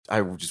I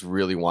just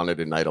really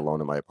wanted a night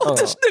alone in my Oh,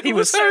 apartment. he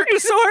was hurt. He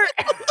was so hurt.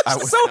 I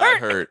was so not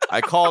hurt.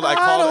 I called a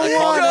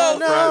Yo,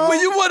 friend.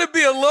 when you want to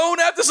be alone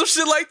after some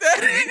shit like that,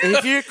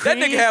 If you're that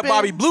nigga had creeping-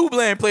 Bobby Blue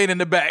Bland playing in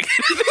the back.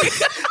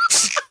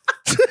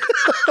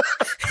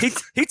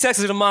 He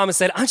texted his mom and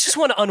said, "I just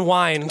want to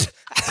unwind."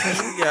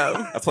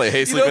 Yo. I play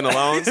Hey You Sleeping know,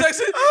 Alone.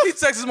 He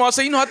texted his mom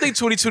saying, I think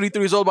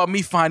 2023 is all about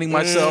me finding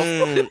myself.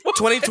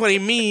 2020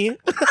 me. Get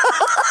the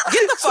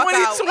fuck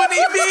out.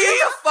 2020 me.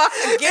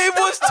 It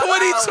was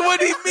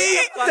 2020 me.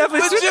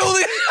 Definitely. But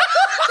Julie.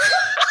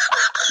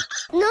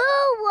 No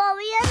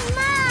Warrior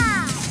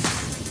Mom.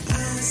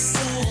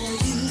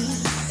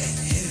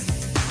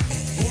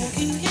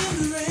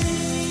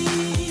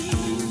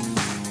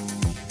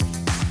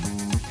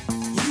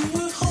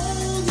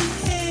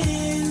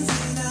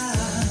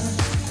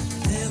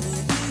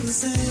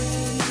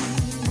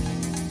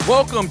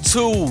 Welcome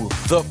to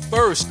the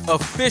first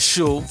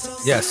official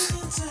Yes.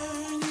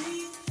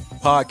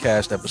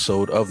 podcast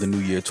episode of the new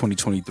year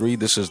 2023.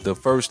 This is the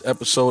first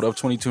episode of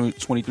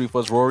 2023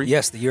 for us, Rory.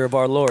 Yes, the year of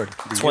our Lord.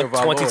 year of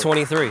our Lord.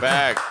 2023.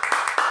 Back.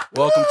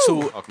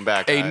 Welcome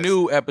back, a guys.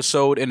 new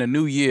episode in a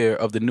new year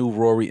of the new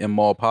Rory and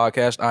Maul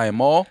podcast. I am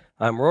Maul.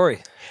 I'm Rory.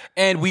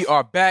 And we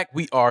are back.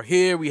 We are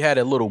here. We had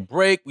a little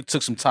break. We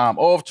took some time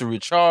off to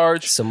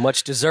recharge. Some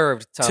much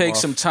deserved time Take off.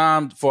 some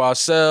time for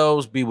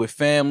ourselves, be with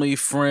family,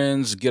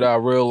 friends, get our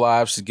real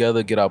lives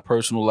together, get our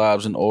personal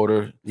lives in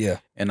order, Yeah.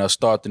 and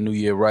start the new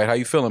year right. How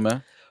you feeling,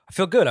 man? I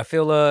feel good. I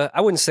feel, I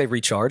wouldn't say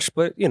recharged,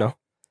 but,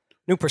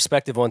 new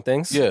perspective on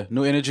things. Yeah,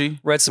 new energy.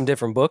 Read some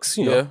different books,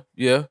 Yeah.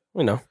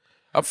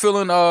 I'm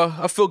feeling,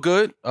 I feel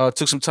good.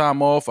 Took some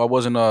time off. I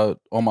wasn't on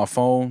my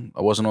phone.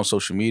 I wasn't on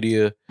social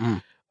media.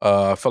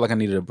 I felt like I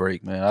needed a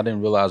break, man. I didn't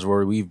realize,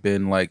 Rory, we've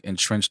been like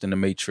entrenched in the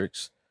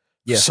matrix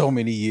for so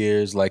many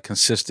years, like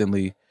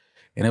consistently.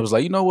 And it was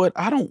like, you know what?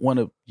 I don't want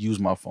to use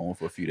my phone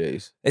for a few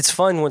days. It's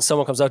fun when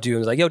someone comes up to you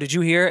and is like, "Yo, did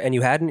you hear?" And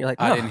you hadn't. You're like,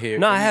 no, I didn't hear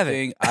No, I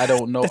anything. haven't. I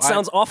don't know. That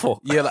sounds awful.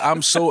 Yeah,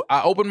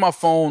 I opened my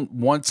phone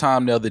one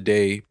time the other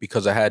day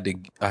because I had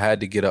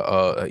to get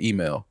a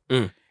email.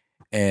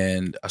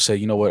 And I said,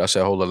 you know what? I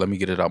said, hold on, let me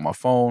get it out my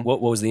phone.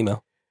 What was the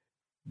email?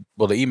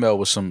 Well, the email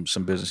was some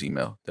business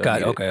email. that I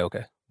Got it. needed.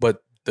 Okay.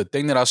 But the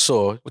thing that I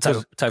saw, What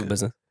type of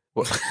business?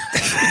 what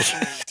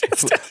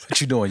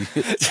you doing?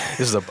 This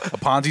is a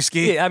Ponzi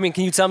scheme. Yeah, I mean,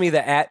 can you tell me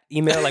the at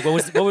email? Like, what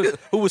was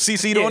Who was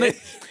CC'd on it?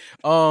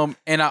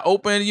 And I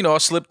opened, I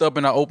slipped up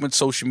and I opened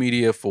social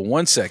media for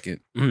 1 second.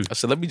 I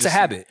said, let me It's just a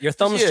habit. Your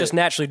thumbs Yeah. just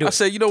naturally do I it.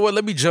 said, you know what?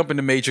 Let me jump in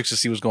the Matrix and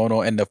see what's going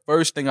on. And the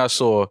first thing I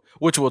saw,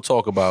 which we'll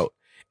talk about,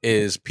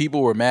 is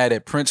people were mad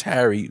at Prince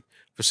Harry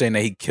for saying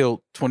that he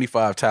killed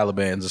 25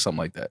 Talibans or something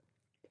like that.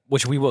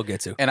 Which we will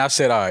get to. And I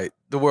said, all right,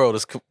 the world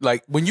is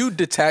like, when you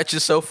detach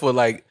yourself for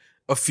like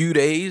a few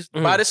days,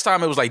 by this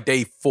time it was like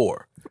day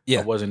 4. Yeah.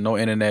 There wasn't no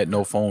internet,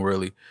 no phone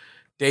really.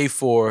 Day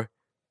 4,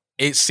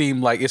 it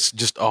seemed like it's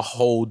just a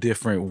whole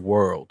different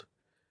world.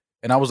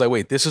 And I was like,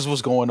 wait, this is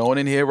what's going on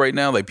in here right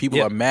now? Like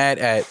people are mad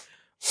at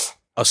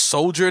a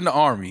soldier in the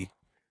army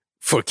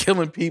for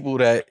killing people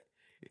that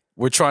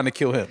were trying to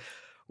kill him.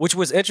 Which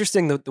was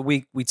interesting the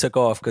week we took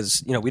off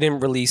because, we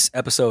didn't release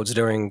episodes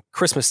during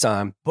Christmas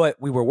time, but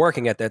we were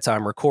working at that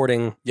time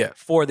recording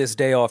for this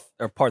day off,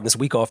 or this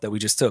week off that we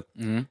just took.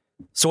 Mm-hmm.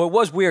 So it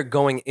was weird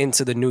going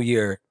into the new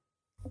year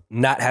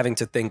not having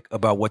to think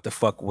about what the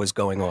fuck was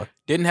going on.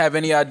 Didn't have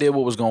any idea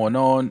what was going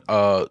on.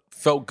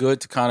 Felt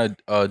good to kind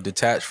of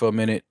detach for a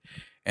minute.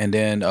 And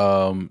then,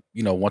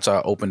 once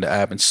I opened the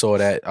app and saw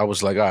that, I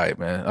was like, all right,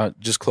 man,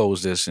 just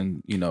close this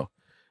and,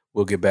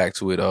 we'll get back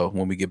to it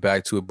when we get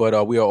back to it.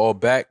 But we are all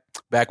back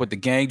with the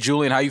gang.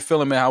 Julian, how you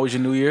feeling, man? How was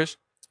your New Year's?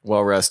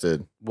 Well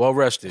rested. Well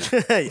rested.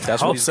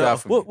 That's what he's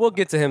got for me. We'll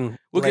get to him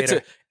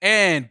later.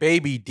 And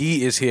Baby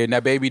D is here. Now,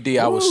 Baby D,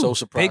 I was so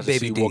surprised to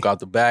see you walk out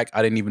the back.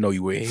 I didn't even know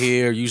you were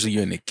here. Usually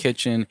you're in the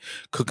kitchen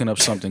cooking up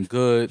something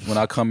good. When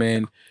I come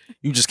in,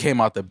 you just came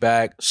out the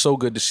back. So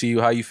good to see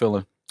you. How you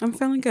feeling? I'm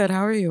feeling good.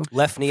 How are you?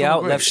 Left knee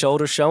out, left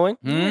shoulder showing.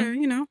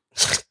 Yeah,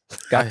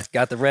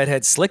 Got the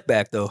redhead slick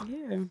back though.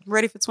 Yeah,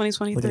 ready for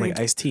 2023. Looking like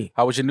iced tea.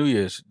 How was your New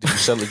Year's?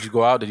 Did you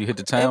go out? Did you hit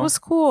the town? It was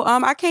cool.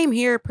 I came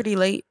here pretty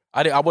late.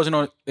 I wasn't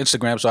on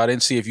Instagram, so I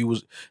didn't see if you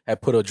had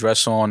put a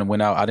dress on and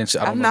went out. I didn't see.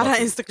 I don't I'm know not on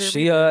about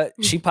Instagram.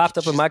 She popped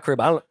up in my crib.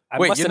 I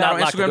Wait, must you're have not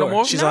on locked the Instagram no door.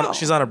 more?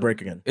 She's on a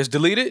break again. It's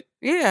deleted?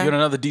 Yeah. You're on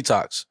another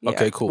detox. Yeah.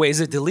 Okay, cool. Wait, is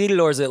it deleted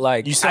or is it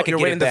like You I still, could you're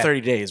get waiting it the back?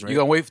 30 days, right? You're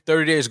going to wait for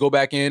 30 days, go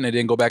back in, and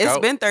then go back It's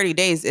out? been 30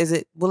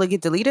 days. Will it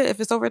get deleted if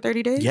it's over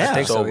 30 days? Yeah. I think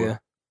It's so, over. yeah.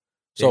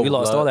 So we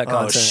lost all that Oh,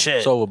 content. shit.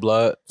 It's over,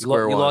 blood. You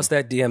lost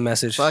that DM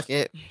message. Fuck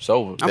it. It's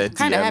over. I'm That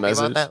kind of DM happy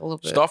message. about that a little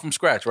bit. Start from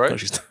scratch,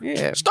 right?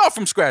 Yeah. Start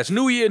from scratch.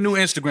 New year, new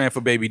Instagram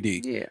for Baby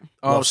D.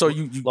 Yeah. So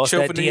you Lost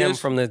chill that for New DM Year's?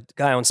 from the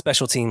guy on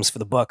special teams for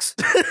the Bucks.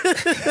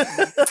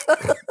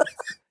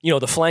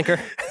 The flanker,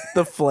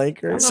 The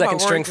flanker. second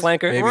string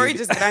flanker. Baby. Rory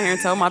just get out here and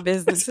tell my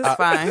business. It's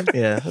fine.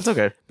 Yeah, that's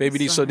okay. Baby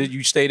D, so did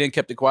you stay in,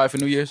 kept it quiet for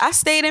New Year's? I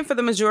stayed in for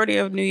the majority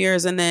of New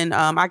Year's, and then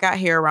I got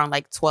here around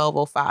like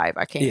 12:05.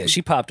 I came. Yeah,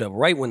 she popped up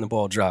right when the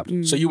ball dropped.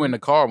 So you were in the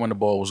car when the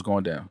ball was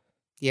going down?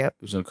 Yep.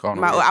 He was in the car.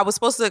 I was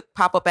supposed to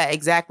pop up at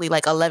exactly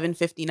like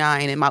 11:59,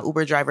 and my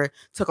Uber driver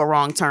took a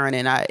wrong turn,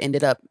 and I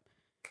ended up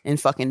in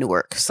fucking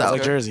Newark. So Sounds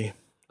like Jersey.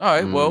 All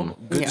right. Well,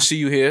 good Yeah. to see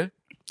you here.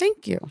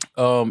 thank you.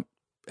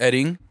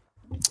 Edding,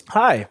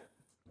 Hi.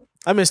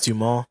 I missed you,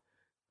 Ma.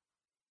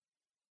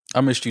 I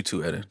missed you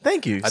too, Edding.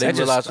 Thank you. I didn't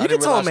realize. I You can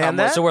didn't tell a realize how man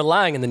much. that. So we're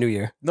lying in the new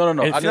year. No.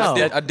 It feels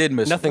I did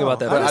miss nothing you. about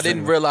that. But I person.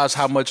 didn't realize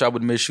how much I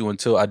would miss you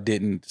until I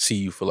didn't see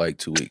you for like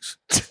 2 weeks.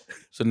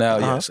 So now,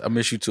 yes, I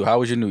miss you too. How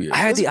was your New Year? I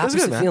had the It was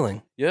good, opposite man.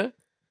 feeling Yeah,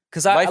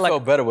 because I life like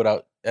felt better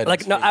without. Edding's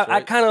like no, face, I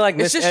right? kind of like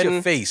It's miss just your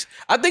Eden. face.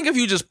 I think if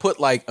you just put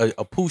like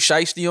a Pooh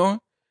Shiesty on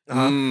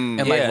and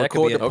Yeah, like that could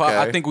record be the it. pod,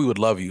 I Okay. think we would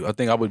love you. I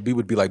think we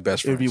would be like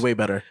best It would friends. be way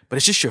better. But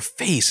it's just your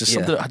face. It's Yeah.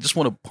 something I just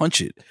want to punch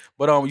it.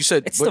 But you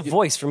said It's the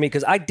voice for me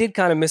because I did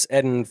kind of miss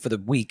Eden for the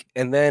week,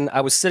 and then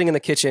I was sitting in the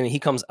kitchen. And he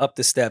comes up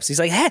the steps. He's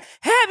like,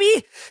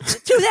 "Happy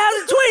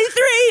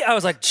 2023." I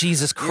was like,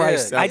 "Jesus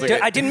Christ!" sounds like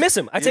I didn't miss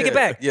him. I take it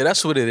back. Yeah,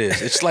 that's what it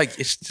is. It's like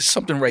it's just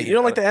something right You here.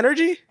 don't like the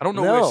energy? I don't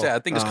know No. where it's at. I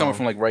think it's coming Oh.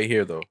 from like right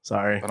here though.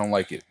 Sorry. I don't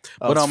like it.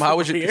 Oh, But it's how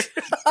was your weird.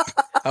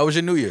 how was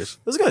your New Year's?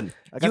 It was good.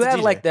 I got You to have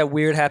DJ. like that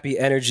weird happy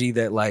energy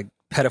that like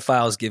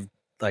pedophiles give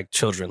like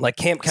children, like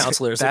camp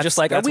counselors. They're That's- just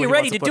like, "Are that's we what he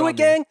ready wants to to do put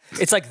it, on me. gang?"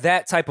 It's like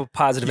that type of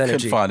positive You energy.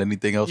 couldn't find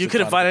anything else. You to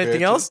couldn't kinda find compare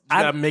anything it to? else? You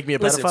gotta make me a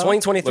Listen, pedophile?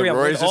 2023. Look, I'm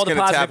Rory's with all just the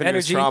gonna tap positive into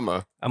his energy.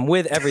 trauma. I'm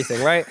with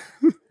everything, right?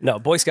 No,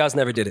 Boy Scouts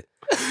never did it.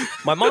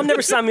 My mom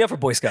never signed me up for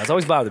Boy Scouts.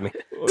 Always bothered me.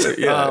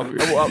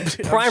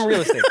 Prime real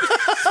estate.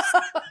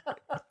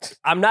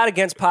 I'm not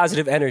against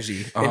positive energy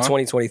in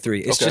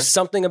 2023. It's Okay. just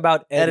something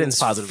about Eden's Eden's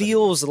positive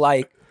feels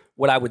like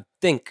what I would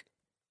think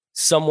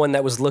someone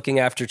that was looking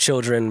after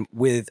children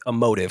with a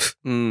motive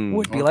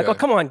would be like, okay. "Oh,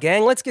 come on,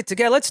 gang, let's get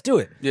together, let's do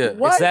it." Yeah.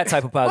 It's that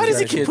type of Why positive does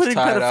he energy. keep putting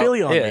tired out.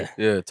 pedophilia on Yeah. me?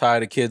 Yeah, tire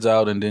the kids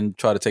out and then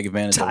try to take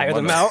advantage Tire of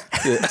them one out.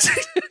 Yeah.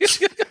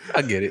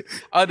 I get it.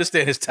 I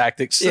understand his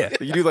tactics. Yeah.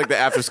 You do like the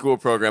after school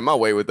program. I'll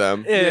wait with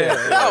them. Yeah.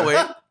 Oh, wait.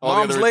 All the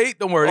Mom's other- late.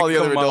 Don't worry. all they the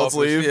can other come to my adults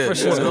office. leave. Yeah, For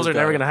sure. yeah, Schools are no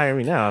never doubt. going to hire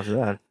me now after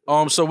that.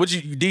 So what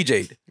you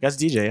DJ'd? That's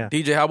DJ, yeah.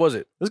 It DJ, how was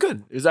it? was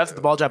good. It was after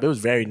the ball drop. It was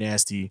very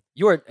nasty.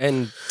 You were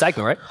in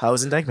Dykeman, right? I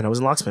was in Dykeman. I was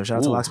in Locksmith. Shout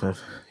out to Ooh. Locksmith.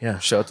 Yeah.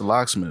 Shout out to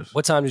Locksmith.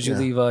 What time did you Yeah.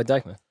 leave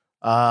Dykeman?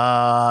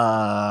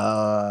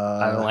 I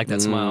I don't like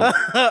that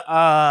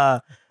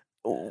smile.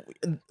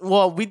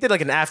 Well, we did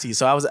like an after,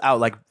 so I was out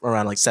like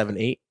around like 7,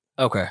 8.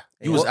 Okay.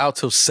 You was out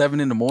till 7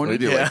 in the You morning?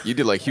 did Yeah. like you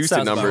did like Houston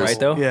Sounds about numbers. right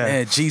though. Yeah.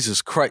 Man,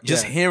 Jesus Christ.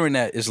 Just Yeah. hearing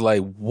that is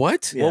like,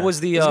 what? Yeah. What was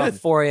the It was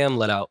good. 4 a.m.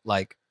 let out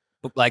like?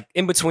 Like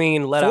in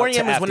between let 4 out to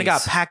a.m. is when it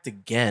got afties? packed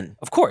again,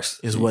 Of course.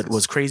 is what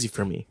was crazy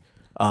for me.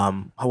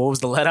 What was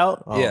the let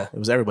out? Oh, Yeah. It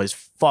was everybody's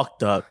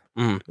fucked up.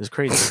 Mm. It was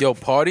crazy. Yo,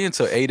 partying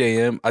till 8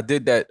 a.m. I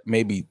did that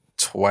maybe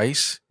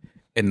twice.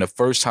 And the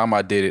first time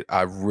I did it,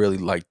 I really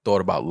like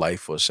thought about life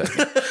for a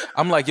second.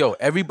 I'm like, yo,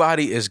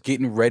 everybody is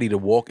getting ready to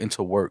walk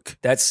into work.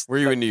 That's Were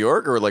you in New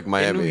York or like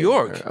Miami? In New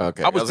York.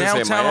 Okay. I was gonna say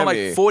downtown on like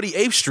Miami.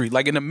 48th Street,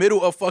 like in the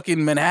middle of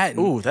fucking Manhattan.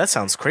 Ooh, that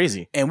sounds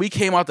crazy. And we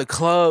came out the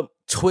club,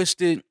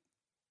 twisted,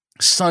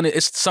 sun.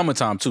 It's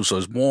summertime too, so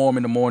it's warm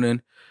in the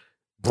morning,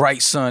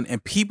 bright sun,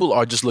 and people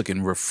are just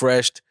looking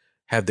refreshed,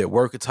 have their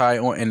work attire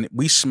on, and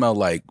we smell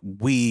like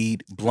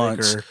weed,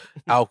 blunts, Liquor.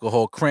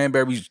 alcohol,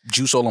 cranberry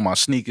juice all on my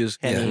sneakers.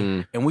 Henny.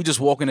 Mm. And we just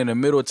walking in the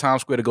middle of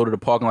Times Square to go to the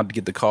parking lot to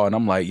get the car. And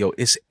I'm like, yo,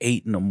 it's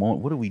 8 in the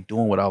morning. What are we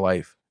doing with our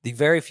life? the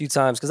very few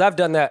times because I've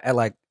done that at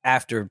like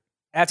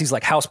after's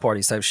like house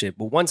parties type shit.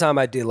 But one time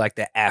I did like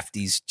the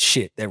afties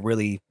shit that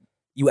really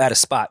you at a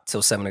spot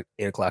till 7 or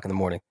 8 o'clock in the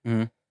morning.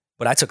 Mhm.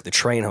 But I took the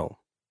train home.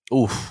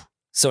 Oof.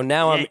 So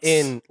now I'm Yikes.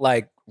 in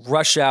like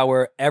rush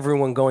hour,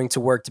 everyone going to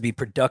work to be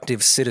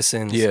productive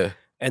citizens. Yeah.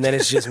 And then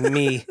it's just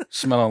me.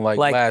 Smelling like,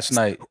 Like, last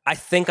night. I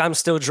think I'm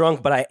still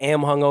drunk, but I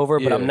am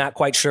hungover, but Yeah. I'm not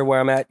quite sure where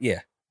I'm at.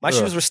 Yeah. My Ugh.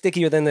 shoes were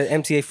stickier than the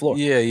MTA floor.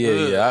 Yeah.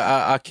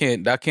 I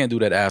can't do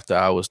that after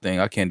hours thing.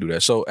 I can't do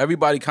that. So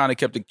everybody kind of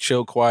kept it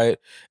chill, quiet.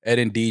 Ed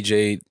and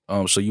DJ.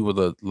 So you were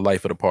the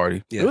life of the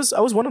party. Yeah.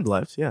 I was one of the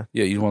lives. Yeah.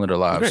 Yeah, you one of the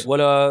lives.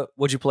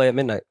 What'd you play at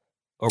midnight?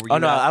 Or were you Oh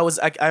no,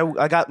 not?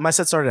 I got my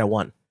set started at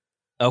 1.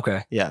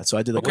 Okay. Yeah, so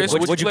I did like Okay, so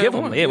What'd what'd you you give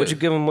play them? at Yeah, one? what'd you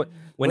give them when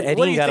what do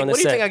Eddie you got think, on the what do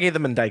you set? think I gave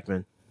them in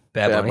Dykeman?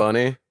 Bad Bad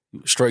Bunny.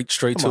 Bunny. Straight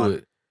Come to on.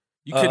 it.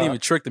 You couldn't even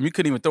trick them. You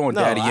couldn't even throw in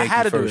No, Daddy I Yankee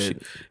had to do first.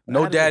 it. No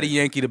I had to do Daddy it.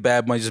 Yankee to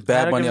Bad Bunny, just I had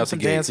Bad to Bunny give him out the some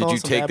gate. dance Did you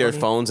Some take Bad their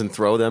Bunny. phones and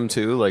throw them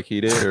too, like he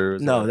did? Or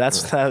was No, that-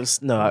 that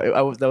was no.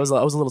 I was a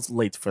little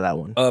late for that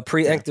one.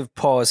 Preemptive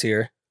pause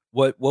here.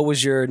 What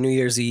was your New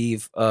Year's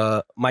Eve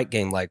mic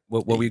game like?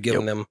 What were you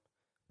giving them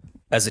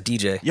as a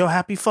DJ? Yo,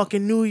 happy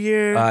fucking New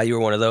Year. You were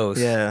one of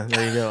those. Yeah,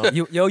 there you go.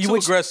 You Too were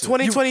aggressive.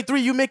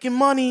 2023, you making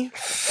money?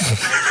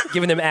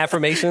 giving them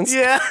affirmations.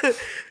 Yeah.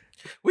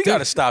 We got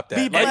to stop that.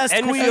 Be Like, blessed.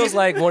 And Queen. feels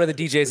like one of the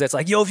DJs that's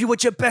like, yo, if you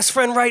with your best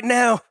friend right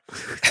now,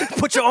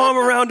 put your arm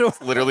around him.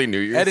 literally New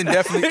Year's. Eden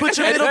definitely Put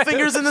your middle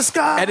fingers in the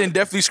sky. Eden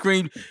definitely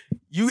screamed,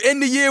 "You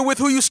end the year with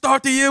who you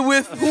start the year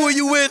with? Who are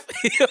you with?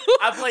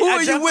 I Who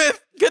are you with?"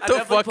 Get the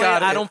fuck out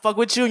of I here. don't fuck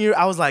with you. And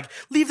I was like,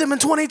 leave them in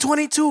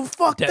 2022.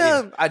 Fuck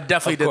them. I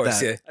definitely Of course,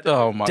 did that. yeah.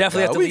 Oh my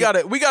Definitely have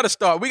god. to We gotta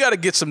start. We gotta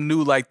get some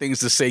new like things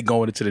to say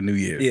going into the new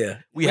year. Yeah.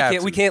 We have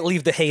can't, to. we can't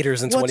leave the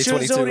haters in What's your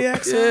 2022.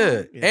 zodiac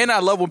sign? Yeah. And I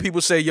love when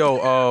people say,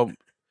 yo,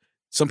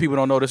 some people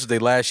don't know this is their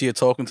last year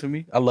talking to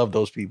me. I love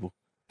those people.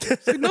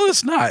 It's like, no,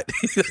 it's not.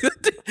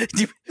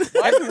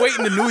 Why are you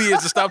waiting the New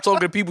Year's to stop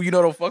talking to people you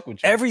know don't fuck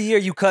with you? Every year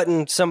you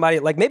cutting somebody,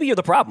 like maybe you're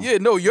the problem. Yeah,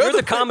 no, You're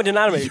the common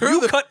denominator.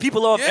 You cut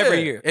people off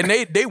every year. And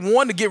they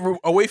want to get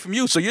away from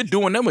you, so you're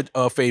doing them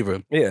a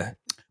favor. Yeah.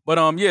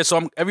 But yeah,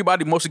 so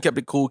everybody mostly kept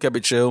it cool, kept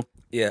it chill.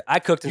 Yeah. I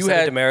cooked in You St.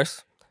 had-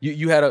 Damaris.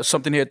 You had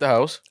something here at the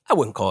house. I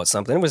wouldn't call it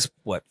something. It was,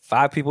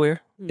 5 people here,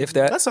 if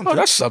that. That's something. Oh,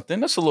 that's something.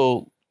 That's a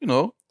little,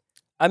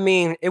 I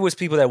mean, it was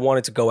people that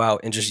wanted to go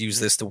out and just use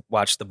this to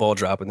watch the ball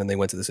drop, and then they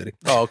went to the city.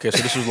 Oh, okay.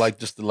 So this was like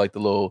just the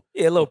little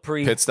Yeah, a little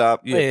pre. Pit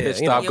stop. Yeah, pit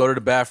you stop, know. go to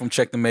the bathroom,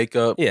 check the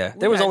makeup. Yeah,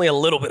 there was only a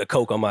little bit of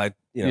coke on my,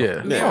 Yeah. Me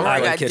and Rory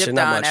island got kitchen. dipped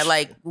Not on much. at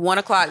like 1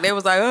 o'clock. They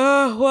was like,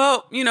 oh,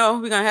 well, we're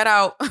gonna head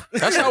out.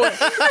 That's how it.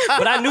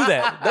 But I knew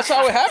that, That's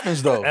how it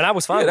happens, though. and I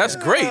was fine. Yeah, with that's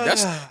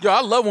that. great. I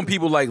love when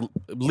people like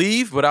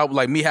leave without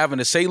like me having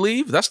to say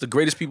leave. That's the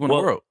greatest people in the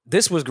world.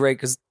 This was great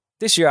because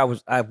this year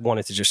I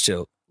wanted to just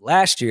chill.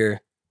 Last year,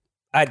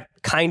 I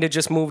kind of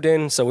just moved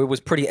in, so it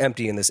was pretty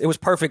empty in this. It was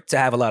perfect to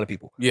have a lot of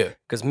people Yeah,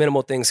 because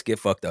minimal things get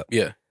fucked up.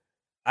 yeah.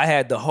 I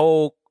had the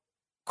whole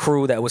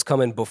crew that was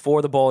coming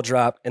before the ball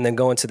drop and then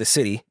going to the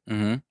city.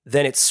 Mm-hmm.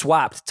 Then it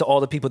swapped to all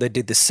the people that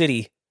did the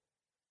city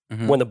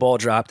Mhm. when the ball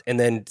dropped and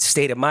then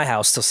stayed at my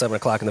house till 7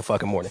 o'clock in the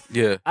fucking morning.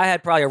 Yeah. I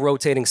had probably a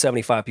rotating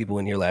 75 people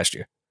in here last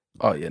year.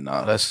 Oh yeah,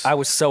 no, that's I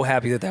was so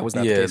happy that was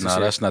not the yeah, case no, this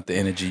year. that's not the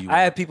energy. You I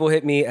had people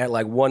hit me at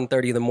like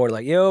 1:30 in the morning,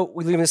 like, yo,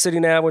 we leaving the city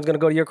now. We're going to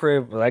go to your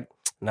crib. Like,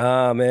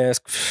 nah, man.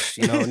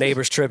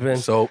 Neighbors tripping.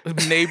 So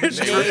neighbors Neighbors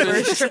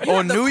tripping tripping.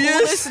 on The New Year's.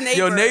 coolest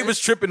Your neighbors. neighbors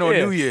tripping on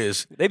Yeah. New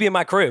Year's. They be in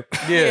my crib.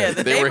 Yeah.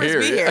 the They were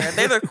neighbors here, be yeah. here.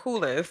 They're the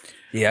coolest.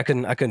 Yeah, I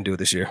couldn't do it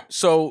this year.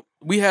 So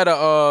we had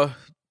a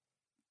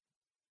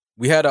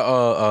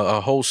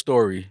whole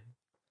story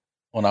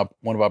on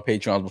one of our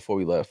Patreons before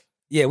we left.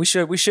 Yeah, we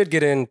should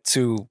get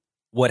into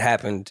what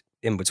happened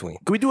in between.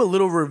 Can we do a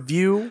little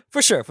review?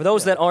 For sure. For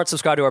those that aren't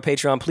subscribed to our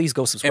Patreon, please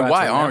go subscribe. And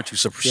why to it now. aren't you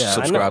Yeah, I know.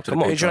 subscribed to the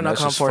Come on. Patreon?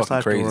 That's just Patreon.com/DeLorean.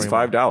 fucking crazy. It's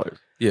 $5.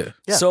 Yeah.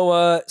 Yeah.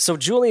 So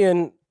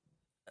Julian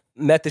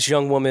met this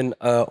young woman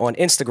on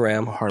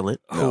Instagram Harlot.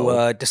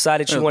 who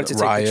decided she wanted to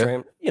take Raya. the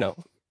train.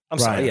 I'm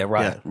sorry, yeah,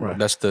 Ryan. Right.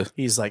 That's the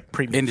He's like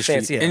premium. industry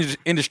Fancy, yeah.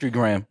 industry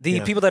gram. The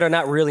Yeah. people that are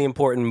not really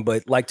important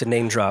but like to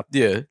name drop,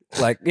 Yeah.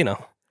 like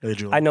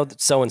Individual. I know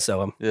that so and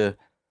so. Yeah.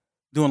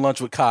 Doing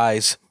lunch with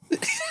Kai's.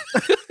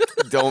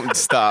 Don't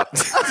stop.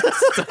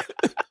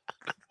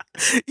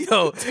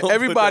 Yo,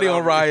 everybody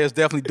on Raya is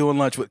definitely doing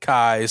lunch with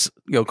Kai's.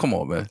 Yo, come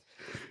on, man.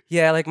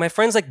 Yeah, like my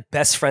friend's like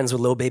best friends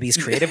with Lil Baby's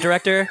creative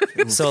director,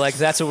 so like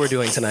that's what we're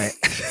doing tonight.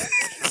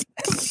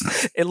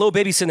 And Lil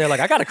Baby's sitting there like,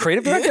 I got a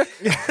creative director.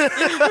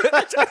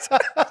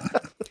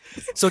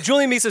 So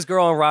Julian meets this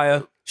girl on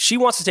Raya. She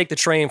wants to take the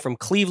train from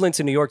Cleveland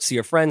to New York to see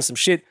her friends. Some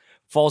shit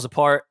falls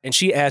apart, and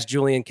she asks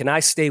Julian, "Can I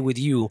stay with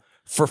you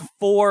for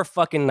 4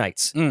 fucking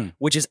nights?"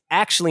 Which is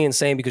actually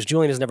insane because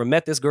Julian has never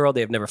met this girl.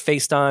 They have never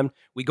FaceTimed.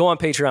 We go on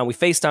Patreon. We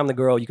FaceTime the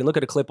girl. You can look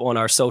at a clip on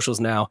our socials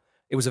now.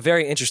 It was a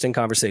very interesting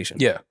conversation.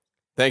 Yeah.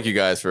 Thank you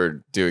guys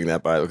for doing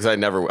that, by the way,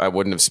 because I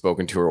wouldn't have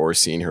spoken to her or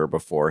seen her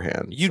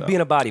beforehand. You'd so. be in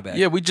a body bag.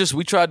 Yeah, we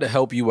tried to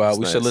help you out. That's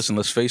We nice. said, listen,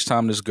 let's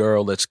FaceTime this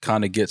girl. Let's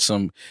kind of get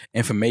some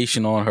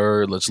information on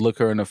her. Let's look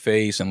her in the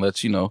face and let's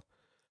see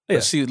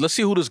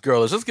who this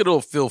girl is. Let's get a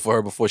little feel for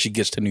her before she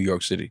gets to New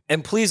York City.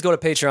 And please go to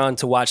Patreon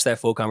to watch that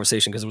full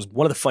conversation because it was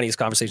one of the funniest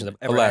conversations I've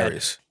ever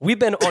Hilarious. had. We've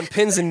been on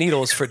pins and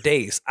needles for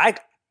days. I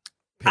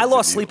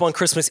lost sleep on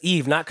Christmas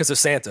Eve, not because of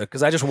Santa,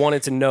 because I just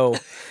wanted to know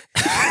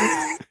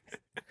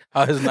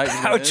How his night was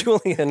how gonna end?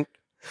 Julian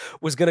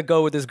was going to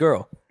go with this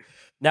girl.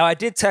 Now, I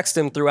did text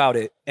him throughout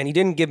it, and he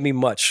didn't give me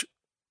much,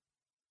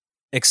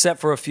 except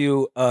for a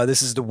few,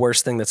 this is the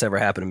worst thing that's ever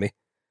happened to me.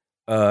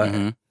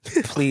 Mhm.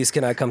 Please,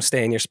 can I come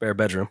stay in your spare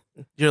bedroom?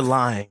 You're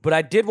lying. But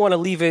I did want to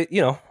leave it,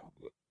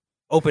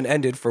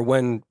 open-ended for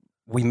when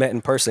we met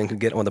in person could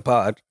get on the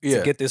pod Yeah.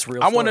 to get this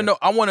real I want to story. know.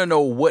 I want to know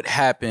what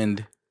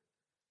happened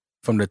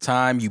from the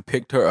time you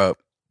picked her up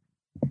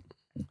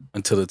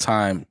until the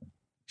time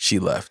she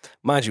left.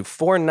 Mind you,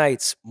 4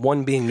 nights,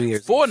 one being New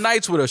Year's 4 Eve.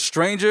 nights with a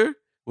stranger,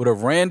 with a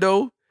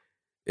rando,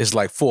 is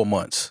like 4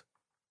 months.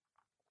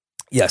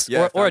 Yes, Yeah,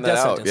 or a I found that death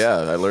out. sentence. Yeah,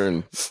 I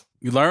learned.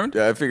 You learned?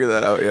 Yeah, I figured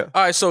that out. Yeah.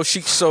 All right, so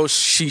she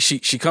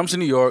comes to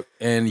New York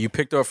and you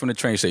picked her up from the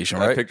train station,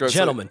 I right? picked her up,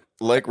 Gentlemen.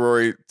 like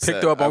Rory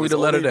said, her up I only was to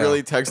let her only down.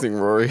 really texting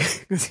Rory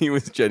because he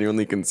was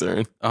genuinely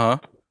concerned. Uh-huh.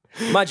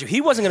 Mind you, he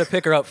wasn't going to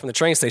pick her up from the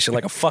train station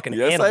like a fucking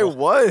Yes, animal. I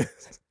was.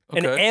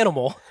 An Okay.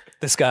 animal.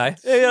 this guy.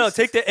 Hey,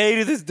 take the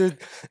A to the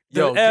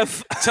Yo,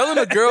 F telling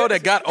a girl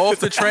that got off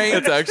the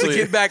train to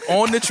get back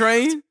on the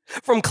train.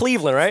 from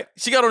Cleveland, right?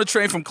 She got on the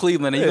train from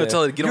Cleveland, and you gonna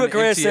tell her to get You on at the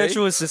Grand MTA?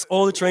 Central, it's just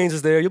all the trains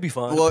is there. You'll be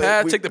fine. Well,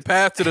 Take the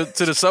path to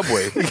the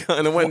subway.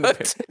 kind of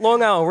went.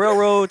 Long Island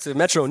Railroad to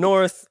Metro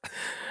North.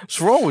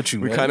 What's wrong with you,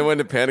 We man? kind of went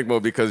into panic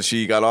mode because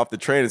she got off the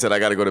train and said, "I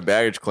got to go to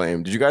baggage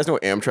claim." Did you guys know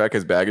Amtrak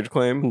has baggage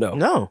claim?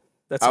 No.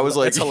 That's I was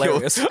like, that's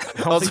hilarious. Yo,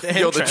 I was think like, the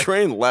yo, the Amtrak-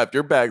 train left.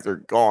 Your bags are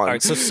gone. All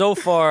right, so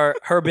far,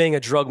 her being a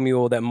drug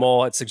mule that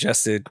Maul had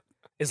suggested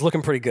is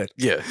looking pretty good.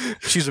 Yeah,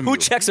 she's a Who mule.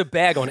 checks a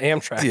bag on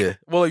Amtrak? Yeah.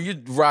 Well, if you're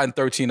riding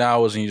 13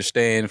 hours and you're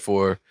staying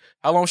for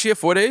how long? She had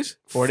 4 days.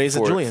 4 days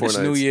at Julian. It's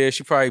nights. New Year.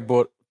 She probably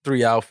bought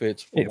 3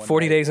 outfits. For Yeah, one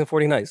 40 night. days and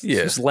 40 nights.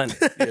 Yeah. It's just Lent.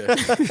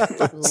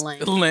 Yeah.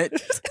 Lame. Lent.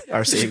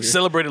 Our She savior.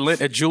 celebrated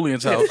Lent at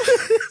Julian's house.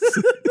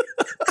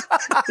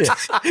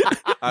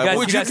 guys-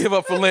 What'd you guys- give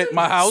up for Lent?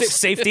 My house.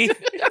 Safety.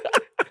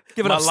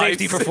 Giving My up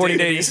safety life. for 40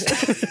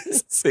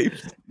 days.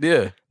 Safe.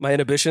 Yeah. My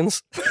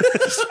inhibitions.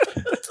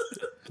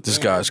 This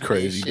guy's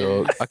crazy,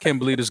 dog. I can't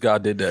believe this guy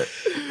did that.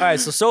 All right,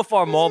 so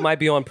far, Maul might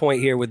be on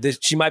point here with this.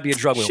 She might be a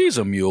drug mule. She's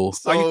a mule.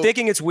 Are you So-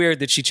 thinking it's weird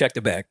that she checked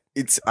a bag?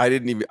 I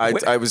didn't even. I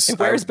was.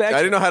 Where's I bag?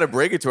 didn't know how to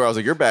break it to her. I was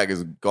like, "Your bag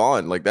is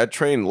gone. Like that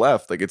train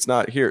left. Like it's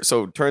not here."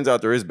 So it turns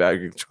out there is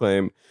baggage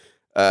claim.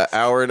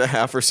 Hour and a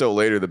half or so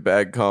later, the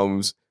bag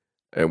comes,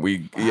 and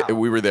we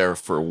were there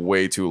for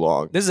way too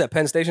long. This is at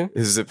Penn Station.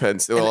 This is a Penn.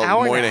 An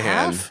hour and a Moynihan.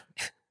 half?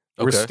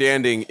 We're Okay.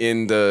 standing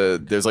in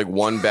there's like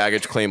one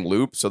baggage claim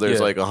loop. So there's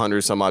Yeah. like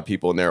 100 some odd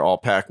people in there, all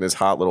packed in this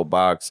hot little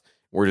box.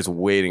 We're just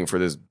waiting for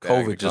this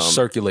bag to COVID just come.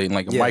 circulating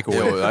like a Yeah.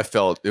 microwave. Yo, I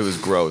felt it was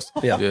gross.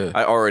 Yeah. Yeah.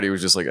 I already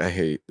was just like, I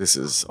hate this.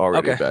 Is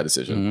already Okay. a bad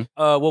decision.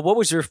 Mhm. Well, what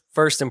was your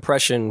first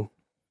impression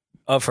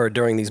of her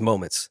during these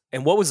moments?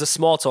 And what was the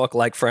small talk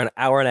like for an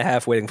hour and a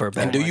half waiting for her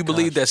bag? And do you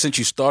believe that since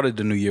you started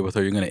the new year with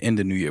her, you're going to end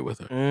the new year with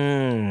her?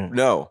 Mm.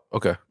 No.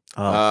 Okay.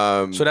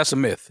 Oh. So that's a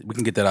myth. We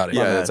can get that out of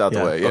yeah, here. that's out the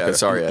Yeah. way. Yeah, Okay.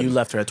 sorry. You Ed.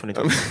 left her at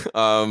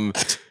 2020.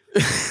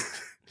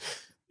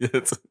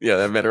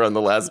 I met her on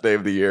the last day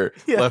of the year.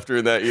 Yeah. Left her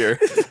in that year.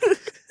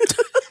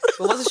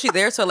 But wasn't she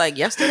there till like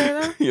yesterday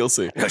though? You'll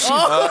see.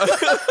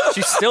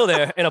 She's still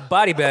there in a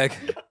body bag.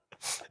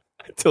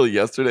 Till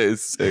yesterday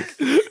is sick.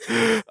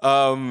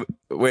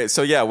 Wait,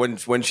 so yeah,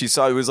 when she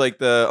saw it was like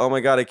the oh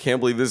my god, I can't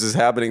believe this is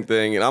happening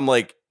thing, and I'm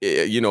like,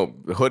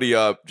 hoodie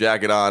up,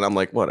 jacket on. I'm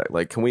like, what?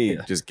 Like, can we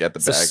just get the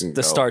It's bag the, and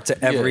the go? start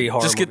to every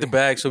horror Just get the movie.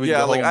 bag so we Yeah,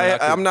 can go like home.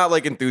 and I I'm not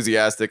like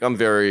enthusiastic. I'm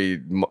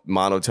very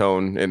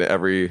monotone in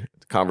every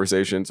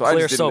conversation. So I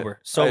Clear just didn't-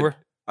 sober.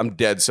 I'm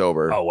dead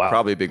sober. Oh, wow.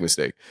 Probably a big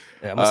mistake.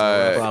 Yeah, must have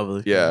been rough.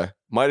 Probably. Yeah,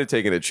 might have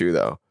taken a chew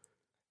though.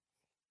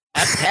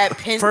 At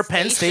Penn For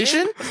Penn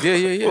Station? Yeah,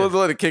 yeah, yeah. Well,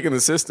 let it kick in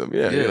the system.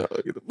 Yeah, Yeah.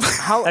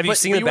 How, Have you but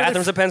seen the you were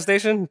bathrooms at Penn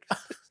Station?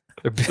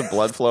 the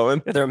blood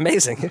flowing. They're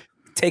amazing.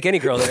 Take any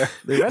girl there.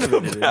 They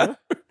renovated it, huh?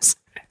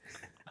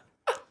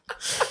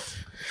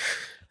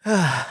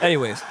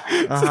 Anyways,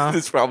 Uh-huh.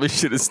 This probably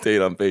should have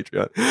stayed on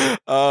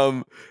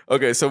Patreon.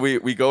 Okay, so we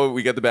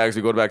get the bags,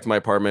 we go back to my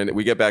apartment.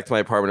 We get back to my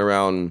apartment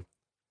around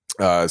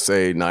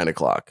say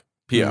 9:00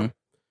 p.m.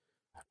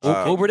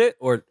 Ubered it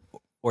or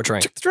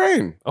train? Took the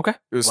train. Okay.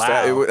 It was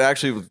Wow. it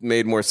actually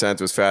made more sense.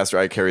 It was faster.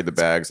 I carried the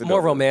bags.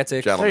 More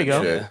romantic. Gentleman There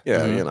you go. shit. Yeah,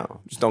 Mhm.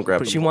 just don't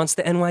grab She them. wants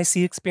the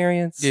NYC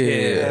experience.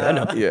 Yeah. I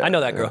know. I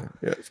know that girl.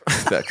 Yeah,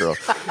 that girl.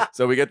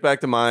 So we get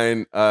back to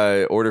mine,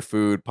 order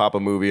food, pop a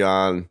movie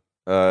on.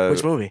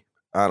 Which movie?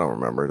 I don't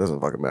remember. It doesn't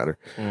fucking matter.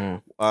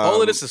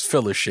 All of this is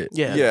filler shit.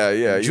 Yeah.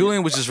 Yeah.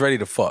 Julian was just ready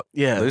to fuck.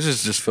 Yeah. This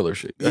is just filler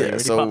shit. Yeah, already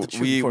so popped the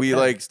cherry we before we bed.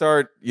 like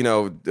start,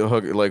 the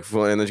hook like,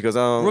 and then she goes,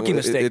 "Oh, Rookie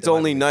mistake, It's though, by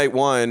only the way. night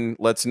one.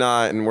 Let's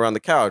not." And we're on the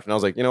couch, and I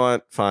was like, "You know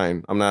what?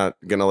 Fine. I'm not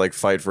gonna like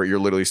fight for it. You're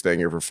literally staying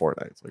here for 4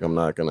 nights. Like, I'm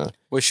not gonna."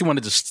 Wait, she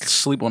wanted to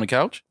sleep on the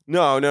couch?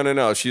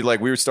 No. She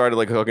like we started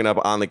like hooking up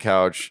on the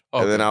couch,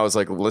 and then Okay. I was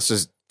like, "Let's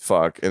just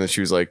fuck," and then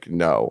she was like,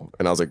 "No,"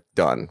 and I was like,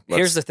 "Done."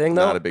 Here's the thing,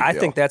 Not though. a big I deal.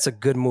 think that's a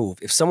good move.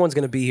 If someone's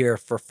going to be here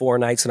for 4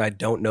 nights and I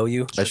don't know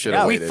you, I should if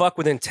have we waited. fuck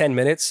within 10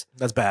 minutes,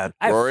 That's bad.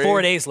 I have Rory?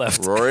 4 days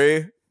left.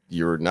 Rory,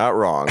 you're not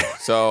wrong.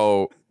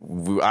 So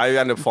I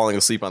ended up falling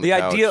asleep on the The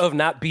couch. idea of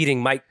not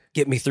beating might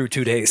get me through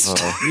 2 days.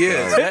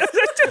 Yeah.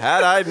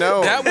 had I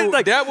known, That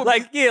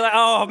would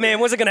oh man,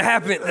 when's it going to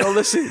happen? no,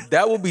 listen,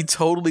 that would be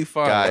totally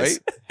fine, guys,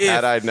 right?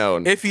 had I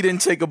known, If he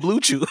didn't take a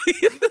blue chew.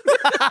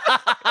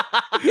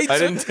 I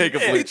didn't take a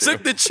blue He chew.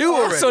 took the chew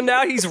already. So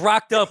now he's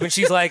rocked up and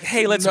she's like,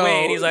 hey, let's No,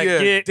 wait. And he's like,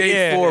 yeah,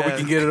 day 4, we yeah.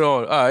 can get it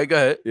on. All right, go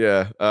ahead.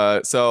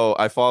 Yeah. So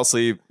I fall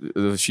asleep.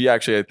 She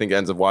actually, I think,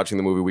 ends up watching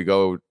the movie. We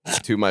go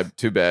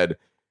to bed,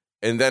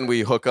 and then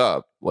we hook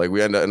up. Like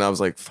we end up, and I was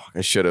like, "Fuck,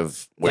 I should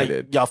have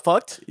waited." Like, y'all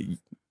fucked?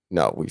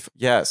 No,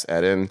 yes,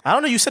 Eden. I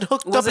don't know. You said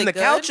hooked Was up in it the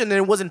good? couch and then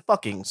it wasn't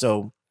fucking.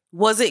 So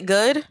Was it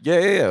good? Yeah.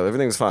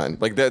 Everything was fine.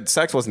 Like that,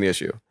 sex wasn't the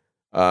issue.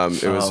 It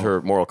was Oh.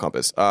 her moral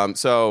compass.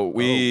 So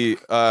we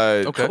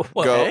Okay.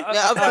 Well, go.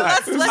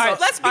 Yeah,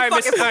 let's be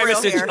fucking for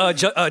real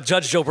here.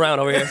 Judge Joe Brown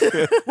over here.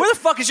 Where the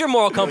fuck is your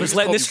moral compass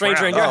letting this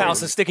stranger in your Brown.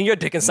 house and sticking your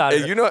dick inside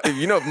of Hey,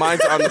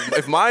 it?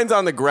 if mine's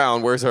on the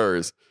ground, where's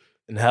hers?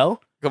 in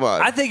hell? Come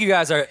on. I think you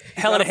guys are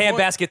hell in a got a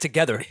point. handbasket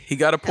together. He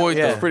got a point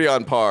it's though. pretty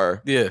on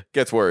par. Yeah.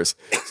 Gets worse.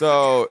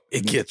 So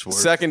It gets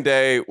worse. second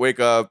day, wake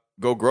up,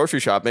 go grocery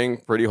shopping,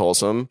 pretty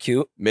wholesome.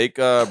 Cute. Make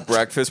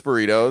breakfast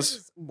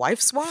burritos,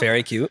 Wife swap.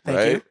 Very cute.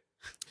 right?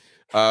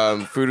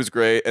 Food was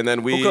great. And then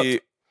Who we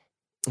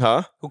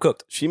cooked? Who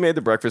cooked? she made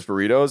the breakfast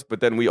burritos,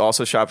 but then we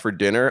also shopped for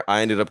dinner.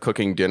 I ended up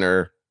cooking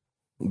dinner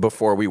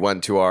before we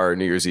went to our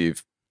New Year's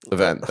Eve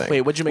event thing.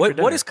 Wait, what'd you make for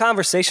dinner? What is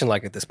conversation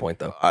like at this point,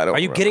 though? I don't Are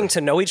you remember. getting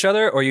to know each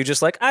other, or are you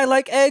just like, I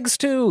like eggs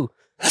too?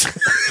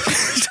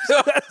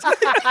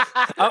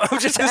 I'm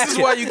just This is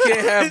asking. why you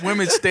can't have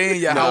women stay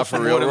in your Nah, house for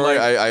for real, more than Rory,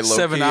 like I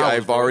 7 low-key, hours.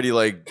 I've bro. already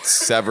like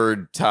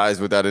severed ties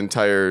with that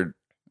entire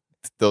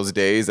those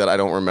days that I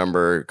don't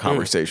remember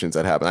conversations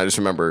that happened. I just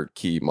remember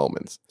key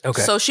moments.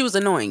 Okay. So she was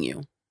annoying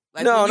you.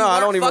 Like, No, when you no, I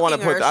weren't don't even want to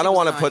fucking her, put. I she don't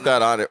was want to put annoying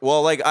that on it.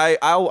 Well, like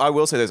I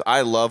will say this.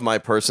 I love my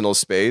personal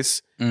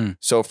space. Mm.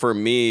 So for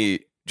me,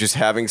 just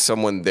having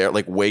someone there,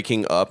 like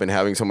waking up and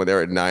having someone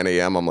there at 9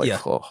 a.m., I'm like, Yeah.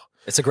 oh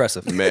it's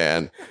aggressive.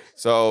 man.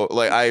 So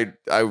like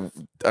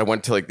I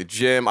went to like the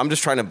gym. I'm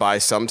just trying to buy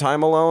some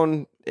time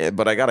alone,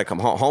 but I gotta come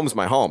home. Home's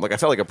my home. Like I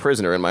felt like a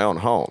prisoner in my own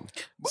home.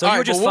 So you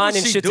were just but what was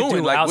finding she shit to doing?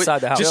 do Like, outside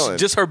the house. Chilling.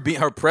 Just her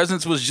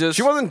presence was just.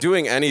 She wasn't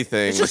doing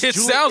anything. It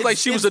sounds like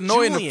she was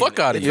annoying the fuck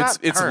out of you.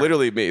 It's her.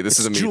 literally me. This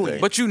is a me Julian.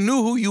 thing. But you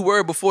knew who you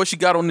were before she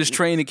got on this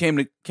train and came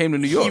to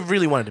New He York.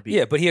 really wanted to be.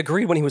 Yeah, but he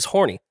agreed when he was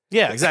horny.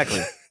 Yeah,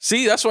 exactly.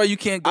 See, that's why you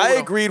can't go. I with-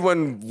 agreed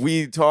when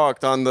we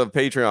talked on the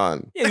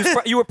Patreon. Yeah,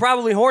 you were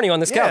probably horny on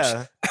this couch.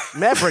 Yeah.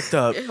 Matt bricked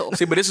up. Ew.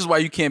 See, but this is why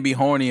you can't be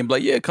horny and be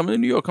like, yeah, come to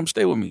New York, come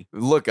stay with me.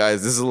 Look,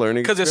 guys, this is a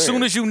learning. Because as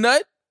soon as you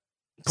nut,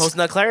 Post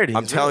nut clarity.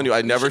 I'm telling you,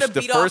 I never should've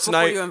the beat off first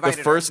before night. you The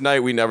invited first night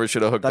we never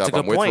should have hooked That's up. a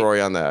I'm good with point.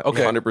 Rory on that.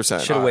 Okay.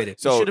 100%. Should have waited.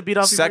 So should've beat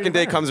off before second you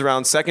day met. comes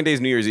around. Second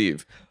day's New Year's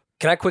Eve.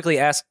 Can I quickly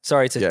ask?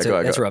 Sorry to, Yeah, to go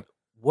ahead, go interrupt.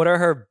 What are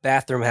her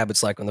bathroom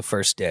habits like on the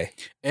first day?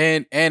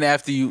 and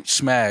after you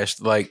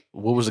smashed, like,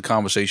 what was the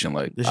conversation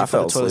like? Did I she put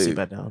fell the toilet seat asleep.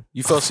 back down?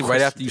 You fell asleep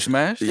right after you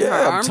smashed? Yeah,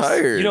 Her I'm arms?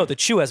 tired. You know, the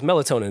chew has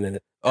melatonin in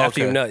it. After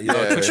you Okay. nut, you know,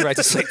 it Yeah. puts you right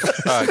to sleep.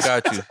 All right,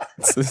 got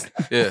you.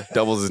 Yeah.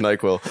 doubles as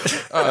NyQuil.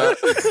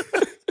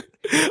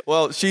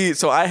 Well,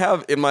 so I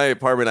have in my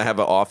apartment, I have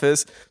an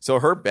office. So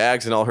her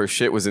bags and all her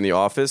shit was in the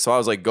office. So I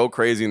was like, go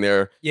crazy in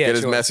there. Yeah, get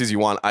as sure. messy as you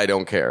want. I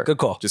don't care. Good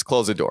call. Just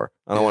close the door.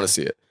 I don't want to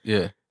see it.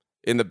 Yeah.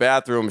 In the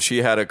bathroom, she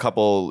had a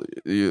couple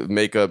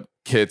makeup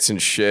kits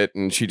and shit,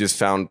 and she just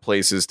found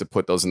places to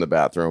put those in the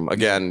bathroom.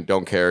 Again,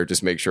 don't care.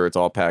 Just make sure it's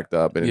all packed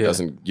up and Yeah.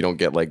 you don't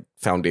get like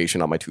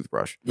foundation on my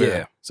toothbrush.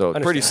 Yeah. So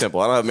pretty Understand.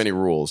 simple. I don't have many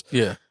rules.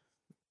 Yeah.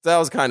 That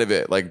was kind of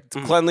it. Like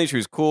cleanly, she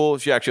was cool.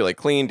 She actually like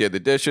cleaned, did the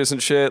dishes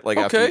and shit. Like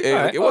after Okay, we ate, all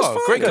like, right. it was Oh,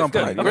 fun. great Good,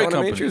 company, good. You know great what I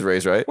mean? company. She was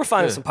raised right. We're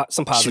finding Yeah.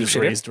 some She positive was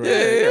shit. Here. raised Yeah, yeah,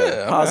 right.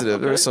 yeah. Positive.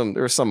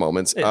 There were some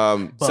moments.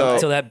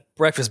 Until that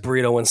breakfast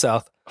burrito went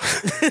south.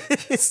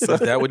 Is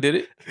that what did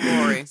it?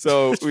 Rory.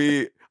 So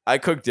I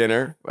cooked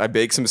dinner. I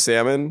baked some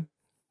salmon.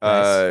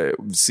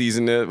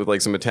 Seasoned it with like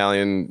some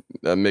Italian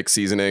mixed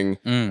seasoning.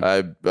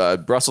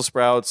 Brussels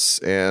sprouts,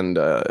 and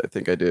I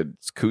think I did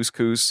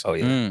couscous. Oh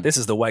yeah, Mm. this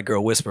is the white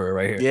girl whisperer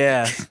right here.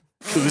 Yeah.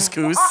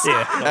 Couscous.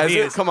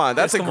 Yeah, Come on,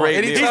 that's a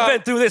great He's meal.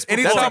 been through this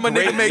before. Anytime a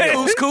nigga make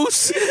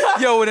couscous,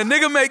 yo, when a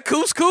nigga make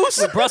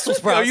couscous, Brussels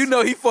sprouts. yo, you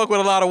know he fuck with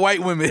a lot of white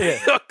women.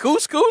 Yeah.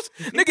 Couscous,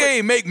 nigga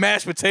ain't make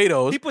mashed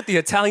potatoes. He put the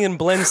Italian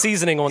blend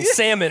seasoning on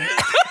salmon.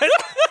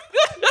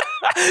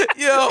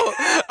 Yo,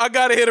 I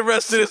gotta hear the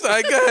rest of this. All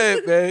right, go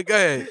ahead, man. Go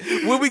ahead.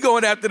 Where we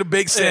going after the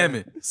baked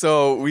salmon?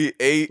 So we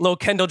ate. Little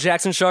Kendall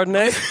Jackson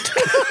Chardonnay.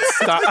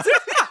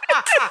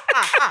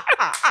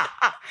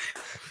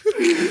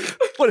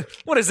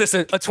 What is this,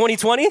 a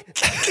 2020?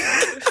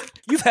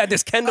 You've had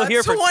this Kendall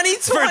here for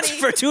 2020.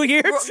 for 2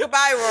 years?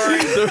 Goodbye,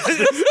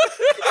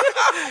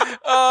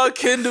 Rory.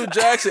 Kendall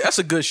Jackson. That's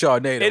a good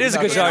Chardonnay. though. It is a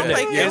We're good not Yeah, Chardonnay.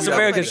 don't play It is a games.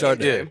 very Don't good play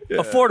Chardonnay.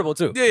 games. Affordable,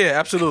 too. Yeah,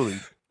 absolutely.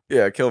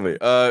 Yeah, kill me.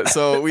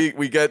 So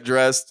we get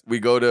dressed. We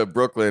go to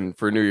Brooklyn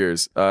for New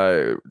Year's.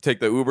 Take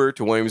the Uber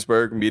to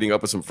Williamsburg, meeting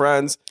up with some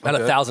friends.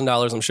 About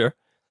 $1,000, I'm sure.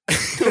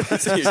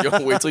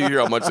 Yo, wait till you hear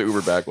how much the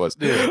Uber back was.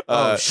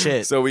 Oh,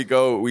 shit. So we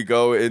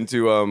go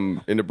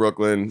into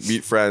Brooklyn,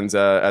 meet friends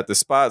at the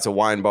spot. It's a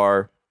wine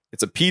bar.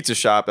 It's a pizza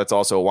shop that's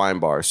also a wine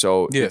bar.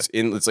 So Yeah.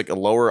 it's like a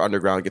lower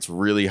underground. It gets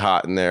really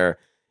hot in there.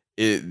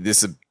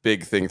 This is a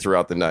big thing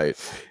throughout the night.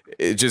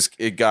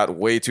 It got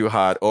way too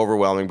hot,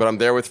 overwhelming. But I'm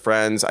there with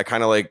friends. I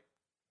kind of like,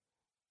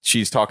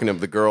 she's talking to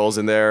the girls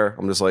in there.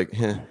 I'm just like,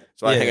 eh.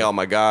 So I Yeah. hang out with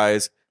my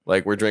guys.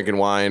 Like we're drinking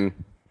wine.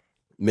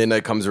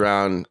 Midnight comes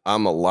around.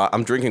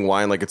 I'm drinking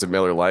wine like it's a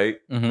Miller Lite.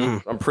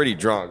 Mm-hmm. I'm pretty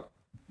drunk.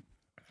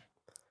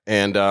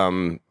 And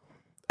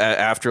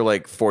after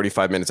like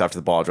 45 minutes after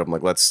the ball drop, I'm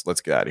like, let's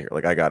get out of here.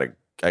 Like I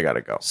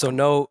gotta go. So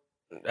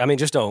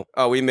just don't.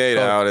 Oh, we made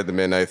Oh. out at the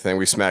midnight thing.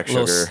 We smacked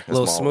Little sugar. as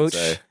little Maul would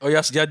smooch? say. Oh,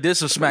 y'all did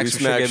some smack We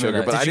some smacked sugar, sugar,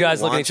 but Did I you didn't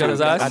guys look in want each other's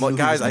to. eyes? I'm like,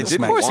 guys, I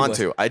didn't Of course you want would.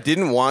 to. I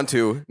didn't want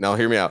to. Now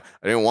hear me out.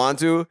 I didn't want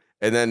to.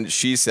 And then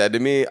she said to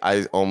me,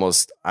 I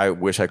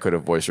wish I could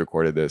have voice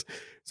recorded this.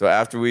 So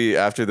after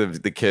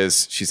the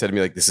kiss, she said to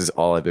me, like, this is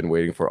all I've been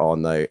waiting for all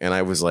night. And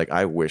I was like,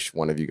 I wish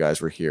one of you guys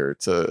were here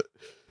to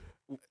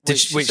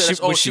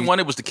She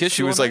wanted was to kiss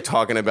She you. was all like night?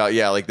 talking about,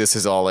 yeah, like this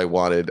is all I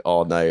wanted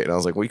all night, and I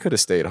was like, well, you could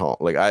have stayed home.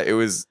 Like it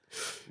was.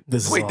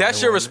 This is Wait, all that's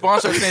I your want.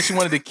 response? I'm saying she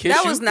wanted to kiss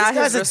That you. was not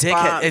This his guy's a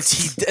dickhead.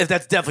 response.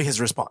 That's definitely his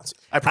response.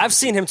 I've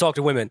seen him talk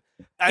to women.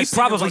 He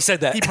probably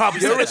said that. He probably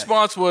Your said that.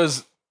 response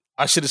was,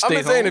 "I should have I'm stayed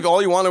not saying home." if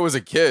all you wanted was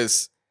a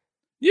kiss.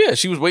 Yeah,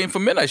 she was waiting for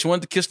midnight. She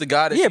wanted to kiss the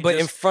guy that Yeah, she but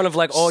in just front of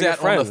like all your sat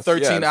on a friends.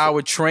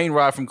 13-hour train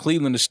ride from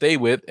Cleveland to stay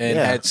with and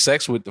Yeah. had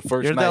sex with the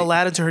 1st You're night. the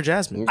Aladdin to her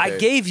Jasmine. I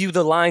gave you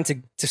the line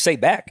to say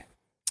back.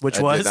 Which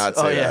I was? did not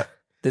oh, say yeah. that.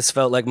 This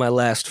felt like my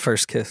last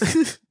first kiss.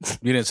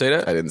 You didn't say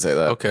that? I didn't say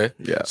that. Okay.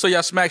 Yeah, So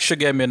y'all smacked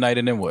Sugar at midnight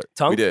and then what?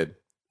 Tongue? we did.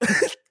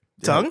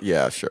 Tongue?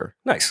 Yeah, sure.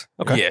 Nice.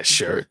 Okay. Yeah,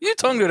 sure. You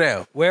tongued her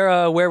down.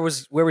 Where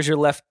was your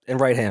left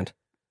and right hand?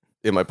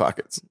 In my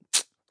pockets.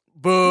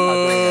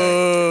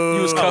 Boo.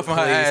 You was cuffing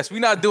her ass. We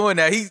not doing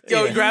that. He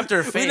He grabbed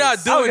her We face. not I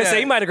was doing gonna that. say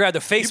he might have grabbed the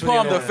He face. with the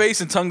palmed other her one. face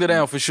and tongued her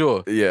down for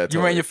sure. Yeah.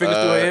 You ran your fingers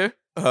through her hair?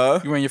 Huh?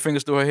 You ran your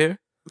fingers through her hair?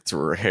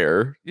 Through her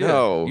hair? Yeah.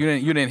 No.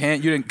 You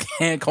didn't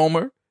hand comb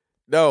her?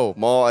 No,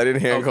 Maul, I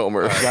didn't hand comb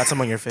her. You got some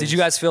on your face. Did you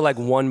guys feel like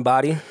one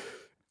body?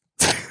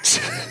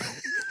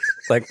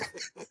 Like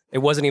it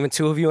wasn't even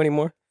two of you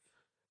anymore?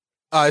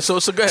 All right, so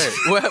go ahead.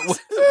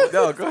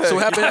 No, go ahead. So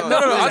what happened? No.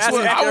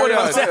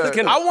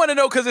 Asking- I want to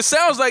know because it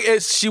sounds like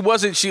it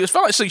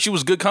felt like she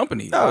was good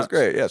company. That was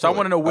great. Yeah. So I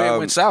want to know where it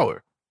went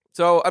sour.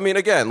 So, I mean,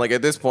 again, like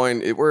at this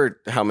point, we're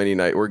how many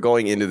nights? We're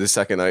going into the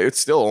second night. It's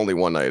still only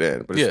one night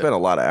in, but it's Yeah. been a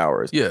lot of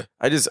hours. Yeah.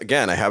 I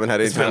haven't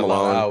had any time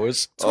alone.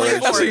 Hours. Oh,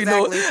 that's That's when you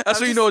know. exactly. That's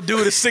when you know a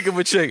dude is sick of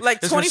a chick. Like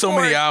it's been so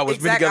many 24 hours. Been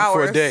exact together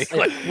for a hours. day.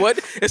 Like what?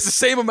 It's the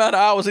same amount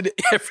of hours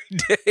every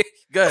day.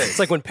 Go ahead. It's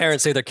like when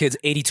parents say their kids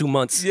 82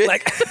 months. Yeah.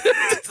 Like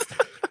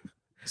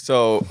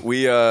So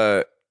we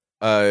and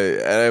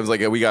I was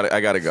like, I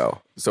gotta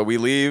go. So we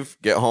leave,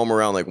 get home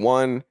around like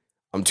 1.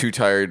 I'm too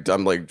tired.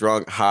 I'm like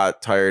drunk,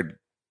 hot, tired.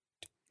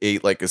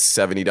 Ate like a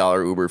 $70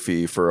 Uber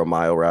fee for a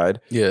mile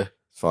ride. Yeah.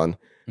 Fun.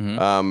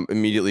 Mhm.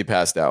 Immediately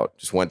passed out.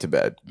 Just went to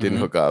bed. Didn't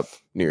Mhm. hook up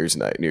New Year's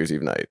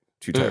Eve night.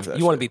 Too tired for that.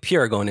 you want to shit. be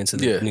pure going into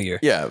the Yeah. new year.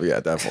 Yeah,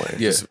 definitely.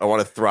 Yeah. Just, I want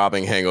a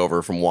throbbing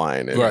hangover from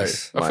wine. And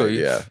Right. I feel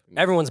you. Yeah.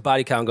 Everyone's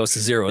body count goes to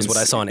zero is what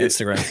I saw on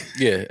Instagram.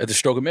 Yeah. At the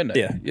stroke of midnight.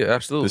 Yeah. Yeah.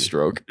 Absolutely. The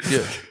stroke.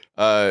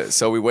 Yeah.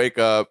 So we wake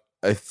up.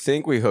 I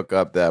think we hook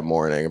up that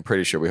morning. I'm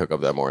pretty sure we hook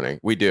up that morning.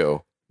 We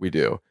do.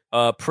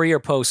 Pre or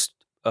post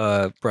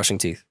brushing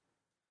teeth?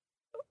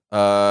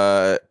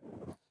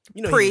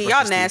 You know he Pre, didn't brush y'all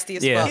his teeth. nasty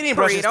as Yeah. fuck. He didn't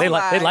brush Pre, his- don't They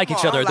lie. like Come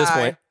each on, other at don't this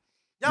lie. point.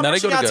 Y'all No, they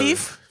brushing go y'all together.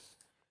 teeth?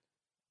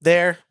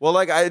 There. Well,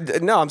 like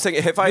I'm saying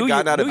if I had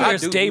gotten out of New bed,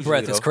 Year's do day usually,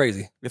 breath is though.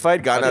 crazy. if I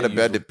had gotten I out of didn't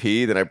bed to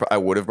pee, then I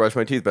would have brushed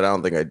my teeth. But I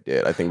don't think I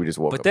did. I think we just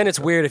woke up. But then like it's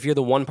that. weird if you're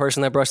the one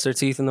person that brushed their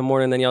teeth in the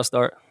morning, then y'all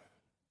start.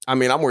 I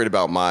mean, I'm worried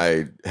about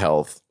my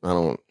health. I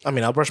don't. I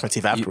mean, I'll brush my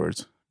teeth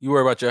afterwards. You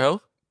worry about your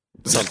health?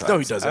 Sometimes. No,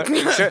 he doesn't.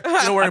 You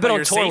don't worry I've been about on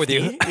your tour with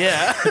safety. you.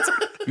 Yeah.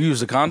 You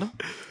use a condom?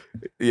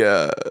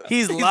 Yeah.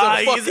 He's He's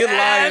lying. a He's fucking liar.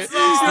 asshole.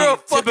 You're a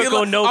fucking Typical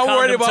liar. no I'm worried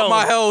condom about tone.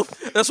 my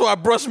health. That's why I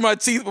brush my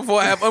teeth before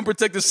I have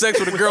unprotected sex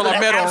with a girl I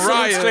met on Absolute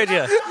Ryan.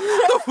 stranger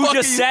The who fuck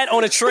just are you- sat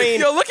on a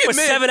train Yo, look at for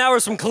men. 7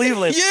 hours from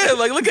Cleveland. Yeah,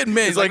 like look at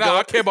men. He's like, like no, I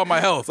going- care about my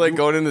health. It's like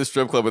going into the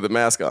strip club with a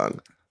mask on.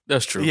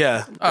 That's true.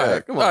 Yeah. All Yeah,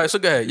 right, come all on. right. So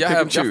go ahead. Y'all Pick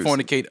have and y'all choose.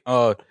 fornicate.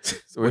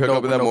 So we With hook no-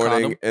 up with that no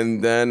morning, condom?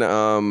 and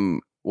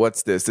then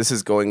what's this? This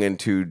is going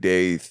into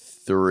day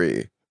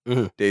 3.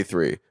 Mhm. Day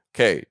 3.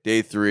 Okay,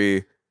 day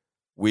 3.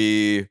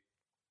 We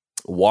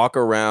walk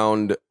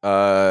around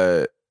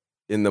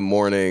in the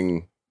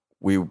morning.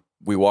 We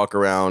walk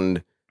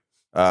around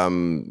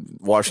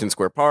Washington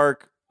Square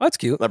Park. Oh, that's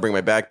cute. I bring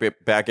my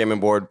backgammon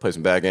board, play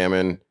some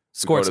backgammon.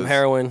 Scored to some the-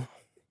 heroin.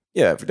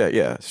 Yeah,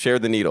 yeah. Share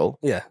the needle.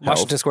 Yeah, Help.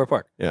 Washington Square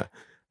Park.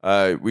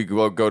 We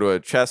go to a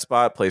chess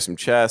spot, play some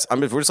chess.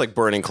 We're just like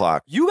burning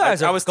clock. You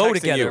guys I are was go texting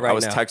together you. right I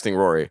was now. texting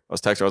Rory. I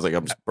was like,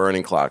 I'm just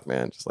burning clock,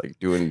 man. Just like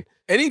doing.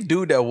 Any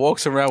dude that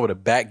walks around with a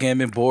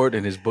backgammon board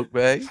in his book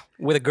bag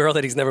With a girl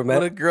that he's never with a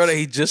met. girl that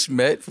he just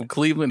met from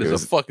Cleveland is a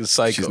fucking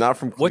psycho. She's not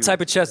from. What Cleveland.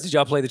 type of chess did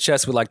y'all play? The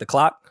chess with like the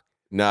clock?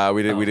 Nah,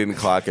 we didn't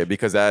clock it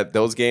because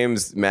those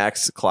games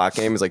max clock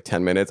game is like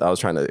 10 minutes.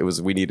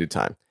 We needed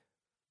time.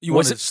 You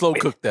Was want to it- slow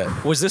cook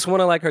that? Was this one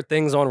of like her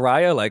things on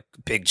Raya? Like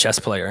big chess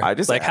player. I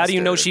just like how do you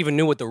asked know her. she even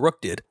knew what the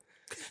rook did?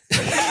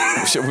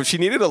 She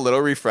needed a little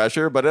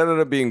refresher, but it ended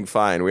up being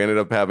fine. We ended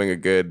up having a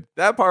good.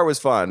 That part was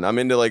fun. I'm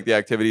into like the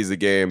activities, the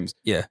games.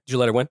 Yeah. Did you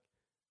let her win?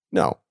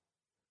 No,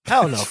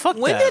 Hell no. Fuck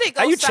When that. did it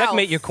go How you south?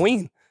 checkmate your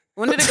queen?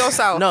 When did it go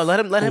south? No, let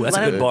him. Ooh, that's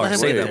a good bar. Let him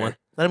Say get that there. one.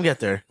 Let him get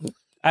there.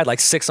 I had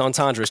like 6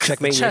 entendres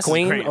checkmating your Chess is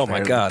queen. great, Oh my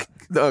man. god.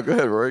 no, go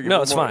ahead, Rory. Give No,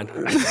 me it's more. fine.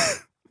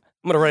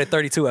 I'm gonna run at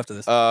 32 after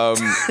this.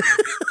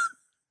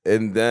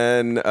 And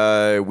then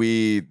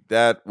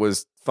that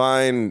was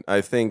fine.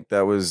 I think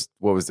that was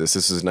what was this?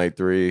 This is night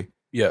 3.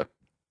 Yeah.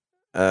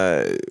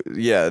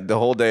 The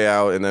whole day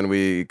out, and then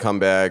we come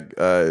back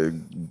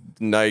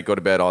night, go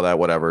to bed, all that,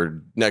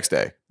 whatever. Next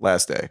day,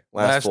 last day,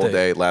 last full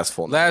day, last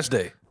full night. Last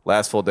day.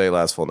 Last full day,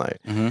 last full night.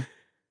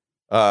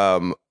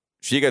 Mhm.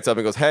 She gets up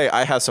and goes, "Hey,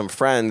 I have some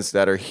friends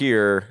that are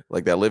here,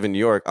 like that live in New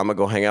York. I'm gonna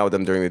go hang out with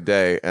them during the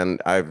day."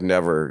 And I've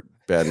never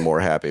been more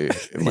happy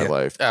in my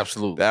life.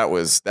 Absolutely. That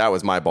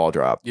was my ball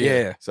drop.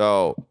 Yeah.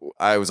 So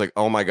I was like,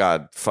 oh my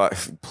God,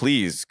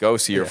 please go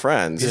see your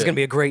friends. This is going to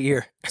be a great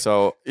year.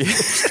 So,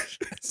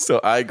 so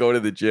I go to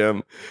the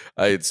gym.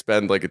 I'd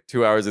spend like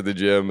 2 hours at the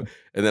gym,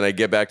 and then I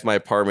get back to my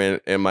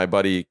apartment. And my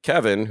buddy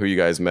Kevin, who you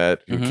guys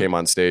met, who came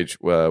on stage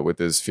with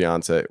his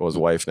fiance, well, his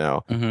wife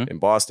now in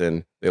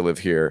Boston. They live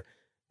here.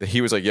 He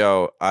was like,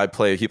 "Yo,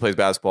 He plays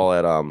basketball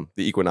at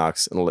the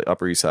Equinox in the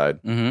Upper East Side."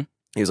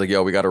 He was like,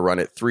 "Yo, we got to run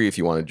at 3 if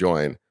you want to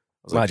join." I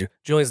was Mind you,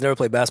 Julian's never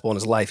played basketball in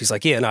his life. He's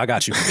like, yeah, no, I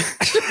got you.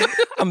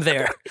 I'm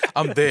there.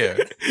 I'm there.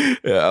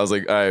 Yeah, I was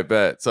like, all right,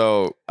 bet.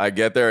 So I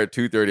get there at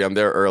 2:30. I'm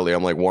there early.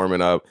 I'm like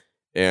warming up,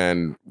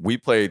 and we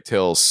played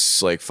till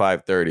like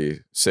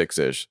 5:30,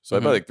 6-ish. So I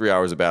played like 3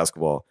 hours of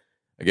basketball.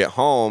 I get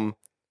home.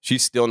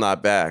 She's still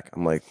not back.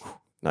 I'm like,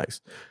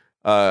 nice.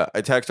 I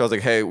text her. I was like,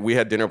 hey, we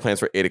had dinner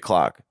plans for 8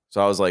 o'clock.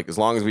 So I was like, as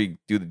long as we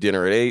do the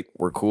dinner at 8,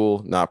 we're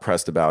cool. Not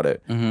pressed about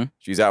it.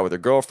 She's out with her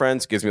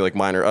girlfriends. Gives me like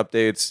minor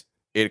updates.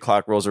 8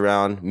 o'clock rolls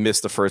around.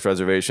 Missed the first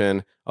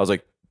reservation. I was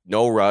like,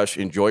 no rush.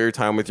 Enjoy your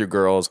time with your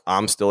girls.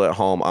 I'm still at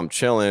home. I'm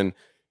chilling.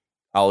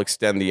 I'll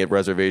extend the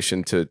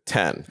reservation to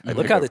 10.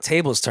 Look how the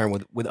tables turn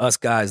with us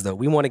guys, though.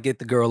 We want to get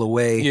the girl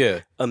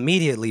away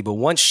immediately, but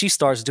once she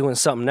starts doing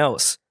something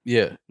else,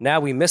 now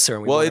we miss her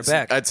and we want her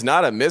back. It's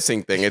not a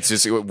missing thing. It's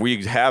just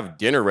we have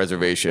dinner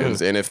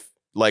reservations, and if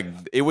like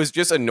it was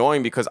just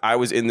annoying because I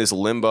was in this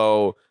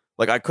limbo.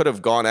 Like I could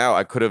have gone out,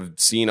 I could have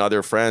seen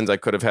other friends, I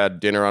could have had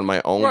dinner on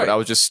my own, but I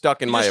was just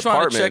stuck in my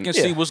apartment. Trying to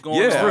check and see what's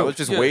going on. I was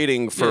just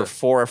waiting for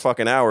 4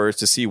 fucking hours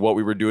to see what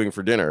we were doing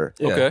for dinner.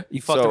 Okay,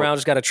 you fucked around,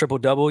 just got a triple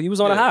double. You was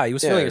on a high. You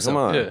was feeling yourself.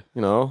 Come on,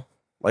 you know,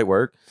 light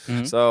work.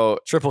 So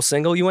triple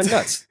single, you went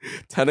nuts.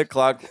 10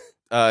 o'clock,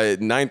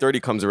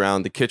 9:30 comes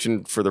around. The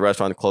kitchen for the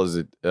restaurant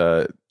closes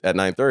at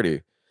 9:30.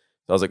 So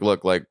I was like,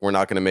 look, like we're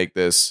not going to make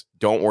this.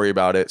 Don't worry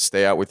about it.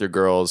 Stay out with your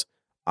girls.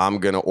 I'm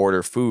going to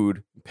order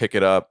food, pick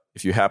it up.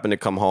 If you happen to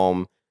come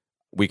home,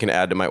 we can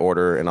add to my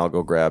order and I'll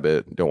go grab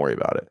it. Don't worry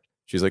about it.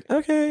 She's like,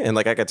 okay. And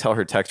like I could tell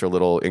her texts are a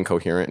little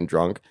incoherent and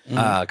drunk.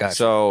 Gotcha.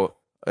 So,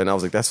 and I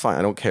was like, that's fine.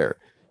 I don't care.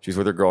 She's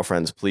with her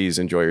girlfriends. Please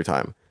enjoy your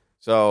time.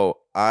 So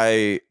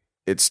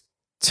it's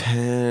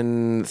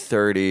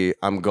 10:30.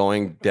 I'm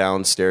going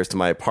downstairs to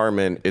my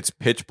apartment. It's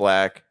pitch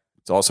black.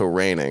 It's also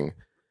raining.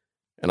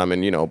 And I'm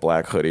in,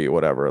 black hoodie,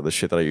 whatever, the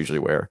shit that I usually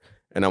wear.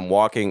 And I'm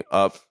walking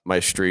up my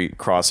street,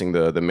 crossing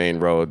the main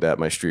road that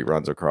my street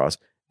runs across.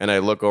 And I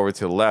look over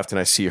to the left and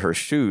I see her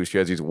shoes. She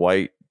has these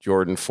white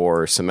Jordan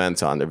 4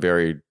 cements on. They're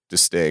very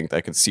distinct. I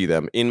can see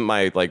them. In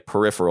my like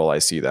peripheral, I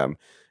see them.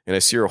 And I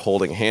see her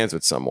holding hands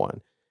with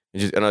someone.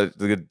 And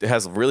it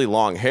has really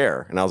long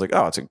hair. And I was like,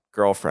 oh, it's a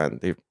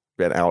girlfriend. They've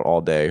been out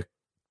all day,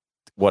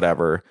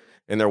 whatever.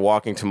 And they're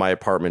walking to my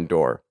apartment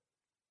door.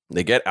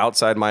 They get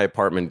outside my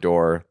apartment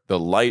door. The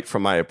light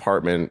from my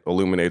apartment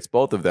illuminates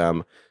both of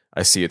them.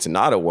 I see it's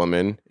not a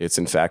woman. It's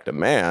in fact a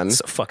man.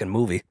 It's a fucking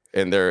movie.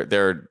 And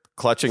they're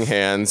clutching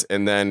hands.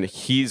 And then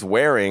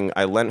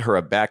I lent her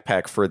a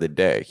backpack for the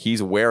day.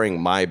 He's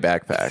wearing my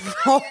backpack.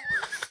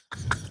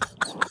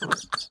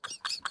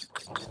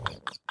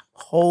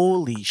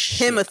 Holy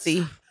shit.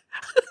 Timothy.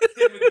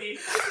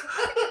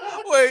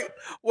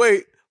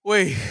 Wait,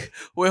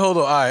 hold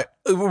on. All right.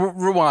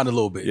 Rewind a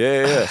little bit.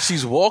 Yeah.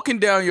 She's walking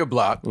down your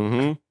block.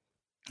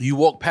 Mm-hmm. You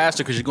walk past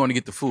her because you're going to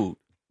get the food.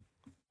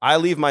 I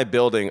leave my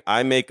building.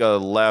 I make a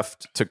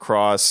left to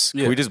cross.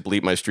 Can we just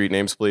bleep my street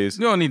names, please?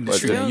 You don't need the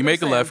street name. You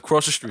make a left,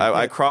 cross the street.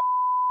 I cross.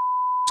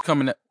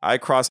 Coming. I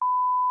cross.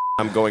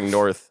 I'm going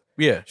north.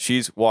 Yeah.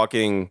 She's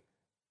walking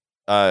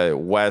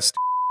west.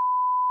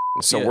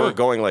 So we're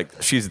going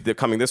like she's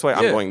coming this way.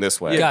 I'm going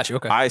this way. Got you.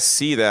 Okay. I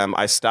see them.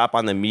 I stop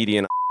on the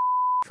median.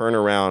 Turn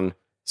around.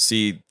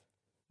 See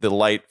the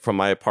light from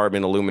my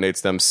apartment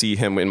illuminates them. See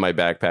him in my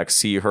backpack.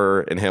 See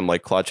her and him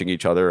like clutching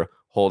each other,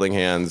 holding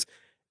hands.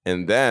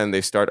 And then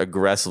they start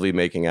aggressively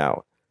making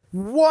out.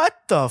 What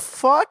the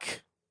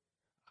fuck?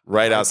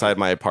 Right outside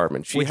my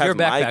apartment. She has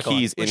my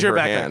keys in her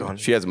hand.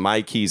 She has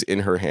my keys in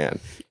her hand.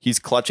 He's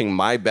clutching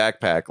my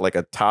backpack like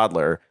a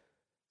toddler,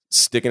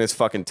 sticking his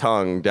fucking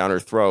tongue down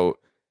her throat.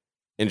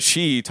 And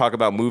she, talk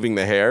about moving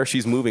the hair.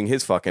 She's moving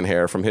his fucking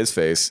hair from his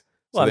face.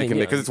 So they can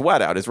because it's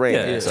wet out. It's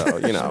raining. Yeah.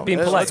 So, being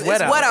polite. It's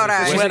wet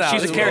out.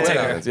 She's a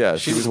caretaker. Yeah,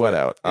 she was wet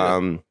out.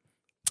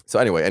 So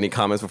anyway, any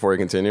comments before we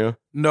continue?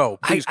 No,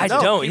 please. I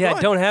don't. Yeah,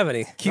 I don't have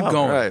any. Keep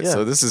going. Right.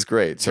 So this is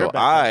great. So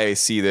I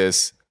see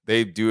this.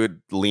 They do it,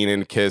 lean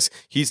in, kiss.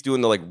 He's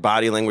doing the like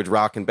body language,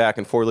 rocking back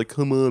and forth, like,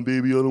 "Come on,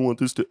 baby, I don't want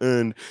this to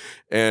end."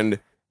 And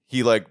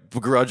he like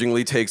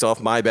begrudgingly takes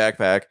off my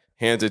backpack,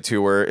 hands it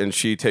to her, and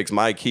she takes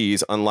my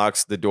keys,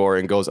 unlocks the door,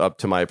 and goes up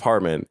to my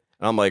apartment.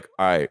 And I'm like,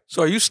 all right.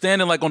 So are you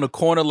standing like on the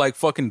corner like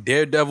fucking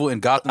Daredevil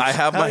in Gotham? I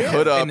have my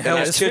hood up.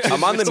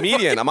 I'm on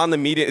the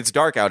median. It's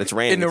dark out. It's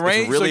raining. In the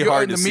rain? It's really so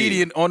hard you're to in the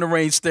median see. on the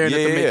rain staring at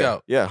the make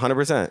out. Yeah,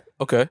 100%.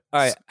 Okay. All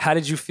right. How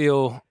did you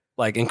feel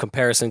like in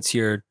comparison to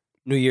your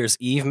New Year's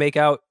Eve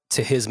makeout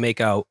to his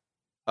makeout?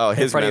 Oh,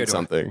 his meant meant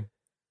something.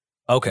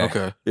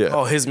 Okay. Yeah.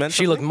 Oh, his mentor.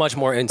 She looked much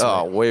more into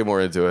Oh, it. way more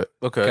into it.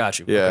 Okay. Got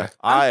you. Yeah. Okay.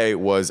 I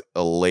was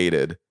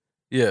elated.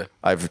 Yeah.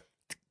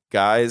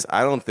 Guys,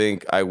 I don't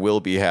think I will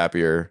be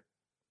happier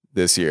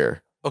this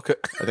year. Okay.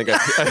 I think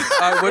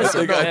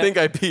I think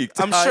I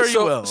peaked. I'm sure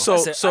you will.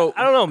 So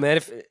I don't know, man.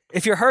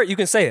 If you're hurt, you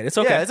can say it. It's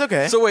okay. Yeah, it's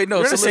okay. So wait, no.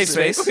 You're So in a safe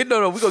listen, space. okay,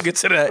 no, we're gonna get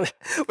to that.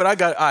 But I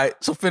got all right.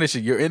 So finish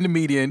it. You're in the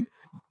median,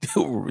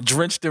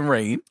 drenched in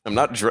rain. I'm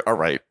not all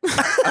right.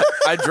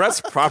 I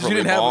dressed properly. You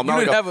didn't have, Mom. you I'm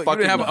didn't not have, like you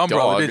didn't have an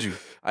umbrella, dog. did you?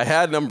 I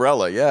had an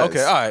umbrella. Yes.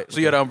 Okay, all right. So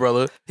you had an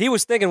umbrella. He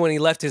was thinking when he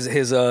left his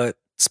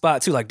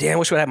spot too, like, damn,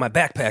 wish I had my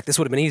backpack. This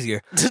would have been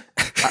easier.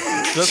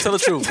 Let's tell the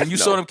truth. When you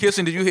saw them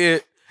kissing, did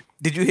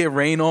you hear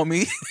rain on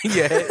me?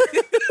 Yeah.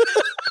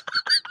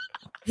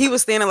 He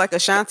was standing like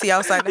Ashanti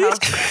outside the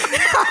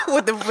house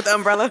with the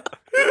umbrella.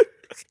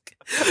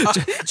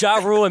 Ja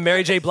Rule and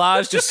Mary J.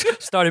 Blige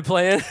just started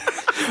playing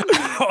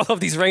all of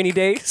these rainy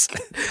days.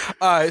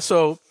 All right.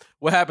 So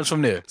what happens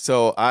from there?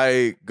 So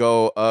I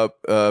go up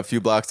a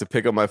few blocks to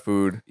pick up my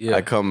food.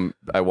 Yeah.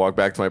 I walk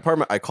back to my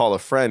apartment. I call a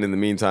friend in the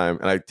meantime,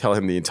 and I tell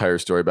him the entire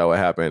story about what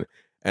happened.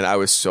 And I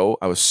was so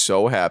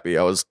happy.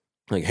 I was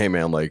like, "Hey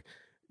man, like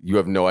you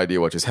have no idea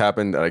what just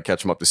happened." And I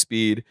catch him up to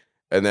speed.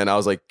 And then I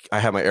was like, I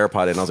had my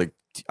AirPod in. And I was like,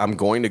 I'm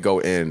going to go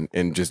in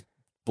and just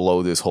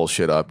blow this whole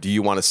shit up. Do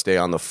you want to stay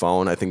on the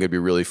phone? I think it'd be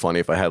really funny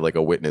if I had like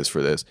a witness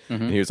for this.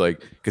 Mm-hmm. And he was like,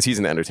 because he's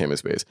in the entertainment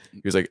space. He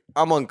was like,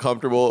 I'm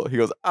uncomfortable. He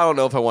goes, I don't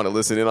know if I want to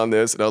listen in on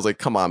this. And I was like,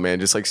 come on, man,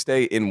 just like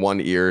stay in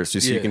one ear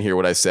just so you can hear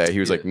what I say. He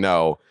was like,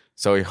 no.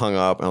 So he hung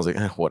up and I was like,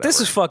 whatever.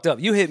 This is fucked up.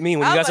 You hit me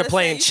when you guys are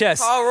playing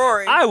chess.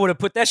 I would have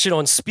put that shit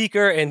on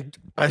speaker and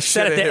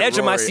sat at the edge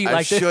of my seat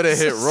like this. I should have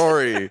hit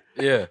Rory.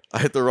 Yeah. I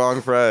hit the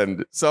wrong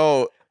friend.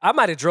 So I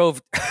might have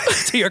drove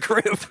to your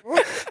crib.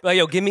 Like,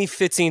 yo, give me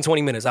 15,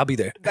 20 minutes. I'll be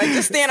there. Like,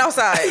 just stand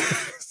outside.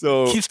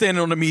 So Keep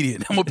standing on the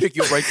median. I'm gonna pick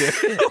you up right there.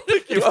 I'll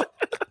pick you up.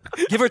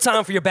 Give her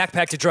time for your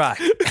backpack to dry.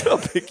 I'll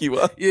pick you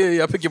up.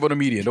 Yeah, I'll pick you up on the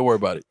median. Don't worry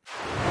about it.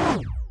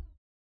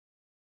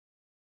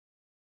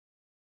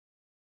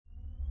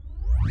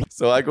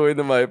 So I go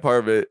into my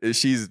apartment. And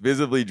she's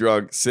visibly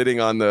drunk, sitting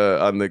on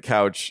the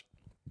couch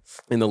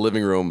in the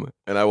living room.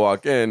 And I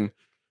walk in,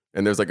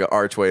 and there's like an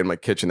archway in my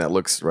kitchen that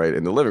looks right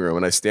in the living room.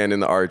 And I stand in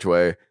the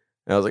archway,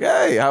 and I was like,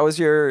 "Hey, how was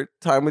your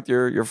time with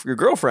your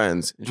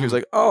girlfriends?" And she was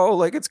like, "Oh,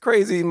 like it's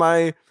crazy.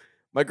 My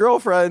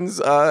girlfriends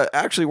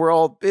actually we're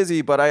all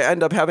busy, but I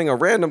end up having a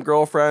random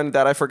girlfriend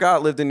that I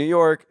forgot lived in New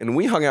York, and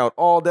we hung out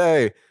all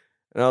day."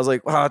 And I was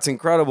like, "Wow, it's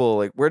incredible.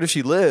 Like, where does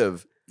she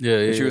live?" Yeah.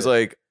 And she was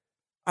like,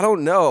 I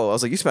don't know. I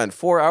was like, you spent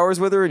 4 hours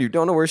with her and you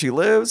don't know where she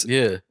lives?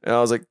 Yeah. And I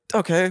was like,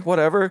 okay,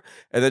 whatever.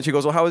 And then she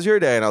goes, well, how was your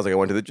day? And I was like, I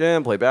went to the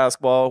gym, played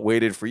basketball,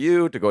 waited for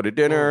you to go to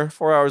dinner.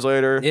 4 hours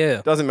later.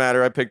 Yeah. Doesn't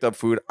matter. I picked up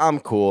food.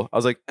 I'm cool. I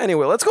was like,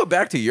 anyway, let's go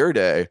back to your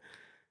day.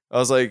 I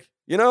was like,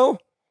 you know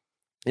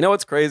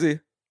what's crazy?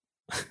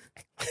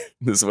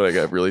 This is when I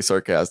got really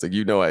sarcastic.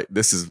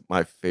 This is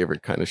my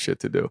favorite kind of shit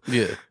to do.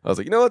 Yeah. I was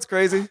like, you know what's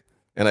crazy?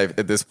 And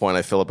at this point,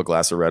 I fill up a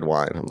glass of red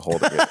wine. I'm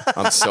holding it.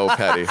 I'm so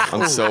petty.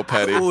 I'm so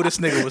petty. Ooh, this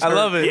nigga was hurt. I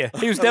love it. Yeah,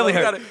 he was definitely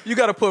hurt. You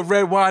gotta put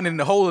red wine in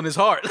the hole in his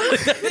heart. He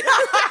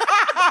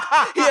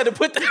had to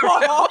put that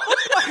hole.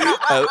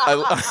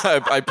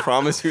 I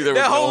promise you there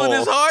was That no hole in hole.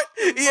 his heart.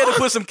 He had to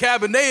put some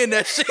Cabernet in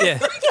that shit. Yeah.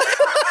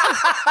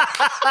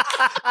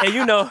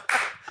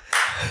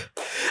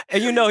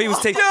 And you know he was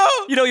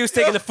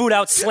taking the food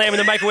out, slamming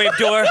the microwave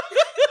door.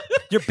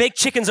 Your baked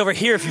chicken's over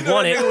here if you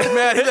want Nigga was it.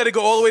 mad. He let it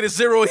go all the way to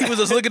zero. He was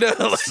just looking at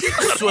her like,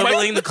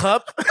 Swiveling the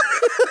cup.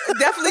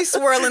 Definitely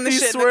swirling the He's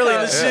shit. swirling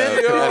in the the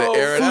shit. Yeah, gotta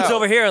air it Food's out.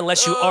 over here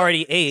unless you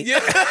already ate.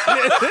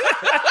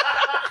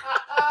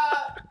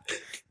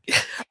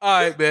 all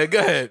right, man. Go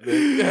ahead,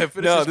 man. Go ahead.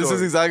 Finish No, the this story.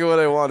 is exactly what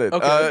I wanted.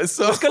 Okay.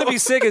 So What's gonna be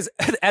sick is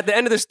at the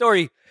end of the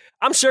story,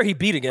 I'm sure he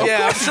beat again.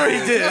 Yeah, I'm sure he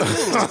did.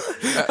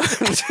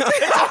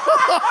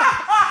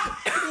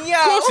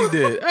 Of course he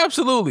did.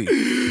 Absolutely.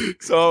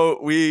 So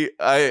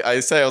I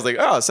say, I was like,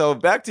 oh, so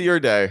back to your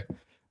day.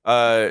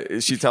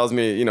 She tells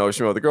me, she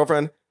went with a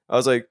girlfriend. I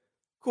was like,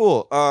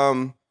 cool.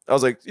 I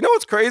was like, you know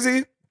what's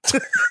crazy?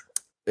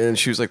 And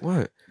she was like,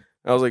 what?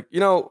 I was like,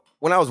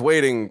 when I was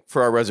waiting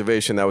for our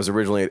reservation, that was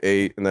originally at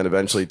 8 and then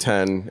eventually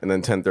 10 and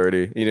then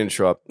 10:30. You didn't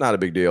show up. Not a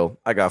big deal.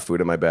 I got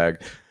food in my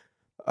bag.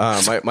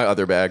 My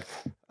other bag.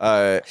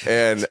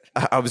 And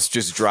I was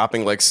just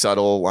dropping like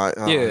subtle lines.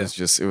 Yeah.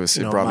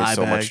 It brought me my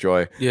so bag. much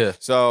joy. Yeah.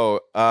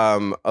 So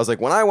I was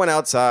like, when I went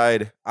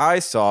outside, I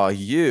saw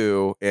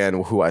you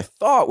and who I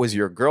thought was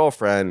your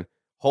girlfriend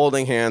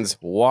holding hands,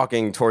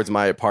 walking towards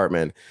my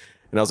apartment.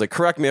 And I was like,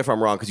 correct me if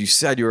I'm wrong, because you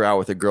said you were out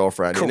with a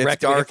girlfriend. And it's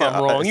Correct me dark if I'm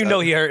out. wrong. You know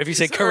he hurt if you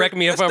say correct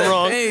me if I'm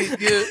wrong. Hey,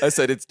 yeah. I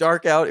said, it's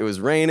dark out. It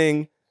was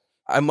raining.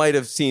 my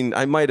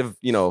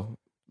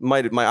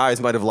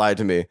eyes might have lied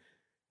to me.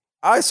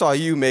 I saw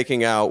you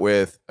making out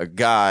with a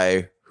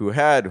guy who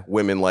had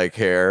women-like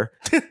hair.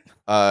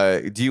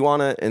 Do you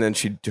want to? And then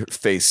her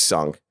face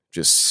sunk.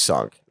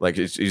 Like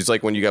it's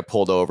like when you got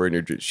pulled over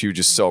and she was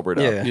just sobered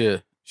up. Yeah.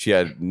 She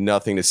had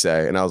nothing to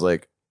say. And I was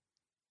like,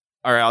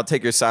 all right, I'll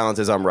take your silence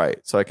as I'm right.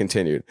 So I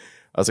continued.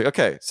 I was like,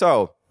 okay,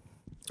 so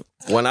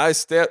when I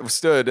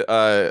stood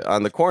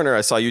on the corner,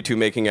 I saw you two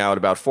making out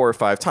about 4 or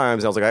 5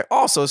 times. I was like, I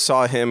also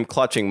saw him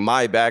clutching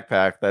my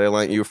backpack that I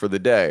lent you for the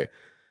day.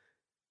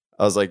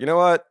 I was like, you know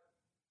what?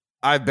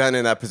 I've been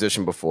in that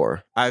position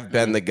before. I've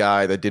been the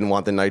guy that didn't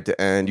want the night to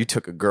end. You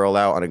took a girl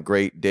out on a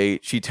great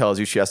date. She tells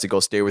you she has to go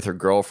stay with her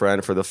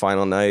girlfriend for the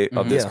final night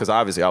of this, because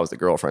obviously I was the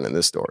girlfriend in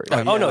this story.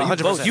 Oh no,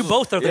 you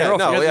both are the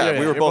girlfriend.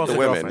 We were both the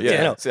women.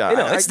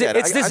 It's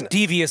this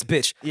devious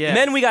bitch. Yeah.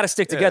 Men, we got to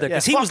stick together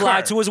because he Fuck was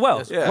lied her. to as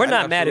well. Yeah, We're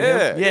not mad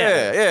at him.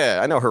 Yeah.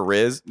 I know her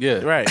Riz.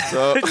 Yeah. Right.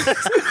 So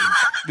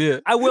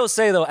I will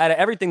say though, out of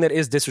everything that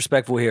is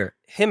disrespectful here,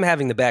 him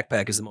having the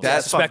backpack is the most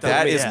disrespectful.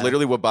 that to me. is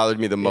literally what bothered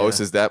me the most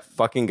is that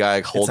fucking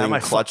guy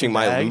clutching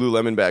my bag.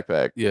 Lululemon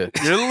backpack. Yeah.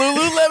 Your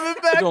Lululemon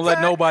backpack. Don't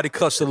let nobody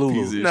clutch the Lulu.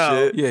 Piece of No.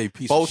 shit. Yeah, you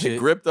piece Both of shit.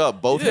 gripped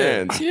up, both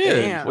hands. Yeah.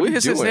 Damn. Where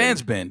has his doing?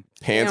 hands been?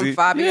 Pansy.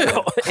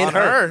 Fabio. in On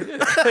her.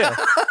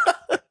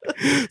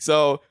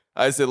 So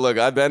I said, look,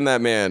 I've been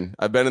that man.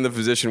 I've been in the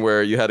position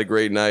where you had a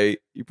great night.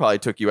 You probably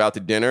took you out to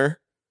dinner.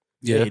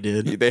 Yeah, he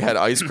did. They had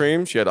ice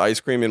cream. She had ice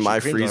cream in my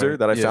creamed freezer alright.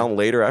 that I Yeah. found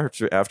later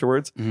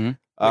afterwards. Mhm.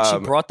 She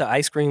brought the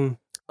ice cream.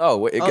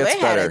 It they gets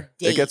had better.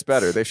 a It gets date.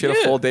 better. They should have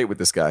a full date with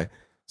this guy.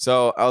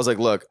 So I was like,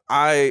 look,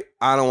 I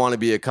don't want to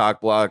be a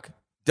cock block.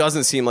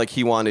 Doesn't seem like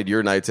he wanted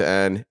your night to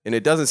end. And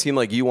it doesn't seem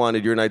like you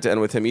wanted your night to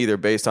end with him either,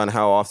 based on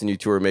how often you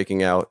two are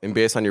making out and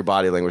based on your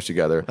body language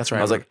together. That's right.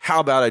 I was like, how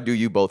about I do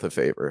you both a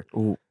favor?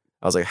 Ooh.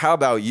 I was like, how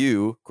about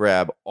you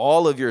grab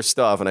all of your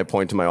stuff? And I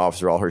point to my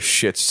officer, all her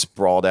shit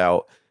sprawled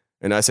out.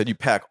 And I said, you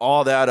pack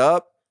all that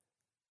up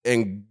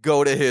and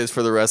go to his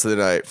for the rest of the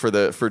night,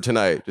 for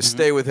tonight. Just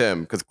stay with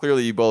him, because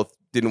clearly you both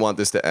didn't want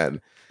this to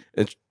end.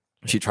 And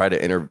she tried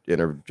to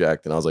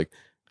interject, and I was like,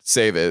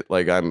 save it.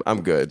 Like, I'm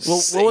good.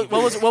 Well,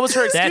 what was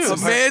her That's excuse?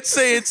 some Man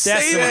saying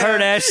That's some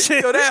hurt ass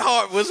shit. Yo, that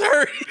heart was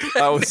hurt.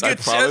 I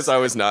promise I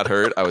was not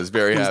hurt. I was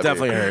very happy.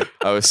 definitely hurt.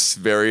 I was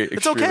very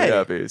extremely okay.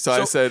 happy. So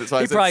I said, He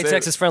probably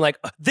texts his friend like,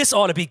 "This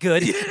ought to be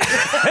good."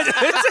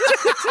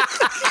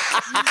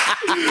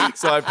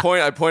 So I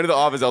pointed to the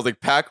office. I was like,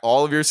 pack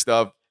all of your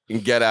stuff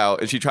and get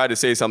out. And she tried to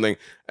say something,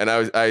 and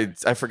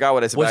I forgot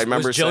what I said. But I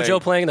remember was JoJo saying,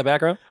 playing in the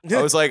background?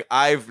 I was like,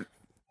 I've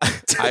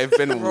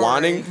been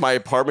wanting my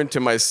apartment to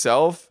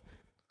myself.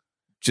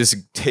 Just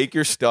take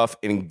your stuff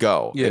and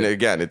go. Yeah. And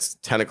again, it's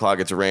 10 o'clock.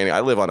 It's raining.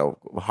 I live on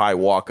a high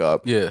walk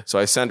up. Yeah. So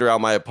I send her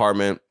out my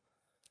apartment.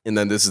 And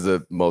then this is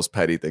the most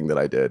petty thing that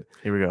I did.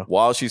 Here we go.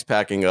 While she's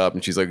packing up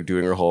and she's like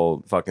doing her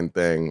whole fucking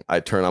thing, I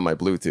turn on my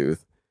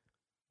Bluetooth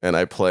and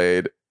I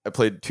played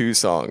 2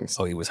 songs.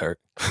 Oh, he was hurt.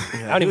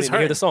 Yeah, I don't even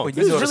hear the song.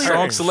 You know the really song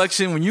hurting.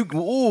 selection when you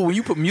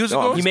put music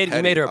No, I'm on. You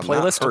just made her a petty. I'm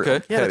not playlist? hurt.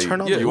 Okay. Yeah, Petty.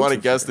 turn on You the want to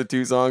Bluetooth guess the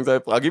 2 songs?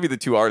 I'll give you the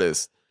 2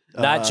 artists.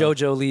 Not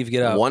JoJo Leave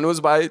Get Out. One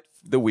was by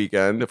The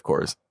Weeknd, of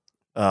course,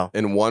 Oh,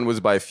 and one was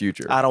by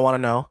Future. I don't want to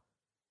know.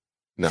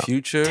 No.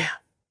 Future.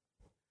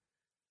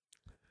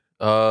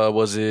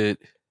 Was it?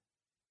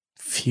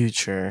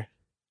 Future.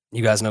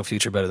 You guys know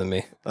Future better than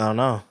me. I don't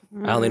know.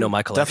 I only know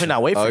my collection. Definitely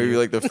not wait I'll for give you you.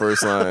 like the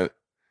first line.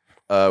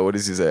 What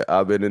does he say?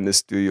 I've been in the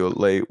studio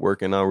late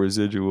working on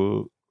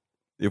residual.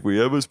 If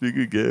we ever speak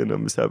again,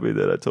 I'm just happy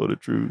that I told the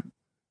truth.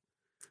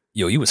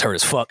 Yo, you was hurt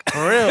as fuck.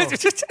 For real.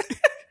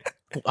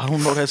 I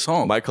don't know that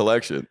song. My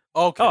collection,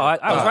 Okay. Oh,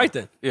 I was right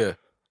then. Yeah.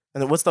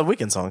 And then what's the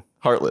Weekend song?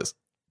 Heartless.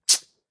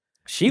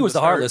 She was the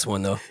heartless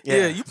one though.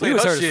 Yeah, you played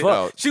was her hurt as shit. fuck.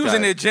 No, She was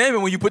in guys. there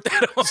jamming when you put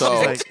that on. So,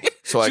 like-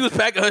 so she I was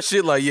packing her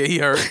shit like, yeah, he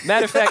hurt.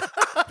 Matter of fact,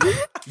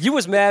 you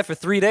was mad for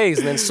 3 days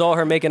and then saw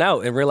her making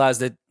out and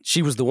realized that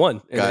she was the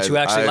one and that you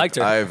actually liked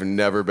her. I've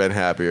never been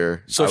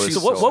happier. So I was she- so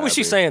what was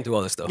she happy. saying through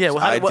all this stuff? Yeah,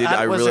 well, I did.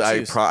 I what's really.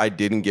 the excuse? I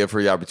didn't give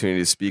her the opportunity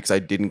to speak because I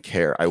didn't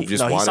care. I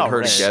just No, he wanted saw her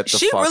red. to get the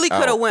She fuck really could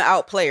have out. went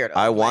out player though.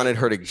 I wanted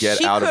her to get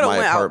she out of coulda my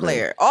went out apartment.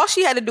 player. All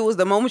she had to do was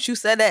the moment you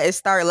said that is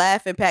start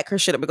laughing, pack her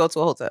shit up, and go to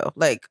a hotel.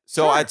 Like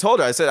So I told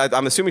her. I said,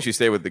 I'm assuming she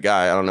stayed with the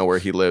guy. I don't know where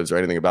he lives or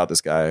anything about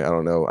this guy. I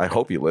don't know. I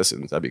hope he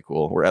listens. That'd be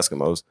cool. We're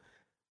Eskimos.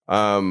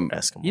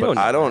 Ask him. You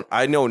don't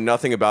I know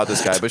nothing about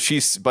this guy. But she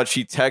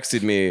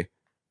texted me.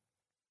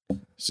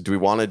 So do we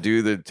want to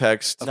do the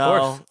text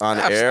No. on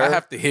I air?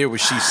 have to hear what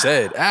she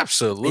said.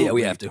 Absolutely. Yeah,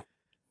 we have to.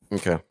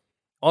 Okay.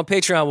 On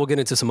Patreon, we'll get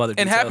into some other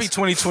And details. happy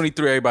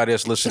 2023, everybody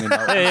that's listening.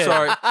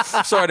 Yeah.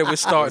 I'm sorry that we're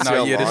starting See our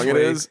how year this long it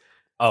way. is?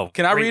 Oh,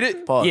 Can I read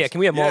it? Pause. yeah, can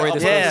we have more Yeah, read I'll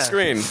this? put it on Yeah. the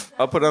screen.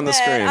 I'll put it on the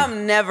man, screen.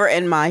 I'm never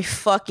in my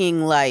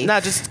fucking life. Nah,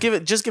 just give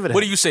it. Just give it.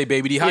 What do you say,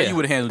 baby D? How Yeah. you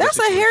would handle That's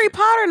this a Harry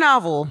Potter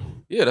novel.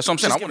 Yeah, that's what I'm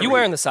saying. I wanna You read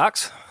wearing it. the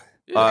socks?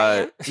 You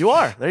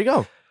are. There you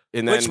go.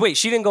 And then Wait,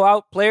 she didn't go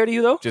out player to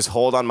you though? just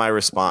hold on my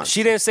response.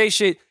 She didn't say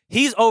shit.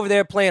 He's over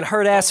there playing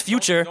hurt ass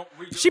Future.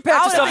 She packed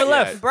I herself and would've-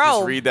 left. Just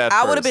Bro, read that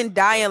I would have first. been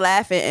dying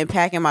laughing and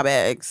packing my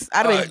bags. I'd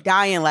have been Alright.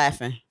 dying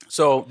laughing.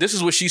 So this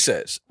is what she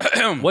says.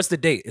 What's the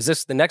date? Is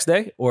this the next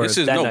day or This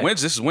is that no night?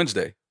 Wednesday. This is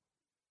Wednesday.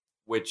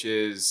 Which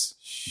is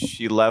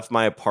she left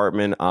my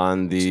apartment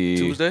on the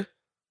Tuesday.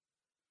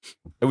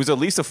 It was at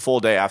least a full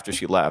day after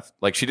she left.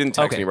 Like she didn't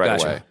text Okay, me right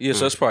gotcha. away. Yeah,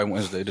 so it's probably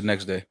Wednesday, the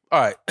next day.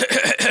 All right.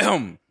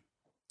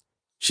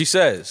 She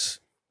says,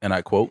 and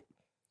I quote,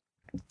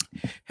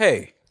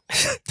 "Hey,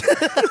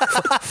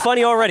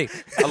 Funny already.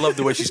 I love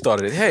the way she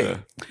started it. Hey,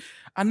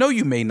 I know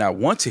you may not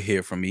want to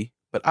hear from me,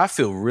 but I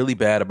feel really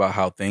bad about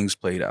how things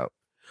played out.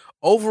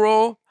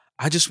 Overall,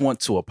 I just want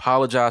to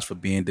apologize for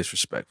being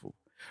disrespectful.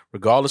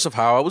 Regardless of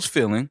how I was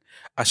feeling,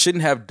 I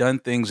shouldn't have done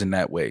things in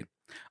that way.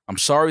 I'm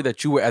sorry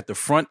that you were at the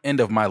front end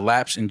of my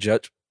lapse in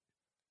judgment.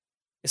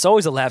 It's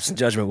always a lapse in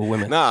judgment with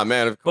women. Nah,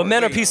 man. Of course. But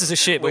men are pieces of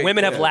shit, but Wait,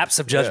 women have yeah. lapse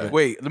of judgment.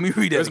 Wait, let me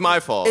read It that. was my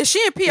fault. Is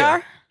she in PR?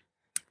 Yeah.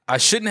 I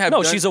shouldn't have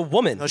No, done... she's a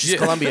woman. No, she's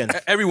Colombian.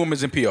 Every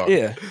woman's in PR.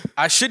 Yeah.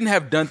 I shouldn't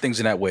have done things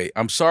in that way.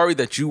 I'm sorry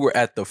that you were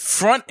at the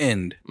front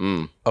end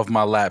of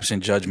my lapse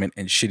in judgment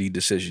and shitty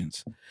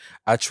decisions.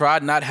 I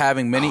tried not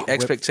having many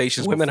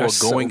expectations women before are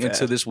so going bad.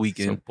 into this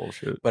weekend,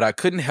 bullshit. but I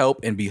couldn't help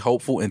and be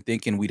hopeful and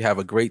thinking we'd have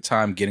a great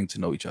time getting to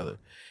know each other,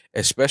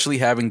 especially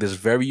having this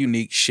very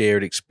unique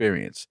shared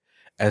experience.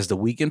 As the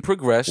weekend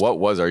progressed, What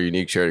was our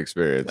unique shared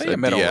experience? you A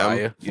met on DM?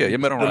 Raya. Yeah, you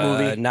met on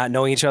Raya. Not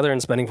knowing each other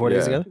and spending 4 days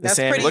Yeah. together. That's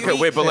Same. pretty Look at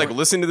unique. wait, but like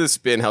listen to this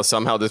spin. How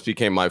somehow this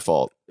became my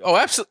fault. Oh,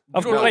 absolutely.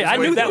 Of course, wait, I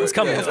knew that was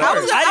coming. Yeah. Of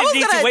course. I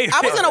didn't need to wait.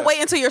 I was gonna wait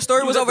until your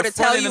story was over to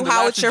tell you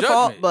how it's your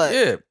fault, but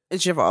yeah.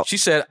 it's your fault. She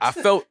said, I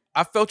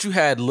felt you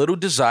had little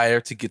desire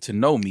to get to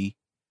know me,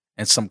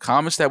 and some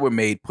comments that were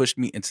made pushed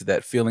me into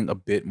that feeling a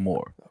bit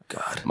more.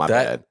 My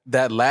bad.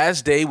 That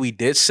last day we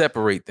did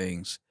separate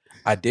things.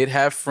 I did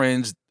have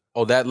friends.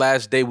 Oh, that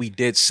last day we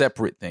did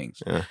separate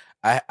things. Yeah.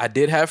 I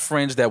did have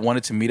friends that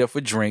wanted to meet up for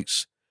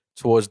drinks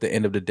towards the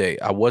end of the day.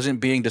 I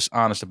wasn't being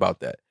dishonest about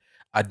that.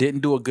 I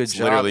didn't do a good It's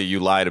job. literally you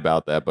lied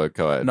about that, but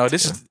go ahead. No,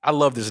 this is. I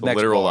love this It's a next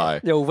literal bar.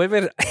 lie. Yo,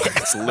 women.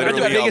 It's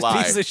literally a biggest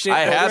lie. piece of shit I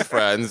had ever.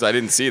 friends. I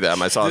didn't see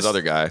them. I saw this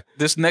other guy.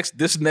 This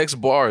next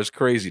bar is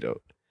crazy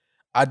though.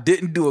 I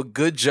didn't do a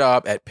good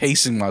job at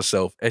pacing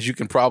myself, as you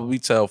can probably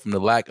tell from the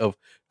lack of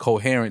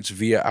coherence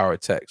via our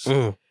text.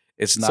 Mm.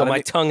 It's not So an- my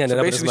tongue ended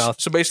up in his basically-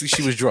 mouth. So basically,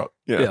 she was drunk.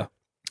 Yeah.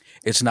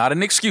 It's not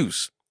an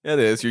excuse. It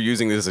is. You're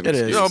using this as an It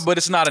is. excuse. No, but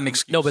it's not an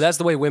excuse. No, but that's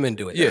the way women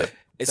do it. Yeah.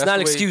 It's That's not an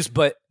the way- excuse,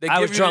 but They I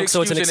give was you drunk,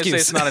 so it's an and they say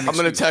excuse. It's not an I'm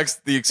gonna excuse.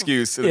 text the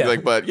excuse and Yeah. be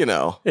like, but you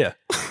know, Yeah.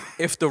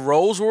 If the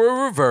roles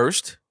were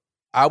reversed,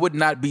 I would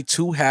not be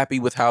too happy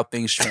with how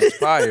things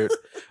transpired,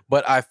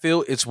 but I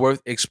feel it's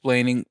worth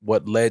explaining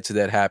what led to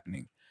that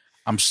happening.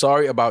 I'm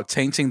sorry about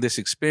tainting this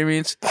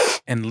experience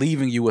and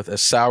leaving you with a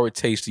sour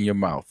taste in your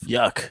mouth.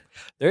 Yuck.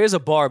 There is a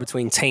bar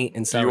between taint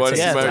and do sour you want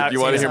to taste. Yeah, see my, it's you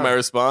want to not- hear my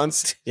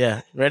response?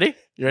 Yeah. Ready?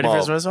 You ready for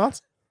his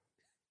response?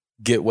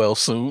 Get well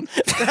soon.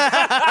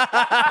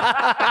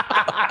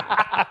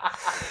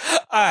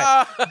 All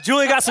right.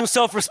 Julie got some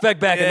self-respect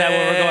back in that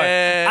one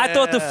regard. I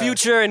thought the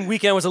future and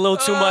weekend was a little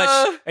too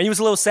much, and he was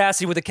a little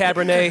sassy with the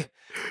Cabernet.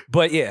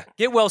 But yeah,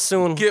 get well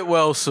soon. Get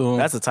well soon.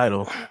 That's the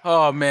title.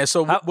 Oh man.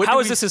 So How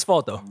is this his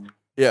fault though,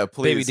 Yeah,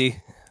 please. Baby D?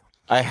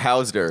 I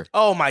housed her.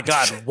 Oh my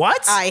God.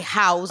 What? I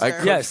housed I her.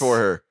 cooked Yes. for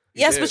her.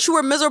 Yes, but you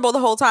were miserable the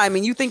whole time,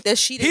 and you think that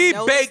she didn't He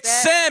notice baked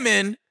that?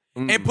 salmon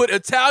and put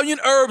Italian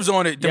herbs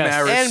on it, Yes.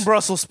 Damaris. and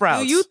Brussels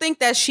sprouts. Do you think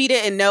that she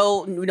didn't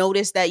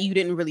notice that you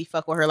didn't really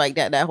fuck with her like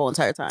that whole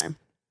entire time?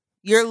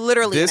 You're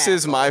literally This an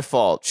is asshole. my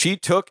fault. She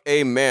took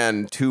a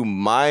man to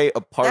my That's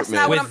apartment,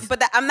 not what I'm.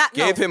 But I'm not.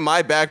 gave no, him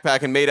my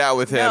backpack, and made out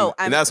with him, No,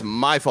 and that's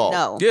my fault.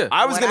 No. Yeah.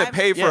 I was What gonna I'm-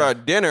 pay for yeah. a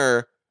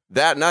dinner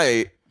that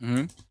night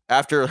Mhm.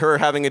 after her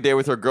having a day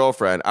with her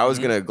girlfriend. I was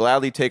Mhm. gonna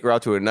gladly take her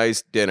out to a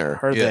nice dinner.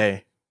 her Yeah.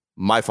 day?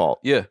 My fault.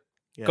 Yeah.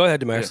 Yeah. Go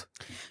ahead, Damaris.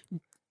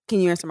 Can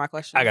you answer my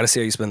question? I gotta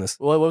see how you spin this.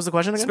 What was the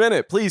question again? Spin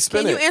it, please.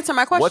 Spin Can you it. answer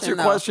my question? What's your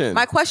though? question?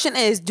 My question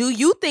is: do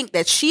you think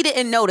that she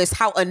didn't notice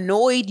how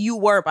annoyed you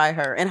were by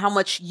her and how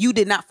much you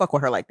did not fuck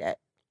with her like that?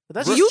 But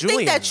that's Do just you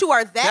Julian. think that you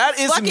are That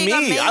is fucking me.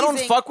 amazing? I don't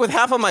fuck with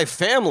half of my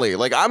family.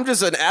 Like I'm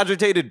just an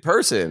agitated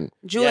person.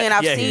 Julian, Yeah,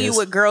 I've yeah, seen he you is.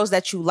 with girls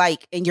that you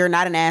like, and you're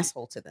not an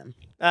asshole to them.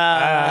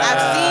 Ah.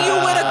 I've seen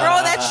you with a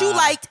girl that you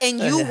liked, and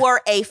you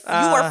were you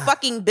were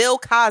fucking Bill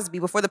Cosby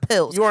before the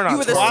pills. You are not You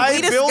were the Why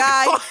sweetest Bill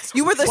guy. Cosby?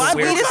 You were the Why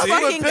Bill sweetest Cosby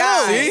with fucking pills?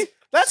 guy. See?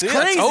 That's See,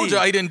 crazy. I told you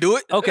I didn't do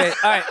it. Okay,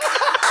 all right.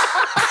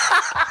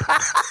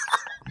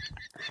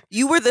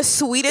 You were the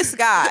sweetest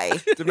guy.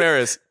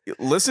 Damaris,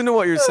 listen to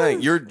what you're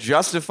saying. You're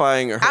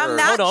justifying her. I'm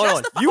not Hold on.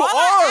 justifying. You All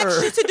I are.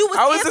 asked you to do was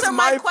How is answer this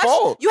my my question.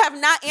 fault? You have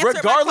not answered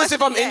Regardless my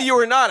if I'm question into yet. you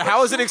or not, But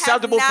how is it you have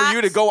acceptable for not-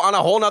 you to go on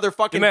a whole nother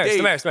fucking Damaris, date,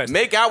 Damaris.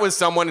 make out with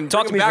someone, and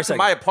Talk bring to him me for a back to second.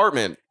 my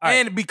apartment?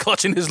 And be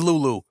clutching his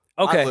Lulu.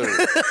 Okay.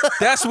 Literally.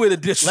 That's where the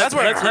dish. That's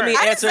where it Let me I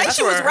didn't answer. say That's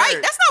she was where it right.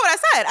 hurt. That's not what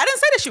I said. I didn't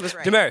say that she was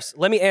right. Damaris,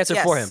 let me answer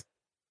Yes. for him.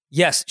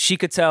 Yes, she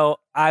could tell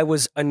I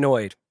was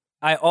annoyed.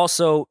 I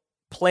also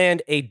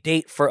planned a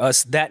date for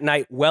us that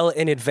night well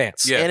in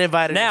advance. Yeah. And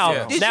invited Now,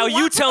 us. Did now you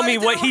you want to tell go me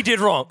to what dinner? he did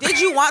wrong.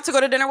 Did you want to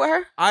go to dinner with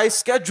her? I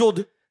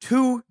scheduled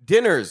 2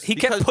 dinners. He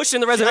kept because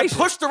pushing the I reservation.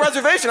 pushed the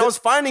reservation. I was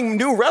finding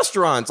new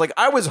restaurants. Like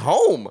I was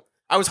home.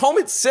 I was home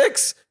at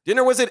 6.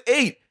 Dinner was at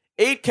 8.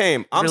 8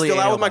 came. I'm Really still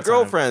ate out all with my my time.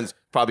 girlfriends.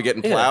 Probably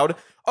getting plowed.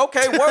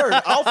 Okay, word.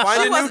 I'll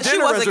find She a new wasn't- she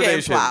dinner wasn't getting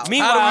reservation. plowed.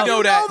 Meanwhile, How do we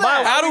know that?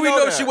 that? How do we How do we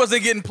know know she that?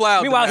 wasn't getting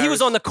plowed? Meanwhile, he Damaris?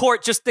 was on the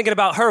court just thinking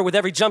about her with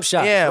every jump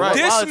shot. Yeah, Right.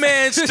 This well,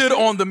 man stood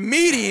on the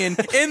median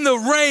in the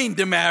rain,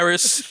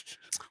 Damaris,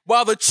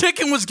 while the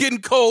chicken was getting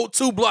cold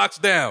 2 blocks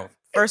down.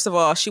 First of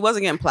all, she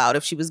wasn't getting plowed.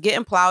 If she was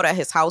getting plowed at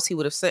his house, he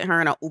would have sent her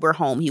in an Uber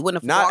home. He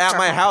wouldn't have Not walked at her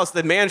my home. house.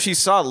 The man she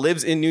saw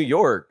lives in New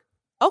York.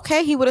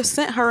 Okay, he would have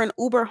sent her an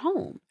Uber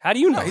home. How do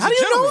you know? How do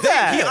you know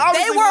that? He They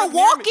obviously were lived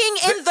near me. walking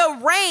in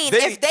the rain.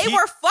 If they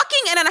were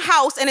fucking in a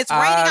house and it's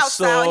raining I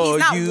outside, saw he's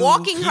not you.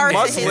 walking He her to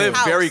must his live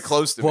house. very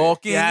close to me.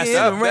 Walking Yes, in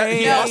that- the that- rain.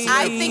 he No, must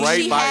I live think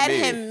right she by had me.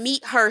 him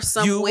meet her were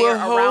somewhere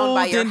around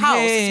by your holding house.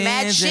 It's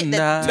mad hands shit and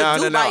that not-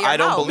 to do by your I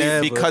don't house. believe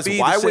Never because be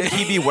why the would same.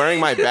 he be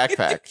wearing my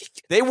backpack?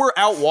 They were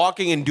out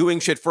walking and doing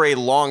shit for a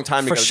long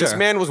time For ago. This sure.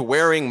 man was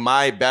wearing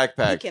my You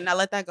backpack. cannot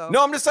let that go.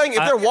 No, I'm just saying if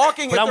they're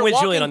walking, but if I'm they're with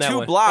walking Julian on that 2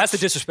 one. blocks, That's the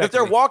disrespect if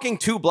they're to me. walking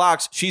 2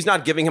 blocks, she's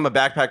not giving him a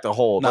backpack to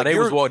hold. No, Like, they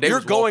you're was walk- they you're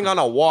was going walking. on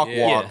a walk.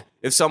 Yeah.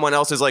 If someone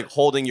else is like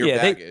holding your Yeah,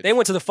 baggage. they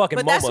went to the fucking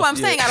But MoMA. that's what I'm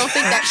saying. I don't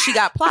think that she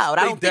got plowed.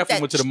 I They don't think definitely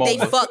that went to the they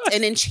MoMA. fucked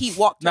and then she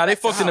walked. Nah, her they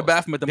back to fucked in the house.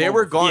 bathroom at the They moment.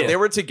 were gone. Yeah. They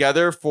were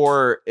together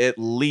for at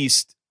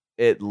least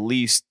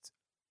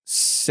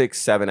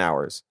 6-7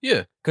 hours.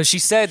 Yeah. Because she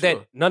said that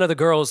none of the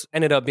girls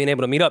ended up being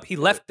able to meet up. He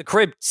left the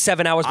crib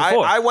 7 hours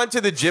before. I went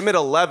to the gym at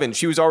 11.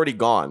 She was already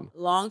gone.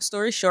 Long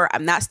story short,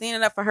 I'm not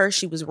standing up for her.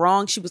 She was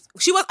wrong. She was.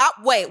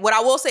 Wait, what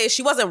I will say is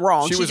she wasn't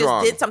wrong. She She was just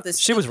wrong. did something.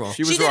 She was wrong.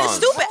 She was She did wrong. it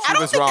stupid. She I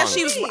don't was think wrong. that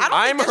she was. I don't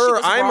I'm think her.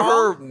 that she was I'm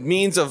wrong. her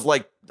means of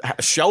like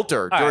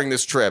shelter All right. during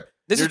this trip.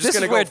 This You're is just this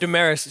is gonna where go-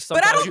 Damaris.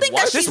 But I don't sometimes think you-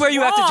 that This is she's where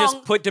you have to just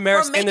wrong put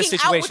Damaris for in the making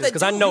out with situations a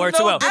because I dude. know her You too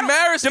know well.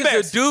 Damaris is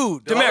Damaris. a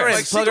dude. dog. Damaris.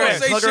 Like, she Plug her gonna in,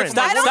 say plug her shit in. from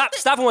But I don't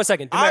Stop for 1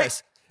 second.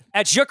 Damaris.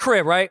 At your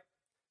crib, right?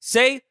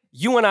 Say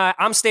you and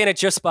I'm staying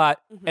at your spot,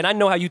 and I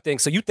know how you think.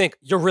 So you think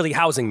you're really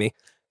housing me.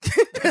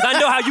 Because I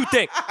know how you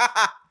think.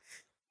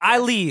 I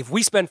leave.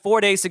 We spend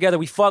 4 days together.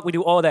 We fuck. We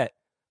do all that.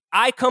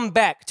 I come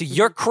back to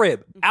your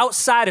crib,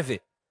 outside of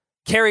it,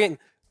 carrying...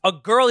 A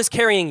girl is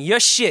carrying your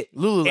shit,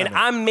 Lululemon. and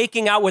I'm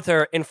making out with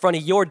her in front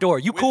of your door.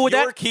 You cool with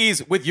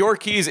that? With your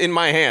keys in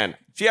my hand.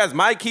 She has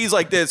my keys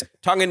like this,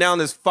 tonguing down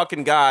this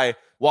fucking guy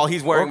while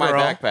he's wearing my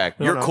girl. backpack.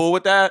 No, You're no. cool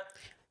with that?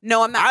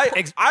 No, I'm not. I No,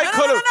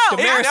 could no,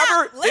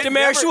 have. no, no.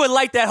 Damaris, you would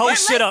light that whole But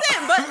shit up.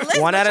 listen, but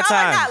listen, One but at a y'all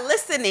time. are not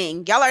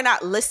listening. Y'all are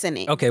not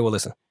listening. Okay, well,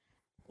 listen.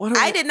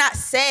 I did not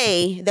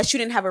say that you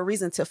didn't have a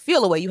reason to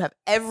feel away. You have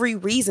every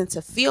reason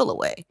to feel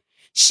away.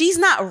 She's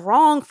not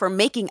wrong for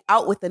making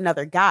out with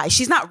another guy.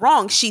 She's not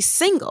wrong. She's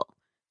single.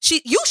 You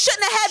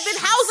shouldn't have been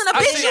housing a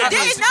I bitch see- you I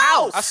didn't see-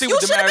 know. I see You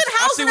what should have Damaris- been I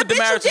see housing a what bitch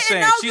Damaris you is didn't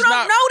saying. know. She's You don't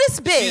not- know this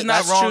bitch. she's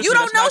not wrong. You She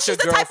don't is know not she's your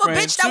the type of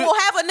girlfriend. bitch that will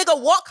have a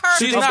nigga walk her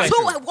She's to not.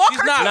 walk She's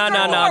her not. to No, the no,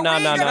 door, no, no,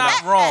 ring no, her no.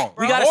 backpack, Wrong.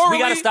 bro. We gotta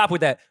Morally- stop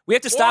with that. We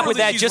have to stop with morally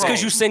that she's just because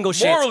wrong. you single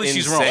shit. Morally,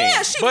 she's wrong.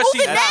 Yeah, she But moving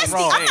she's not nasty.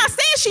 wrong. I'm not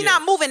saying she's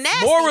not moving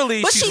nasty.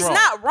 Morally, but she's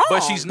not wrong.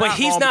 But she's not But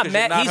he's wrong not because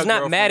you're mad. He's her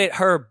not mad girlfriend. at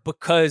her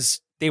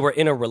because they were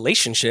in a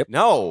relationship.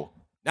 No.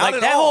 Not Like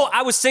at that all. whole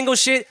I was single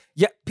shit.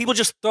 Yeah, people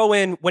just throw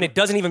in when it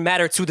doesn't even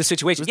matter to the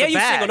situation. It's Yeah, the you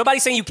bag. single.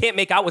 Nobody's saying you can't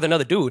make out with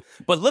another dude.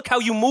 But look how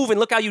you move and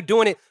look how you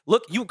doing it.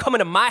 Look, you coming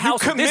to my You house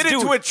with this committed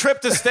dude. to a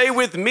trip to stay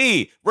with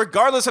me.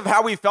 Regardless of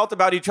how we felt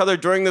about each other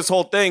during this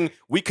whole thing,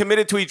 we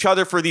committed to each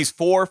other for these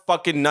 4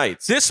 fucking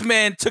nights. This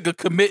man took a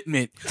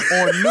commitment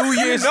on New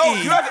Year's No,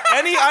 Eve you have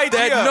any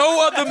idea that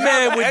no other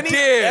man would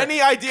dare.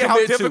 Any idea how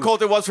commit to.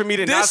 difficult it was for me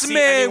to not This see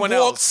man anyone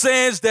walked else?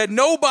 sands that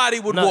nobody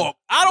would None. walk.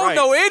 I don't Right.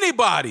 know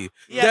anybody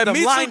had that them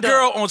meets a lined up.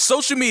 girl on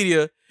social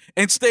media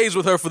and stays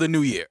with her for the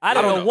new year. I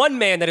don't know one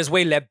man that has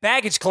waited that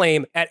baggage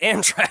claim at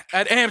Amtrak.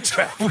 At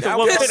Amtrak.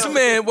 Well, This no.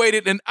 man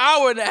waited an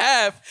hour and a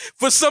half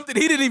for something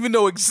he didn't even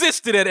know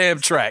existed at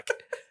Amtrak.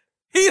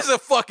 He's a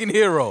fucking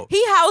hero.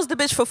 He housed the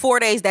bitch for 4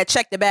 days that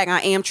checked the bag on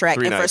Amtrak,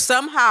 3 and for nights.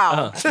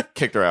 somehow,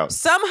 Kicked her out.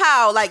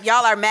 somehow, like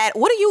y'all are mad.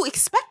 What do you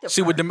expect of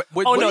See her? what the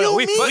Oh, no,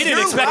 we didn't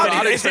You're expect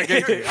wrong.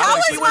 anything. How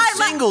is She my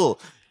was single.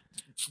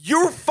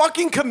 You're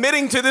fucking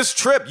committing to this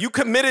trip. You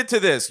committed to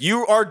this.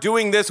 You are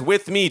doing this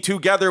with me,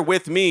 together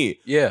with me.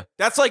 Yeah.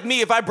 That's like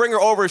me. If I bring her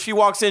over, she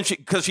walks in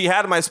because she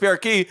had my spare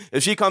key.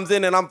 If she comes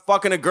in and I'm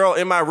fucking a girl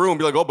in my room,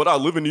 be like, oh, but I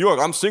live in New York.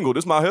 I'm single.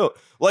 This is my hill.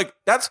 Like,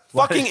 that's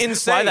fucking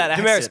insane. why that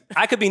Damaris, accent?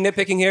 I could be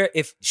nitpicking here.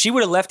 If she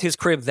would have left his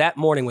crib that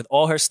morning with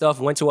all her stuff,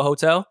 went to a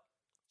hotel,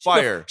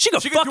 Fire. she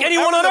could She fuck do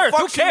anyone on whatever the earth.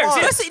 Who fuck she cares? wants.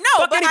 Yeah. But see, no,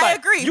 Fuck but I anybody.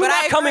 agree, You're but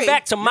not I coming agree.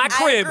 back to my I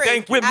crib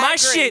agree. with I my agree.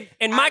 shit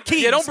and my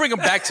keys. Yeah, don't bring him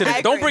back to the.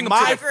 I Don't agree. bring him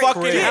My to the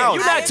fucking crib. house.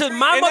 You're not to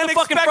my And then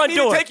motherfucking expect front me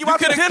to door. take you out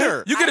to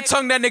dinner. You could have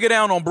tongued that nigga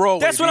down on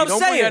Broadway. That's what B. I'm Don't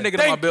saying. bring that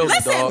nigga to my building,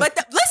 Listen, dog.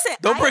 but listen.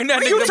 Don't bring that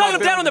agree nigga You with to my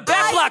tongue him down on the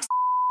building, back dog. blocks.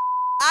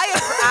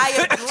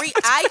 I agree.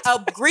 I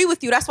agree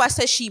with you. That's why I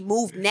said she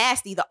moved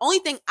nasty. The only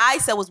thing I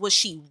said was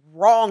she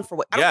wrong for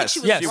what? I don't Yes, think she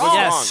was yes, she wrong. was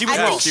yes, wrong. she was I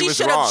wrong. think She she was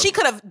should have. wrong. She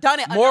could have done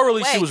it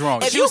Morally, another she way. was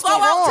wrong. If She you was go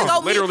still out to wrong. go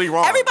meet, Literally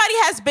wrong. everybody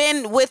has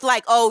been with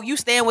like, oh, you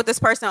staying with this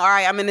person? All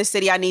right, I'm in this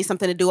city. I need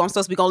something to do. I'm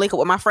supposed to be gonna link up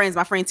with my friends.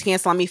 My friends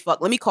cancel on me.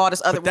 Fuck. Let me call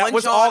this other That one.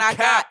 was John all I cap.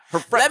 got. Her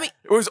friend. Let me.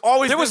 It was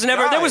always There was this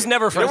never- guy. there was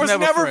never There was friends.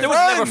 never There was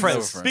never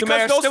friends. friends. Because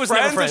Damaris, those there was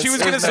never friends that she was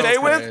going to friends. stay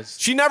There was never with, friends.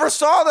 she never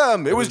saw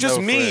them. It was was just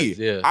never me. friends,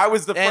 yeah. I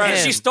was the And friend.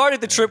 him. She started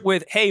the trip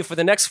with, "Hey, for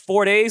the next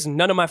 4 days,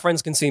 none of my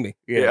friends can see me."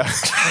 Yeah.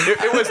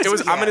 it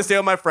was I'm going to stay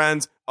with my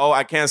friends. oh,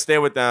 I can't stay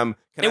with them.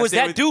 It was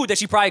that dude that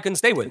she probably couldn't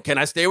stay with. Can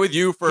I stay with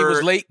you for? He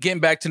was late getting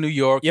back to New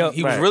York. Yep.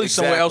 He was really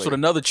somewhere else with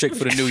another chick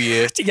for the new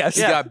year. Yes.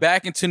 He got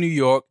back into New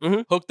York,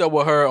 hooked up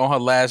with her on her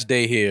last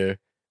day here,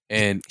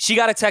 and She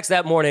got a text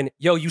that morning,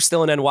 yo, you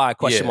still in NY,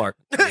 question mark.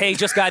 Hey,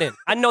 just got in.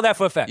 I know that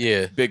for a fact.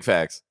 yeah. Big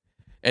facts.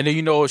 And then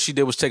you know what she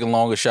did was take a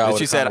longer shower. And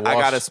she said,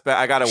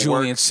 I gotta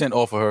Julian work. sent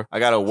off of her. I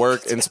gotta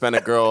work and spend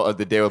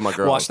the day with my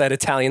girl. Wash that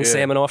Italian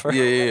salmon off her.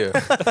 Yeah.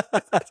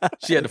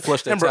 She had to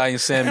flush the Italian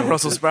salmon.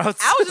 Brussels sprouts.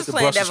 I was just The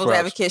playing Brussels devil's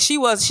advocate.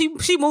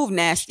 She moved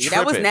nasty. That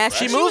was Tripping,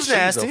 nasty. right? She moves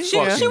nasty. She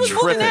was moving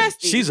tripping.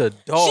 nasty. She's a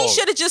dog. She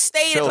should have just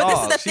stayed. Chill But this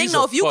is out. the thing, She's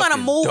though. a If you're gonna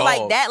fucking move like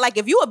dog. that, like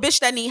if you a bitch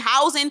that need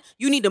housing,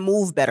 you need to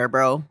move better,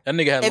 bro. That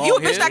nigga had If long you a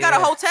bitch hair. that got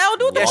a hotel,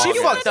 dude, Yeah, the she fuck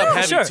you fucked gonna up do?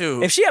 heavy Sure.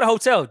 too. If she had a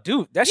hotel,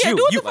 dude, that's Yeah, you.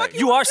 do what You, the fuck you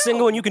you wanna are do.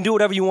 single and you can do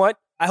whatever you want.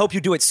 I hope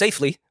you do it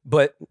safely,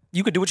 but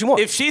you could do what you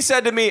want. If she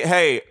said to me,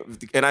 hey,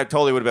 and I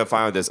totally would have been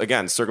fine with this.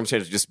 Again,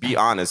 circumstances, just be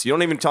honest. You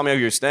don't even tell me who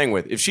you're staying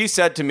with. If she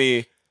said to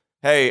me,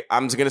 hey,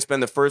 I'm just going to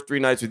spend the first 3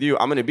 nights with you.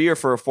 I'm going to be here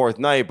for a 4th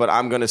night, but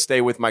I'm going to stay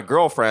with my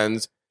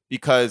girlfriends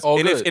because All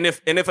and good.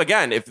 if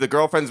again, if the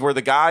girlfriends were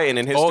the guy and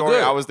in his All story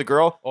good. I was the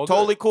girl, All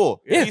totally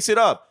cool. Yeah. Piece it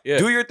up. Yeah.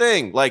 Do your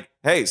thing. Like,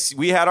 hey,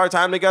 we had our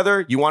time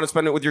together. You want to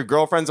spend it with your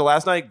girlfriends the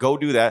last night? Go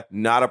do that.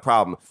 Not a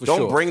problem. Don't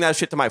sure. bring that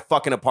shit to my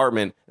fucking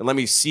apartment and let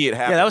me see it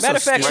happen. Yeah, that was Matter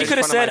of fact, Right she in could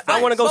have front said, of my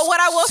I want to go But what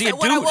I will see say, a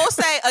what I dude. will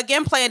say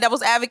again, playing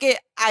devil's advocate,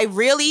 I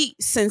really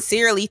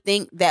sincerely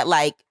think that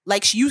like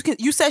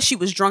you said she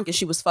was drunk and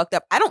she was fucked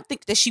up. I don't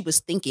think that she was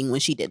thinking when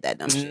she did that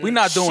dumb shit. We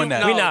not doing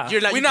that. We not.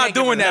 We not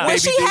doing that, When baby.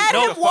 she had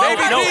No, him walk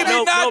baby, her no, in, We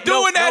no, not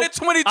doing that no. in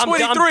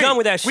 2023. I'm done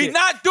with that We shit.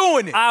 not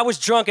doing it. I was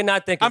drunk and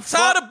not thinking. I'm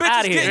tired of fuck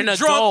outta bitches here. getting You're an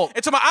drunk. adult.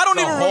 And I don't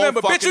The even whole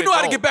remember. Bitch, fucking you know how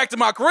to adult. get back to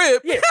my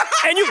crib. Yeah,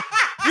 and you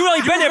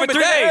only been there for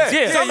 3 days.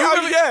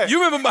 Yeah.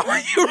 You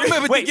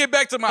remember Wait, to get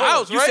back to my Hold on.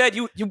 house, You right? said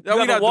you No, we have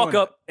a not walk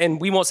doing up, and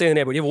we won't say the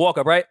neighborhood. You have a walk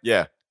up, right?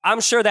 Yeah. I'm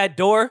sure that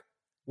door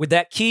with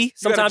that key,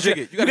 sometimes jig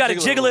it. you got to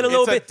jiggle it a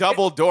little It's bit. a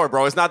double door,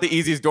 bro. It's not the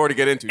easiest door to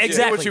get into. She knew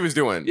Exactly. what she was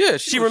doing. Yeah,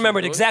 She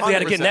remembered exactly how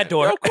to get in that 100%.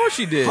 door. Of course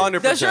she did.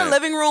 100%. Does your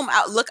living room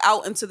look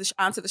out into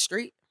onto the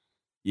street?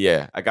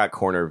 Yeah, I got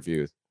corner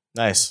views.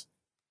 Nice.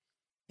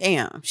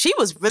 Damn, she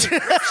was really.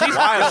 She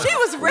Wild.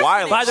 was risking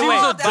Wild. it By the way-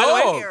 all By down the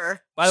way-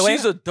 here. By the way,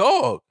 She's a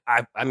dog.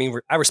 I mean,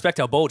 I respect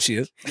how bold she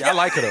is. Yeah, I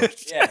like her though.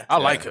 Yeah. I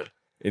like her.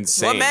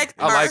 Insane. What, Meg?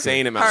 I like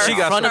insane her. amount. She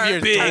got front some of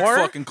your big door?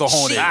 fucking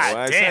cojones. She- What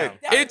I said.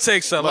 It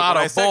takes a Look, lot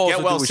when I of said balls get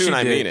to well do what soon, she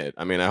I did. mean it.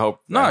 I mean, I hope.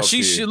 I No, hope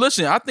she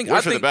listen. I think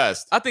wish her the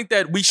best. I think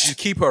that we should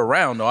keep her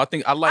around though. I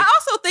think I like. I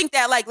also think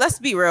that, like, let's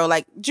be real,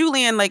 like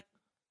Julian, like,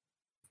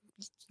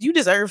 you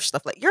deserve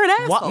stuff like you're an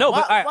asshole. No,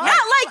 but all right, not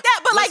like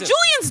that, but like Listen.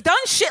 Julian's done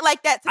shit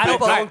like that to I don't-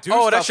 people. I don't do Oh,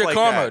 stuff that's your like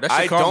karma. that. That's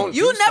your I karma. don't.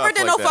 You do never stuff did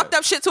like no that. fucked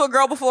up shit to a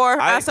girl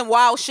before. I- On some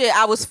wild shit.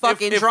 I was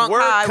fucking if drunk,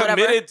 we're high,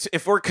 whatever. committed,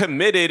 if we're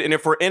committed, and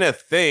if we're in a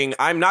thing,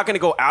 I'm not going to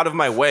go out of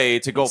my way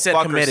to go Said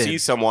fuck committed. or see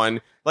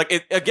someone. Like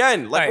it,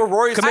 again, like All what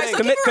Rory's Commit- saying.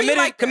 so give her you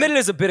like that. committed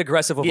is a bit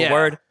aggressive of a Yeah.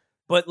 word,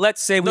 but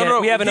let's say we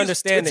have an he's-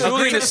 understanding. it's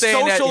Julian Agree is to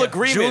saying that. social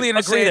agreement. Julian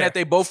is Agree saying there. that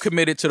they both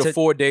committed to the To-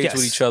 4 days yes,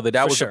 with each other.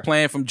 That for was sure. the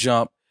plan from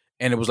jump.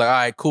 And it was like, all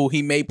right, cool.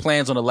 He made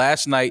plans on the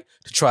last night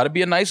to try to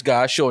be a nice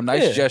guy, show a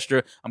nice Yeah.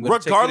 gesture. I'm gonna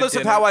Regardless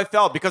of how I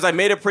felt, because I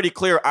made it pretty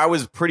clear, I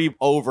was pretty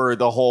over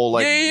the whole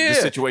like the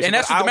situation. And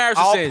that's But what Damaris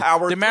I'll is saying.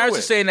 power Damaris through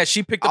is it. saying that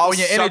she picked up I'll on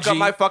your suck energy. up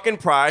my fucking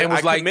pride. and was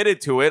I like- committed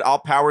to it. I'll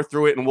power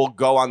through it, and we'll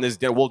go on this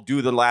dinner. We'll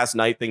do the last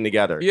night thing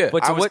together. Yeah.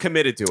 But I to was what-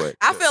 committed to it.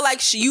 I feel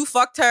like you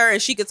fucked her, and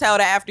she could tell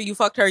that after you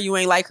fucked her, you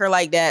ain't like her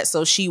like that.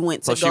 So she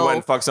went to So she went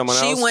and fucked someone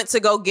She else? went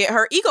to go get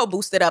her ego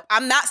boosted up.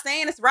 I'm not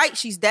saying it's right.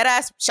 She's dead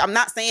ass. I'm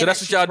not saying So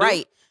that's that what y'all she's do? right.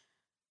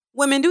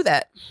 Women do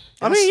that.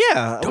 I mean,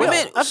 yeah.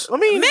 Women, I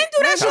mean, men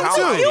do that shit how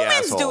too. am I the Humans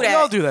asshole? do We that.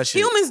 all do that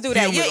shit. Humans do that.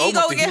 Humans, Your almost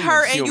ego the get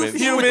hurt, and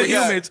humans. you. With the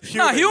Humans. humans.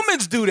 Nah,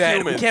 humans do that.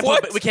 Humans.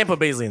 we can't put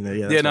Baisley in there.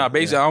 Yeah, Yeah, that's nah, right.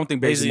 Baisley, I don't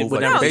think Baisley Baisley moves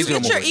would like never that. You Baisley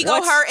don't get your move like ego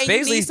that. hurt, and you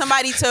Baisley- need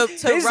somebody to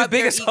He's the rub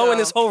biggest your hoe ego. in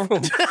this whole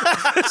room.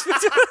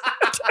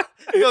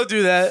 Go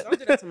do that. Don't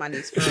do that to my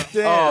niece, girl.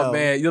 Damn. Oh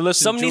man, you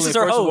listen. Some Julian, nieces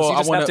are first of hoes. all, You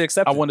just have to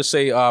accept I it. want to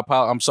say,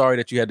 I'm sorry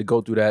that you had to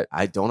go through that.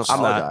 I don't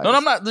I'm not. apologize. No,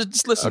 I'm not.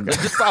 Just listen. Man.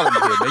 Just follow me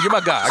here, man. You're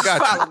my guy. I got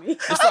you. Follow me.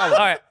 Just follow me. All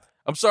right,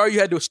 I'm sorry you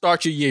had to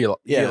start your year.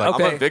 Yeah. like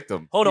okay. I'm a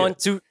victim. hold on.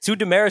 To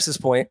Damaris's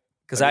point,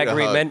 because I I need a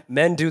agree. hug.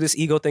 Men do this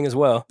ego thing as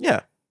well.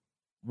 Yeah.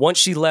 Once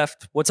she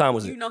left, what time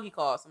was You it? know he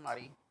called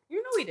somebody.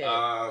 You know he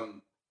did.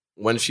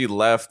 When she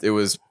left, it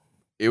was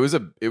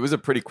a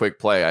pretty quick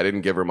play. I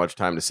didn't give her much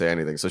time to say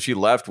anything, so she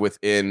left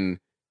within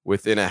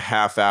a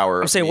half hour.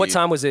 I'm of saying, what me.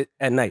 time was it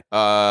at night?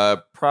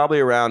 Probably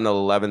around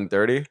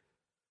 11:30.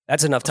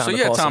 That's enough time. So to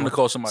you had call time someone. to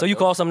call somebody. So you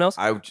call someone else?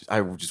 I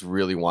just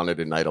really wanted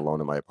a night alone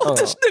in my Oh,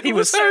 apartment. he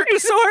was hurt. He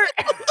was so hurt.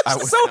 I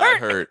was so not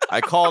hurt. hurt.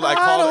 I called a Yo,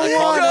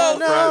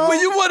 couple friends. when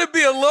you want to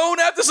be alone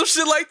after some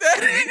shit like that,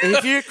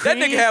 If you're that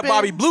nigga had creeping-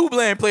 Bobby Blue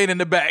Bland playing in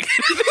the back.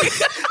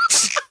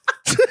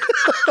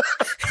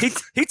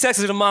 He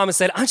texted the mom and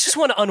said, "I just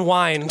want to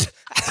unwind."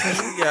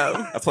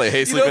 I play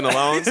Hey You Sleeping know,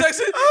 Alone. He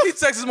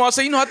texted his mom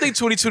saying, I think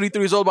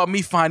 2023 is all about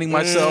me finding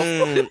myself.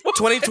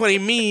 2020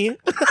 me. Get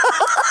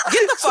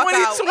the fuck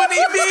out. 2020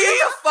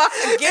 me. Fuck.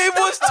 Get It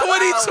was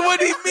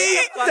 2020 me.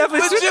 Definitely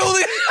But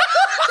Julie.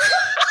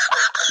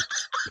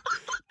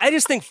 I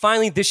just think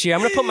finally this year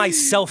I'm gonna put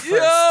myself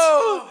first.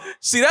 Yo,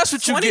 see, that's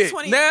what you get.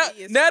 2020 Now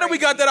is that we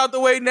got that out the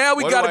way, now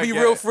we What got do to I be get?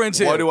 real friends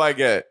here. What do I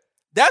get?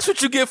 That's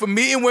what you get for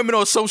meeting women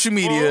on social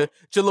media.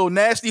 Your little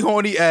nasty,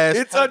 horny ass.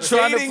 It's a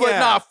trying to dating flirt. app.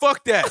 Nah,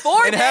 fuck that.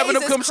 4 and having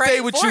them days come is stay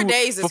crazy. with 4 you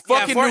days is for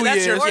crazy. fucking Yeah, New that's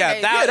Year's. your- yeah,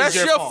 Yeah, that's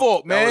your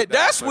fault, man.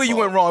 That's my where you fault.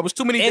 went wrong. It was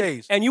too many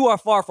days. And you are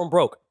far from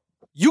broke.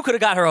 You could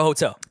have got her a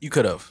hotel You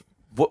could have.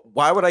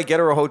 Why would I get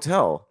her a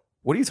hotel?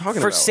 What are you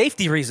talking for about?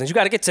 safety reasons. You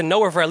got to get to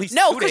know her for at least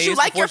No, 2 because days. you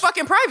like your before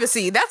fucking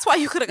privacy. That's why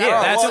you could have got Yeah,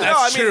 her. that's- Well, no,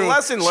 I mean, true.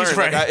 lesson She's learned.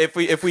 right. Like,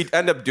 if we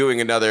end up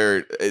doing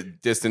another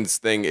distance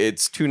thing,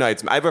 it's 2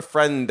 nights. I have a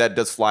friend that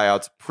does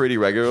flyouts pretty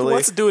Who regularly.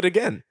 wants to do it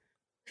again?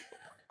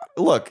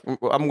 Look,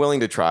 I'm willing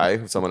to try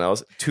with someone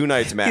else. 2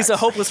 nights max. He's a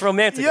hopeless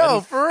romantic.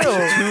 Yo, for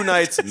real. 2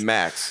 nights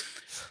max.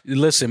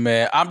 Listen,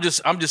 man, I'm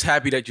just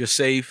happy that you're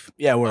safe.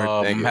 Yeah, word.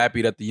 Thank I'm you.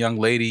 happy that the young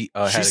lady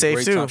had a safe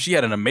great too. time. She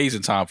had an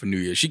amazing time for New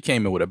Year's. She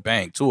came in with a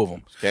bang, 2 of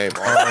them. Okay,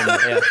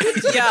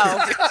 Yo,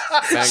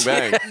 bang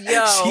bang.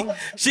 yo.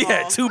 She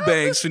had 2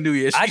 bangs for New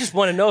Year's. I just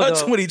want to know Her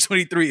though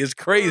 2023 is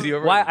crazy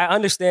already. why. I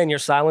understand your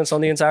silence on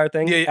the entire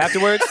thing Yeah.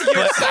 afterwards,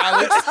 but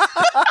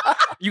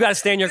you got to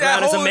stand your that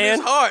ground as a hole in man.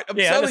 his heart. I'm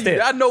Yeah, I telling you,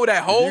 understand. I know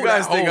that hole. You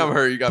guys that think hole. I'm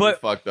hurt? You got But-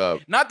 me fucked up.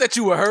 Not that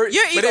you were hurt,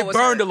 Your but ego it was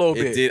burned hurt. a little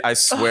It bit. did. I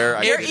swear.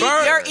 I Your, did.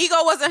 your ego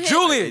wasn't hit.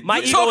 Julian, My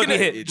you ego talking would be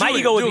to- hit. My Julian,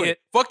 ego would be Julian, hit.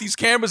 Fuck these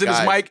cameras and this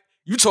Guys. mic.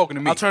 You talking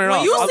to me? I'll turn it When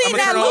off. you I'll- seen I'm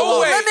that gonna turn it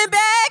off. Lululemon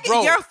bag,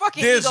 Bro, your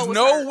fucking there's ego was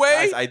no hurt. way.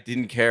 Guys, I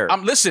didn't care.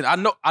 Listen. I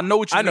know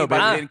what you I know, mean by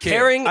baby. you didn't care.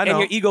 Caring I and know.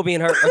 your ego being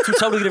hurt are 2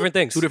 totally different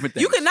things. 2 different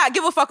things. You could not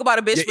give a fuck about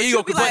a bitch, Your but ego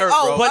you'd be could be like, hurt,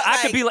 oh, bro. But I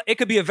could be like, it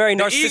could be a very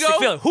narcissistic ego?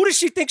 feeling. Who does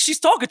she think she's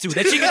talking to?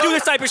 That she can do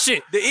this type of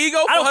shit. the ego.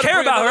 I for don't her to care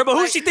bring about her, another- but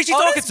who does she think she's oh,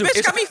 talking this to?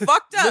 bitch got me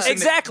fucked up. Listen,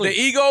 Exactly. The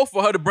ego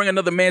for her to bring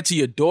another man to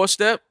your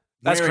doorstep.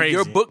 That's wearing crazy.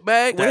 Your book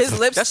bag. With his That's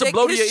a lipstick,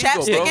 blow to your his ego,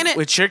 chapstick bro. in it.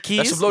 With your keys,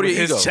 That's a blow to with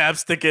your his ego.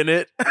 chapstick in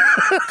it.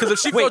 Because if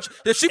she Wait, felt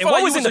and like what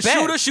you was was in a the bag?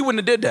 shooter, she wouldn't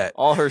have did that.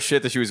 all her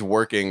shit that she was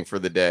working for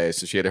the day.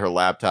 So she had her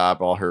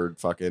laptop, all her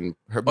fucking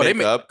her Oh, they made-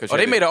 makeup. 'cause she oh,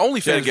 they had to- made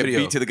an she had to OnlyFans get video.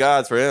 beat to the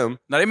gods for him.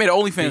 No, they made an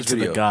OnlyFans To the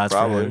video. gods,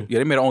 Probably. man. Yeah,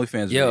 they made an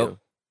OnlyFans Yo, video.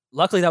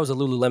 luckily that was a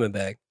Lululemon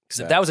bag. Because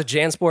if that was a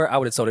JanSport, I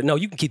would have told it. No,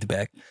 you can keep the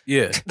bag.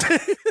 Yeah.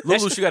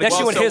 Lulu, she got that's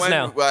to you and his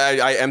now.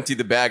 I emptied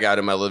the bag out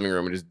in my living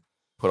room and just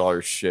put all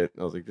her shit.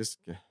 I was like, this.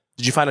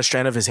 Did you find a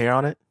strand of his hair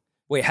on it?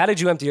 Wait, how did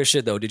you empty your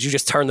shit though? Did you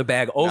just turn the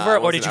bag over, Nah, I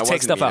or did wasn't- you I take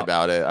wasn't stuff mean out?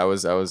 about it? I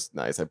was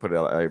nice. I put it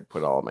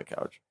all on my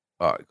couch.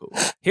 All right, cool.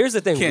 Here's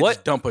the thing: Can't what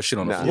just dump her shit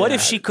on the Nah. floor. what Yeah.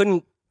 if she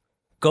couldn't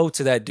go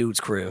to that dude's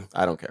crib?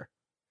 I don't care.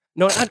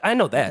 No, I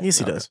know that. Yes,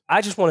 he does.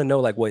 I just want to know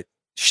like what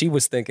she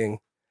was thinking,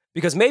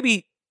 because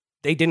maybe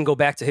they didn't go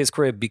back to his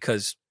crib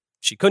because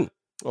she couldn't.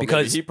 Well,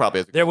 Because maybe he probably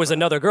has a There was girlfriend.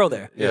 another girl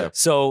there. Yeah.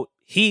 So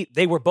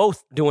they were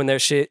both doing their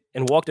shit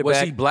and walked it Was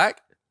back. he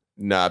black?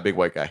 Nah, big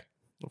white guy.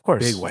 Of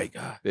course. Big white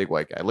guy. Big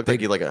white guy. Looked like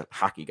he like a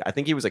hockey guy. I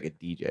think he was like a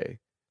DJ.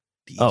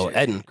 Oh,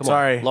 Eden. Come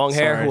Sorry. on. Long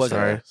hair. Sorry, Who was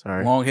sorry, it?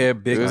 sorry. Long hair,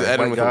 big It was white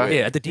Eden with a guy. wig.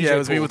 Yeah, at the DJ Yeah, it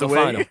was me pool. with the Go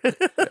find wig.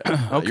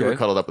 him. You were Okay.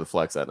 cuddled up with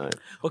Flex that night.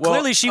 Well, Well,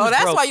 clearly she Oh, was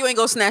that's broke. why you ain't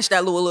go snatch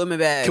that Lululemon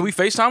bag. Can we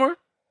FaceTime her?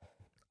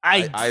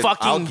 I fucking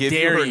I'll give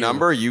dare you her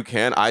number. You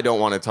can. I don't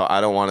want to talk.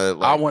 I don't want to.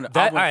 Like, I want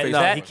That, to all right, FaceTime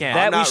that, he can't.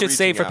 that I'm we not should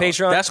save for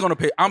reaching Patreon. That's gonna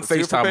pay. I'm Let's do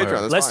it for FaceTiming Patreon.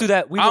 her. That's Let's fine. do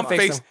that. We I'm will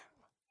FaceTime.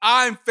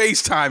 I'm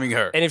FaceTiming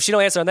her. And if she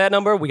don't answer on that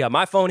number, we got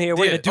my phone here.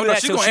 We're Yeah. gonna do Oh, no, that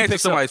she's till gonna she answer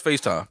picks up. somebody's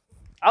FaceTime.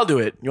 I'll do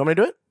it. You want me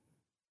to do it?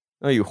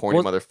 Oh, you horny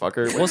We'll-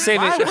 motherfucker. We'll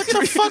save Why? it. What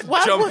the fuck?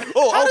 Why? Jump.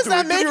 Oh, how I'll does do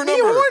that it. make Give me me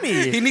your number.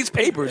 He horny? needs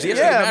papers. He has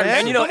to Yeah, get married. man.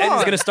 And you know, Come Eden's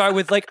on. gonna start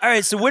with like, all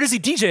right, so where does he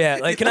DJ at?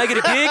 Like, can I get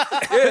a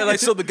gig? Yeah, like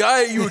so the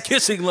guy you were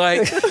kissing,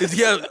 like, is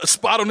he have a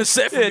spot on the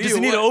set for Yeah, me does or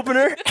he need an what?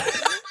 opener?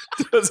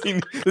 Does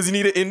he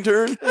need an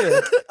intern?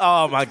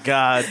 Oh my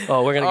god.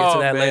 Oh, we're gonna get to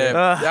that man. later.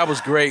 That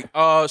was great.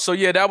 So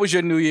yeah, that was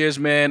your New Year's,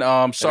 man.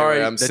 Sorry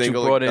Anyway, I'm that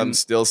single. you brought in. I'm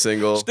still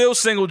single. Still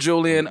single,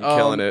 Julian.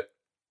 Killing it.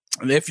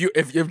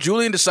 If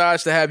Julian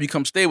decides to have you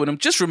come stay with him,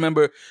 just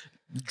remember,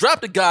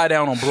 drop the guy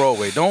down on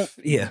Broadway. Don't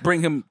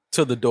bring him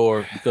to the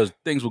door because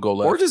things will go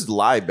left. Or just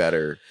lie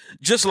better.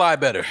 Just lie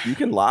better. You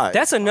can lie.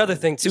 That's another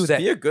thing too Just that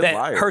be a good that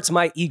liar. hurts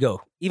my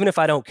ego, even if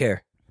I don't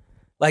care.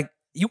 Like,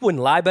 you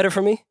wouldn't lie better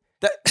for me.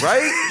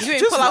 right. You ain't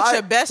Just pull out lie.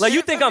 your best. Like, you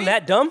shit think for I'm me?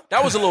 that dumb?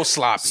 That was a little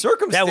sloppy.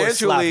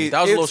 Circumstantially,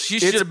 That was a little- it's- she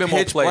should have been it's more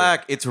pitch player.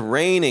 black. It's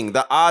raining.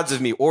 The odds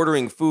of me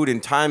ordering food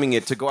and timing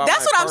it to go out. That's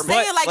my what I'm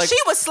apartment- saying. Like, she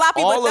was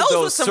sloppy, all but of those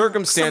were those some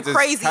circumstances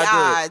crazy had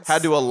odds.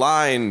 had to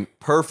align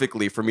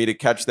perfectly for me to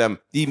catch them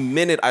the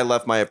minute I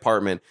left my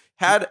apartment.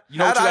 Had You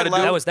know what you had I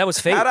gotta do? left- That was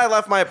fate. Had I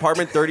left my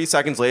apartment 30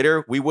 seconds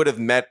later, we would have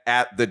met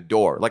at the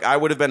door. Like, I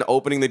would have been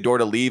opening the door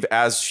to leave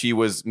as she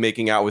was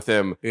making out with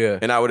him. Yeah.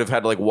 And I would have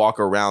had to like walk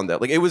around that.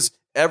 Like, it was,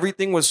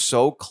 everything was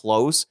so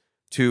close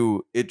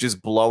to it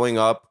just blowing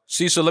up.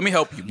 See, so let me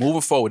help you.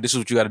 Moving forward, this is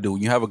what you got to do.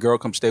 When you have a girl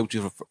come stay with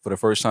you for the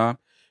first time,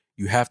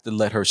 you have to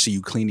let her see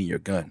you cleaning your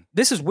gun.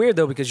 This is weird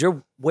though, because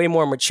you're way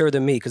more mature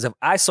than me. Because if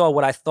I saw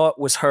what I thought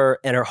was her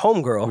and her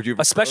homegirl, Would you have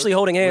especially approached?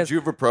 holding hands, Would you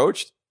have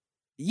approached?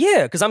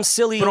 yeah, because I'm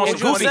silly But on and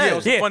some goofy. funny shit,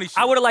 on some Yeah, funny shit.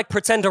 I would have like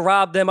pretend to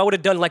rob them. I would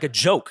have done like a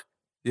joke.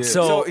 Yeah.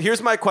 So, So here's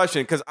my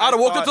question, because I'd have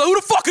walked up to her, who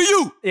the fuck are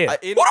you? yeah,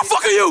 Who the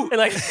fuck are you? and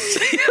like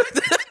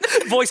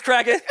Voice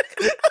cracking.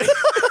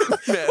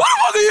 What the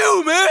fuck are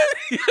you, man?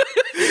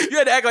 You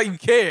had to act like you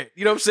cared.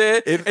 You know what I'm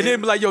saying? And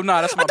then be like, yo,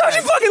 nah, that's my I thought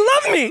you bag. fucking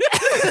loved me.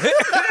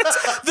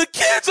 The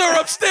kids are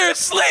upstairs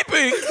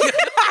sleeping.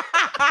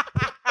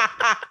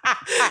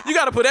 You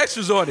got to put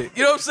extras on it.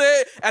 You know what I'm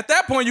saying? At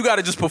that point, you got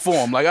to just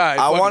perform. Like, all right.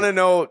 I fuck want it. to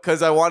know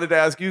because I wanted to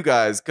ask you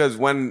guys because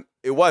when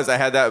it was, I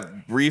had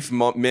that brief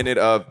minute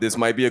of this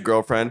might be a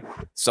girlfriend,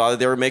 saw that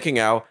they were making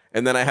out,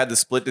 and then I had the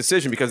split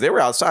decision because they were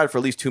outside for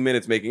at least 2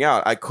 minutes making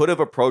out. I could have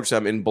approached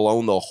them and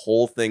blown the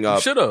whole thing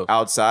up should've.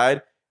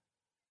 outside.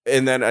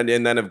 And then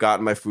have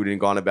gotten my food and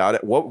gone about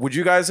it. What would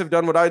you guys have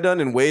done? What I done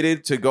and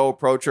waited to go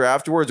approach her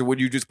afterwards, or would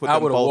you just put I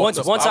them would've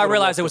both? Once I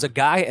realized it was a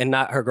guy and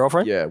not her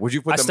girlfriend, Yeah, would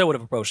you put I them? still would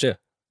have approached it.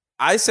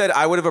 I said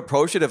I would have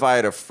approached it if I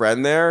had a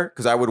friend there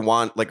because I would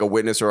want like a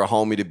witness or a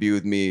homie to be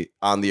with me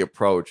on the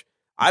approach.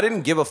 I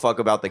didn't give a fuck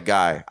about the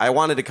guy. I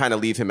wanted to kind of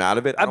leave him out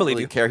of it. I don't believe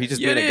really you. care. He's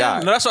just being a guy.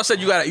 No, that's why I said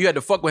you had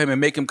to fuck with him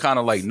and make him kind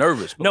of like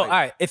nervous. But No, like, all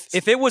right.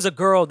 If it was a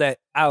girl that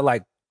I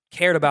like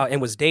cared about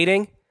and was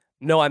dating,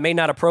 no, I may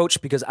not approach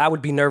because I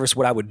would be nervous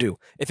what I would do.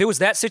 If it was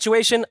that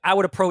situation, I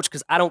would approach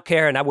because I don't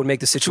care and I would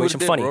make the what you situation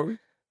did, funny.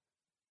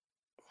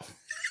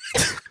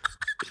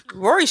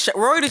 Rory?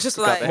 Rory just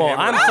like, the Well,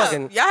 I'm "What's up?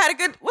 fucking. Y'all had a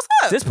good. What's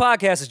up? This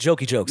podcast is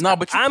jokey jokes. No,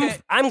 but you I'm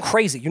can't- I'm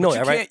crazy. You know You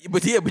that, right? can't-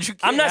 But you can't.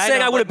 I'm not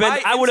saying I would have been.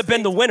 I would have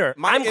been the winner.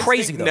 My I'm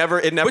crazy instinct though. Never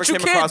But you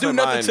came can't across do my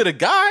nothing mind. to the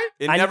guy.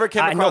 It I- never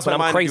came I know, across but my I'm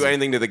mind to do crazy.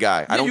 anything to the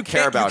guy. I Yeah, don't you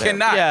care can't- about you him.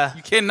 Cannot, Yeah.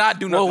 You cannot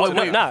do nothing. Well, to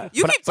no, him. nah,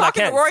 You but- keep but I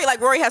talking to can. Rory like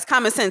Rory has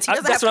common sense. He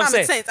doesn't That's have what I'm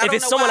common saying. sense. I If don't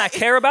it's know someone why I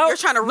care about- you're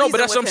trying to No, reason but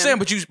that's what I'm with saying.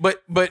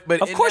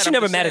 him. Of in course that, you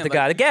never I'm mad at saying, the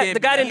guy. like, The guy- you the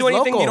guy can't- didn't do he's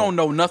anything local. He wrong. don't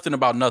know nothing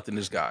about nothing.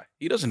 This guy,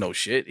 he doesn't know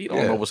shit. He don't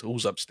Yeah. know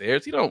who's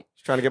upstairs. He don't.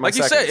 Just trying to get my Like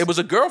you said, seconds. it was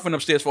a girlfriend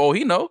upstairs for all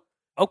he know.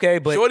 Okay,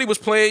 but Shorty was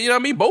playing. You know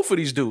what I mean? Both of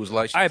these dudes,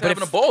 like she's All right, but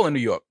having if- a ball in New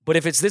York.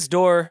 if it's this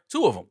door,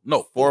 Two of them.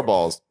 No, 4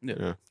 balls.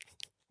 Yeah.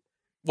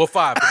 Well,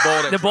 5. The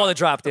ball. the ball that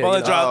dropped there. ball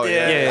you that know. dropped, Oh,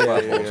 yeah. yeah,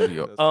 Five balls in New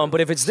York. But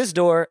if it's this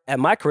door at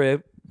my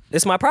crib,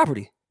 it's my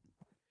property.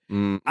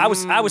 I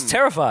was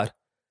terrified,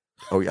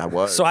 Oh yeah, I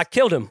was. so I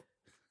killed him.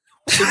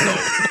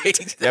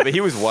 Yeah, but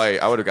he was white.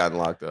 I would have gotten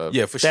locked up.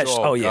 Yeah, for That's-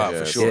 sure. oh, yeah. for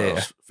Yeah, sure. yeah,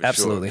 For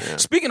absolutely. Sure.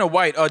 Speaking of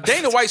White,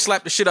 Dana White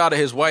slapped the shit out of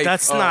his wife.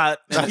 That's not.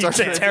 That's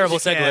a terrible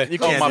segue. You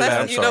Oh, can't. my do bad.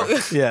 that. I'm You know,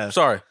 sorry. Yeah.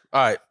 Sorry.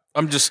 All right.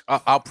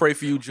 I'll pray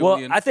for you, Well,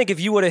 Julian. I think if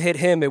you would have hit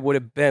him, it would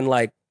have been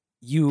like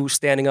you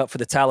standing up for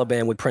the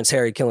Taliban with Prince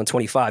Harry killing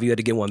 25. You had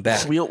to get one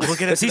back. We'll get into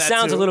Because he that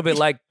sounds too. a little bit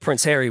like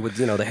Prince Harry with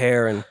the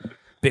hair and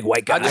big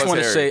white guy. I just was want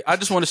to Harry. say. I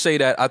just want to say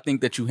that I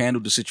think that you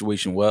handled the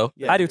situation well.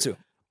 I do too.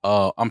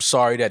 I'm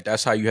sorry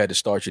that's how you had to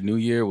start your new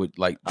year with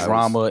like I was-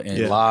 drama and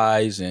yeah.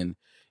 lies and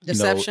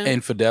Deception.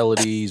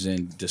 infidelities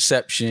and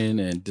deception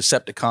and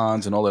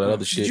Decepticons and all of that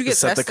other shit. Did you get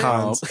tested?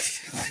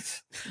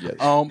 Decepticons.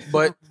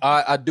 But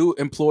I do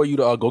implore you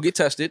to go get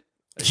tested.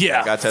 I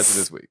Yeah. got tested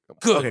this week.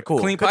 Good. Okay, cool.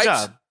 Clean Good pipes.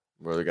 job.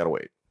 Really gotta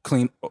wait.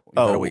 Clean. Oh, you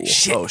Oh, gotta wait.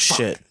 Shit. oh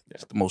shit.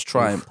 That's the most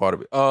trying part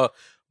of it. Well,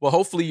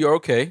 hopefully you're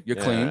okay. You're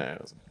clean. Yeah.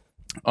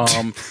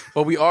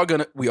 But we are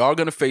gonna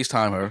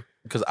FaceTime her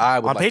because I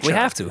would On like, Patreon. We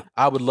have to.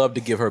 I would love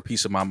to give her a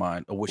piece of my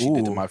mind of what she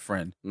did to Ooh. my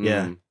friend.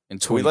 Yeah. In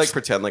Can we 20 like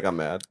pretend like I'm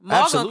mad? Mom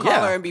gonna Absolutely. call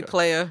Yeah. her and be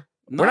player.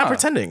 We're not Nah.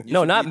 pretending.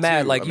 No, not Me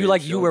mad. too. Like I you, mean,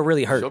 like you she'll- were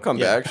really hurt. She'll come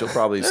Yeah. back. She'll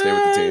probably stay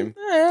with the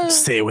team.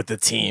 Stay with the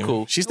team.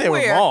 Cool. She's staying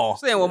with Where? Maul.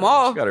 Staying with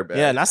Maul. She got her back.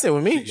 Yeah, not staying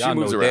with me. Y'all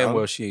moves know damn around.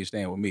 well she ain't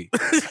staying with me.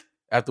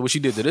 After what she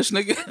did to this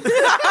nigga.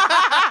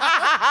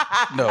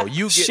 No,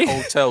 you get She-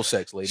 hotel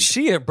sex, lady.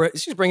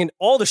 She's bringing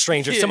all the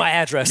strangers Yeah. to my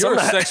address. You're I'm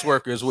a not- sex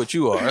worker is what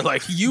you are.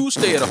 Like you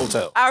stay at a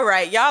hotel. All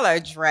right, y'all are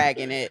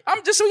dragging it.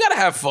 We gotta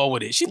have fun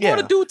with it. She brought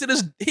Yeah. a dude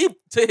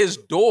to his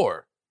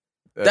door.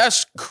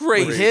 That's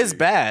crazy. With his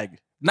bag.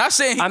 Not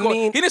saying he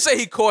mean- he didn't say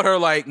he caught her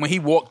like when he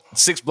walked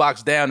 6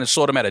 blocks down and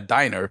saw them at a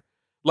diner.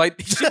 Like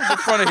she was in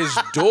front of his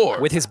door.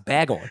 with his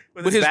bag on.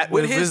 With his- with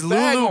with his his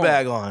bag Lulu on.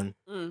 bag on.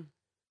 Mm.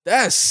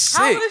 That's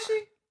How sick. old is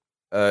she?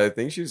 I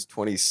think she's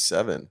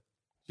 27.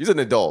 She's an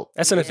adult.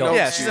 That's an There's adult. no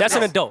Yeah, excuse. That's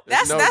an adult.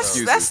 There's no That's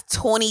excuses.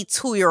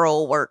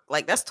 22-year-old work.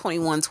 Like that's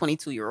 21,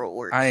 22-year-old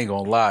work. I ain't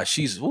gonna lie.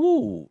 She's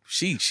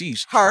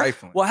she's Her?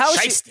 trifling. Well, how is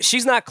she?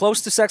 She's not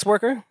close to sex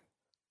worker.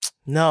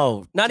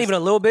 No. Not even a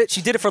little bit.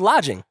 She did it for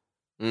lodging.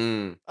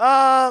 Mm.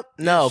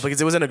 No,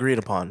 because it wasn't agreed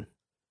upon.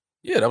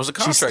 Yeah, that was a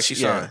contract she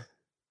signed.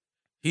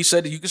 He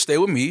said that you could stay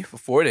with me for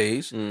 4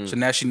 days. Mm. So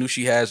now she knew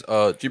she has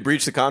She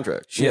breached the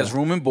contract. she has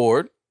room and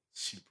board.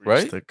 She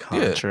Right? the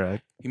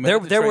contract. He met There, her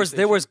at the there train was there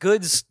station. was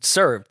goods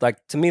served.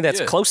 Like to me, that's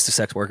Yeah. close to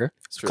sex worker.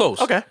 It's true. Close.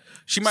 Okay.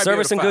 She might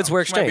Service be able and to goods file.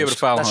 were She might be able to exchanged.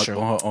 file That's on true.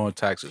 her own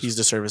taxes. He's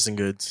the servicing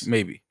goods.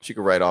 Maybe. She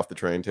could write off the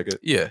train ticket.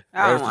 Yeah. I Right don't, off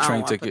the I train don't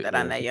want to put ticket. that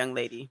on that young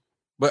lady.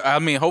 But I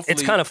mean, hopefully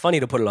It's kind of funny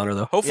to put it on her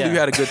though. hopefully Yeah. you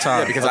had a good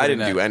time. Yeah, because other I than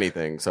didn't do that.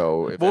 anything.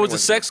 So, if But was anyone- the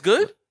sex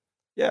good?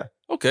 Yeah.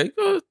 Okay,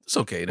 it's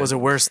okay. Then. Was it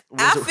worse?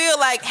 I feel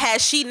like had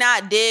she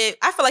not did,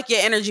 I feel like your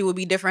energy would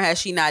be different had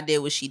she not did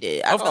what she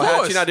did. I Of feel Oh, like- had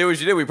course. she not did what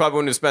she did, we probably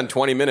wouldn't have spent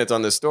 20 minutes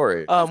on this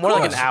story. more like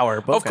an course.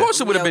 hour. But Of course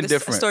it would have Yo, been this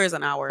different. story is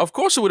an hour. Of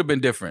course it would have been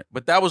different.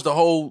 But that was the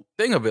whole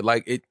thing of it.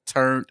 Like it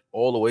turned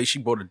all the way. She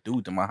brought a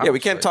dude to my house. Yeah, we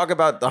can't Like, talk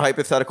about the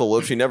hypothetical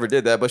if she never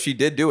did that, but she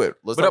did do it.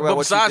 Let's talk But about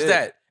what she besides did.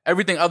 that,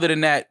 everything other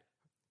than that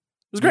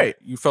was great.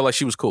 You felt like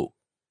she was cool.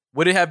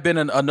 Would it have been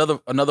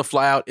another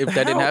fly out if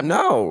that didn't happen?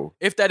 No.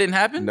 If that didn't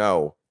happen?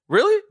 No.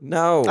 Really?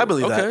 No. I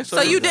believe Okay. that.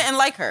 So you didn't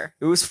like her?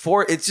 It was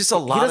it's just a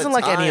lot doesn't of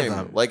like time. any of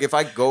them. Like if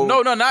I go.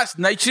 No, not she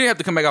didn't have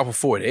to come back out for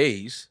 4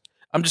 days.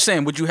 I'm just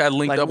saying, would you have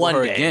linked Like up with one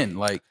her day. again?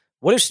 Like,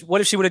 What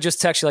if she would have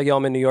just texted you like, "Yo,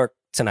 I'm in New York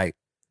tonight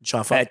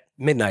Sean Fuck. at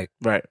midnight"?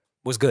 Right.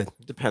 Was good.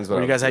 Depends what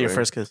Where I you guys was had your doing.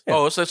 first kiss.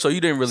 oh, so you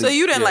didn't really. So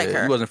you didn't like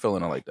her? He wasn't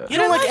feeling her like that. You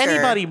don't like like her.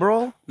 anybody,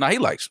 bro. Nah, he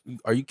likes.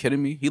 Are you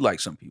kidding me? He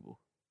likes some people.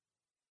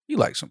 He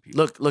likes some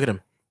people. Look at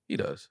him. He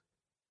does.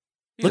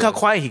 He Look how does.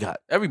 quiet he got.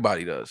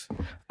 Everybody does.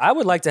 I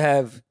would like to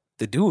have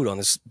the dude on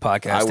this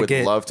podcast. I to would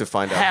get, love to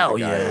find out Hell who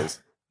the guy yeah. is.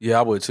 Yeah,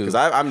 I would too. Because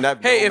I'm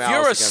not. Hey, no if you're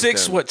a malice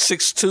against him.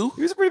 6'2",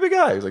 He was a pretty big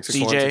guy. He was like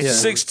 6'1", DJ.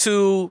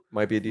 6'2",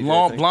 Might be a DJ.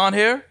 long blonde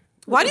hair.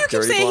 Why do you keep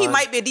Dirty saying he blonde.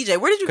 might be a DJ?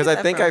 Where did you get Because that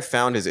I think from? I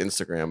found his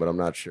Instagram, but I'm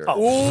not sure. Oh,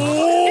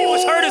 he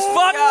was hurt as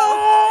fuck.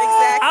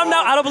 Exactly.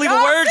 I don't believe a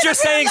Y'all word sit you're up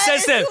here saying letting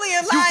since then.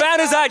 Julian You lie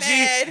found his down, IG.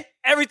 man.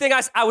 Everything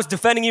I was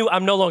defending you.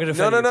 I'm no longer No,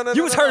 defending no, you. no, no.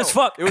 You was no, hurt no. as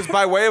fuck. It was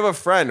by way of a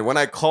friend. When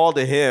I called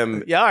to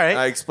him, Yeah, all right.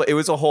 I it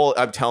was a whole.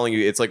 I'm telling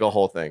you, it's like a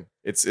whole thing.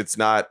 It's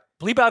not.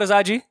 Bleep out his IG.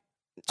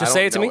 I Just don't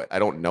say it to know me. I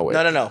don't know it.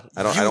 No.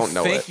 I don't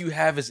know think it. you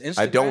have his Instagram?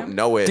 I don't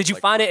know it. Did you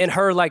Like, find it in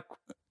her like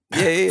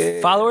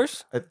yeah.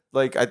 followers?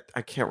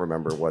 I can't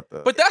remember what the.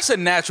 But that's a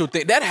natural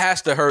thing. That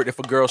has to hurt if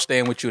a girl's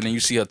staying with you and then you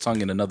see her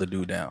tonguing another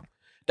dude down.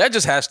 That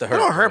just has to It hurt.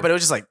 don't hurt, but it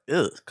was just like,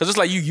 ugh. Because it's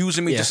like you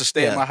using me Yeah. just to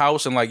stay at Yeah. my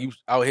house and like you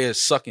out here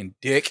sucking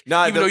dick.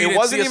 Nah, even though you it didn't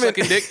wasn't see her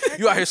even- sucking dick,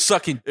 you out here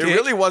sucking It dick.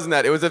 really wasn't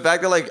that. It was the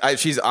fact that like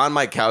she's on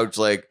my couch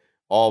like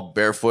all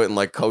barefoot and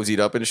like cozied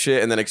up and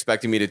shit, and then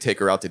expecting me to take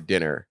her out to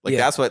dinner. Like Yeah.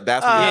 that's what Oh,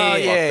 made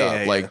me yeah, fucked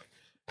yeah, up. Like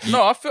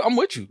No, I'm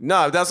with you.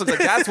 no, that's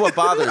what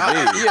bothered me.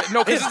 Yeah,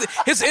 no, because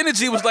his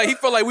energy was like he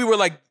felt like we were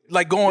like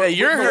going. Yeah,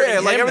 you're hurting Yeah,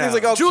 like him everything's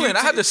now. like, oh, Julian, cute.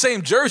 I had the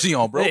same jersey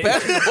on, bro.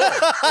 Pass me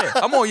the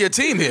ball. I'm on your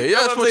team here.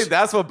 Yeah, That's,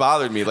 that's what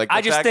bothered me. Like I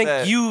the just fact think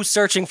that- you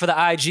searching for the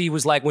IG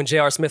was like when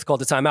J.R. Smith called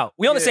the timeout.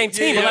 We on the same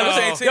team. Yeah, but on the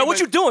like, same team, yo, what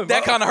but you doing, bro?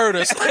 That kind of hurt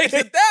us. Like,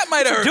 that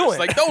might have What you hurt us. doing?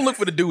 Like, don't look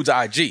for the dude's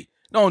IG.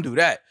 Don't do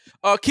that.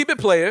 Keep it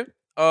player.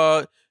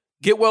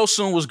 Get well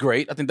soon was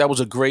great. I think that was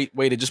a great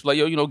way to just be like,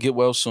 yo, get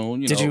well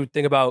soon. Did you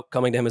think about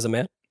coming to him as a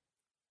man?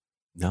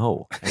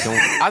 No, I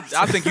don't.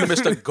 I think you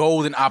missed a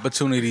golden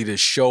opportunity to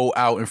show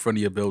out in front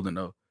of your building,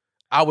 though.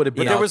 I would have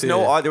been. But there out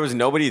was there was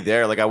nobody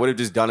there. Like I would have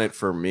just done it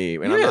for me.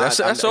 And I'm Yeah, not-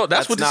 that's all.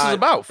 That's what this is not-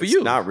 about for it's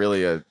you. Not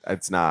really a.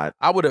 It's not.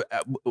 I would have.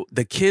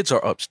 The kids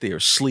are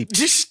upstairs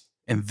sleeping,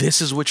 and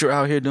this is what you're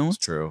out here doing.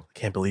 True.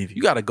 Can't believe You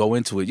you. got to go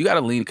into it. You got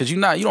to lean because you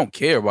don't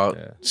care about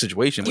the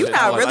situation. You But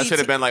not I really should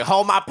have been like,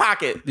 hold my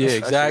pocket. Yeah, I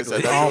should've exactly.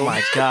 said that. Oh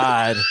my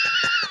God.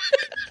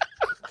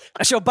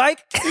 That's your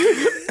bike?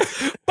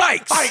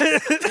 bikes.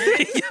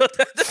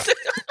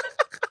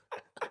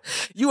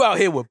 You out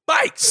here with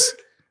bikes.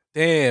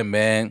 Damn,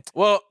 man.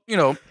 Well,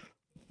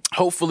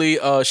 hopefully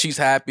she's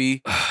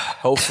happy.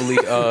 Hopefully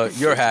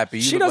you're happy.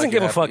 You She look doesn't like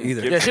give you're a fuck happy.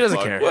 either. Yeah, she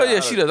doesn't care. Well, yeah,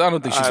 she does. I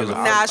don't think she gives a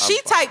fuck. Nah, she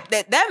typed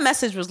that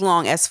message was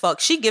long as fuck.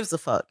 She gives a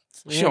fuck.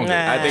 She don't give a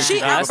Nah. I think She- she,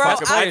 bro, I I'm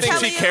think she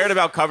telling you- cared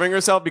about covering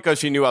herself because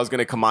she knew I was going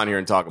to come on here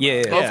and talk about Yeah.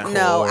 it. Yeah.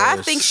 No, I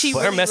course. think she But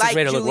her really message liked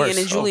made it look Julian, worse.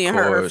 and Julian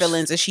Of hurt her course.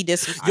 feelings, and she did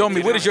some.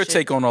 Yomi, what is your shit.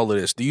 take on all of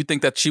this? Do you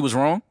think that she was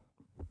wrong?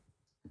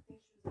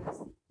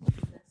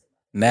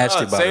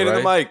 Nasty about Say it, it in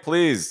the right? mic,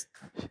 please.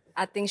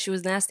 I think she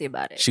was nasty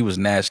about it. She was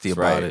nasty That's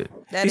about right. it.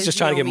 That He's is just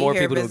trying to get Yomi more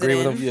here people to agree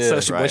with him. visiting. Yeah, so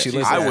that's when right. she I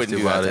listens. I nasty wouldn't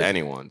do about that to it.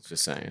 anyone.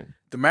 Just saying.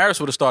 Damaris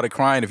would have started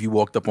crying if you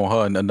walked up on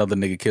her and another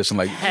nigga kissing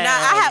like.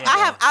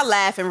 I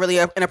laugh and really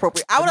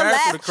inappropriate. I would have Damaris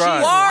laughed. would've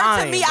cried.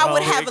 Word to me, I Bro.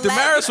 would have laughed.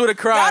 Damaris would have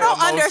cried. Y'all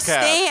don't Almost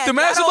understand.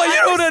 Damaris Y'all was like,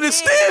 you don't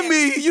understand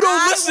me. You don't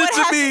I listen would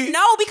to have- me.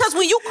 No, because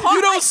when you caught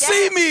You don't like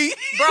see that, me.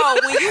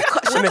 bro. When you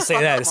Women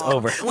say that, it's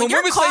over. When you're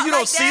women say caught you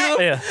don't like see that-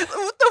 them, Yeah.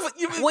 what the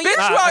fuck? When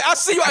Bitch, you're- I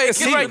see you out here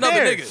kissing right another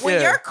there. nigga. when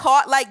Yeah. you're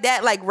caught like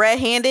that, like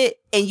red-handed,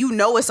 and you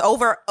know it's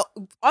over,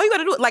 all you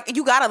gotta do, like,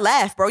 you gotta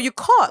laugh, bro. You're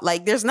caught.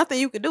 Like, there's nothing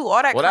you can do.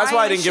 All that. Well, that's why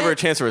I crying didn't give her a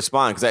chance to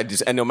respond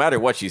because and no matter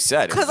what she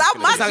said, it was Because just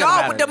my gonna be-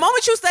 jaw, matter. the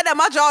moment you said that,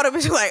 my jaw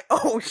was like,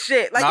 oh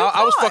shit. Like, Nah, you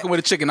I was caught. fucking with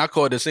a chick and I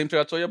called the same thing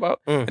I told you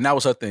about, Mm. and that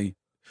was her thing.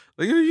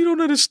 Like, you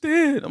don't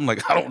understand. I'm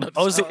like, I don't understand.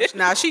 Oh, is it?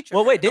 Nah, she.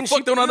 Well, wait, didn't The she?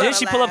 fuck don't I know? Didn't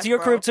she pull up to your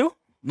Laugh, bro. crib too?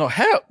 No,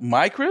 hell,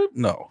 my crib?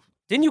 No.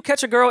 Didn't you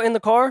catch a girl in the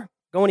car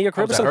going to your I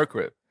crib? was or at her something?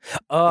 crib.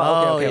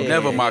 Oh, okay, okay, yeah,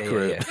 Never yeah, my yeah,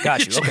 crib. yeah.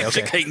 Got you. Okay,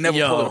 Chick okay. ain't never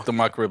Yo. pull up to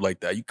my crib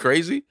like that. You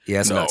crazy? Yeah,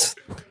 that's no. nuts.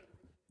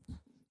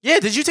 Yeah,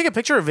 did you take a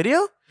picture or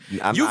video?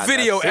 I'm You not-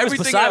 video that's- was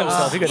everything beside else.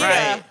 himself. He could-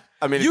 Yeah.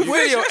 I mean, You if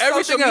video Social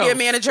everything media else.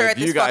 manager at If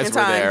this you guys fucking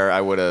were time. there,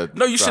 I would have.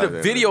 No, you should have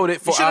videoed it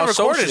for You should have our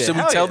recorded socials. it. And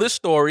we Hell tell yeah. this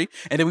story,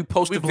 and then we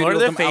post We the video blur of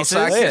their them faces.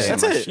 outside Yeah, kissing.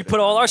 that's and it. shit. You put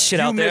all our shit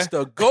You out there. missed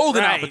a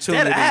golden Right,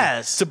 opportunity dead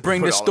ass. to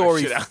bring Put this all that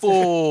story shit out.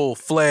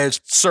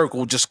 full-fledged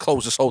circle. Just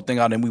close this whole thing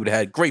out, and we would have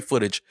had great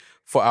footage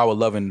for our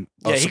loving.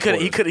 Yeah, he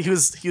could. He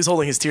was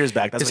holding his tears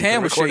back. That's His why he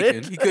hand was couldn't record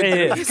shaking. it. He couldn't.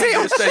 Yeah, yeah. He couldn't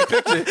get a straight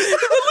picture.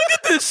 Look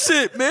at this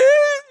shit, man.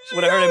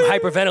 Would have heard him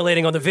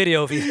hyperventilating on the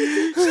video if he.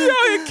 See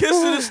how he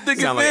kissing this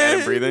nigga, Sound like man.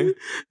 Adam breathing.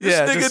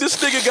 Yeah, This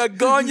nigga got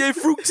Gagne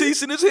fruit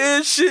teas in his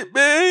hand, shit,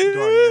 man.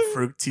 Garnier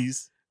fruit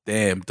teas.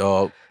 Damn,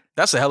 dog.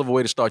 That's a hell of a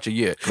way to start your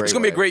year. Great It's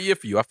gonna be a way. great year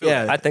for you. I feel.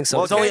 Yeah. it. I think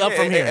so. It's only up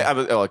from here.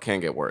 It can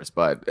get worse,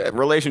 but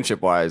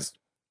relationship wise,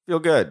 feel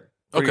good.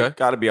 Okay.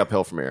 Got to be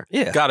uphill from here.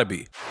 Yeah. Gotta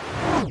be.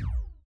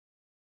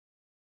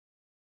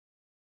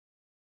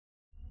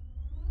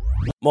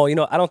 Mo,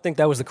 I don't think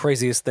that was the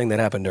craziest thing that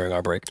happened during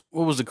our break.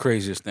 What was the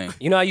craziest thing?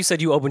 You know how you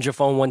said you opened your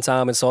phone one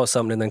time and saw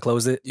something and then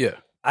closed it? Yeah.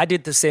 I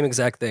did the same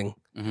exact thing.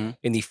 Mm-hmm.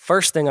 And the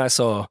first thing I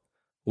saw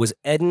was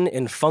Eden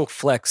and Funk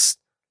Flex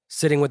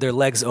sitting with their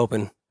legs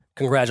open,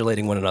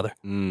 congratulating one another.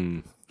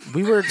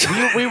 We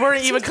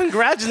weren't even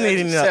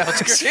congratulating them.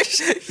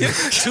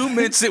 2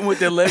 men sitting with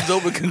their legs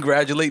open,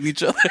 congratulating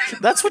each other.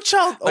 That's what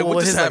y'all. Like, what well,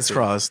 just his legs happened?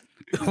 crossed.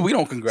 We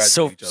don't congratulate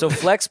So each other.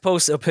 Flex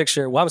posts a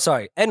picture. Well, I'm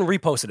sorry. Eden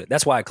reposted it.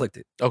 That's why I clicked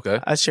it. Okay.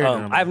 I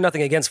shared it. I have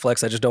nothing against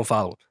Flex. I just don't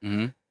follow him.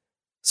 Mm-hmm.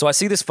 So I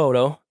see this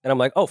photo and I'm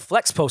like, oh,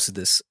 Flex posted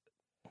this.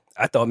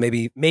 I thought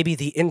maybe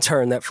the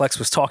intern that Flex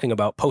was talking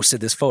about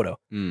posted this photo.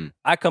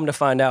 I come to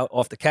find out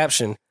off the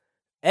caption,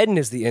 Eden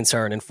is the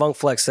intern, and Funk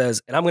Flex says,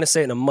 and I'm going to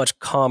say it in a much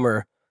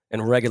calmer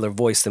and regular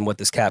voice than what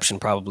this caption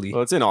probably.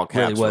 Well, it's in all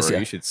caps. Really was, Rory. yeah.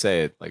 You should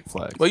say it like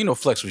Flex. Well,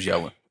 Flex was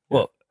yelling.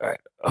 Well, all right,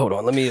 hold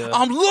on. Let me.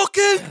 I'm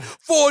looking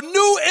for a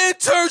new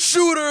intern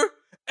shooter,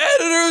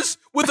 editors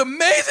with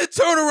amazing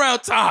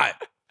turnaround time.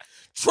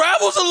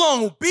 Travels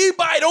alone. Be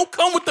by, don't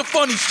come with the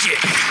funny shit.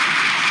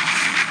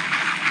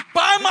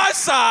 By my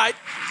side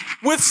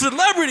with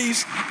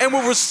celebrities and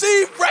will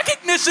receive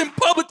recognition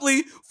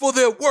publicly for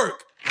their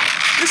work.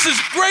 This is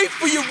great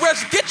for your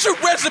get your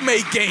resume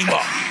game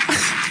up.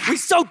 we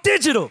so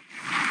digital.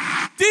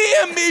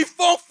 DM me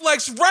Funk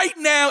Flex right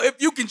now if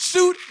you can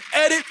shoot,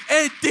 edit,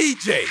 and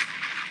DJ.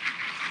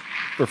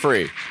 For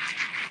free.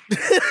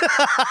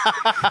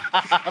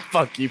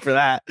 Fuck you for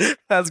that.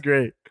 That's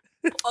great.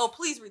 Oh,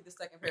 please read the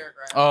second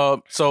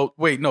paragraph. So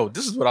wait, no,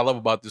 this is what I love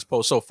about this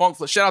post. So Funk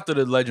Flex, shout out to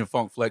the legend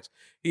Funk Flex.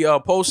 He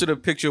posted a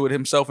picture with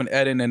himself and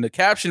Eden, and the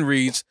caption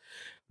reads,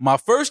 "My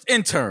first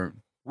intern.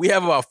 We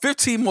have about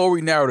 15 more we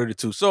narrowed it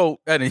to." So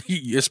Eden,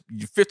 it's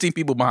 15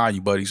 people behind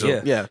you, buddy. So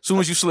Yeah. as soon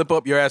as you slip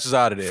up, your ass is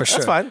out of there. For sure.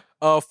 That's fine.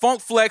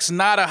 Funk Flex,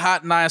 not a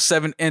Hot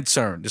 97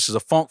 intern. This is a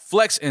Funk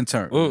Flex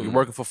intern. You're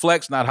working for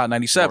Flex, not Hot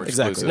 97.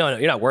 Exactly. No,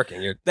 you're not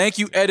working. You're Thank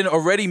you, Eden.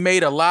 Already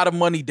made a lot of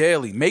money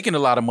daily. Making a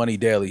lot of money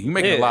daily. You're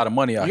making a lot of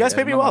money out You guys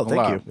here. pay me I'm not well.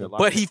 gonna Thank lie. you.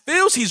 But he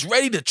feels he's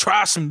ready to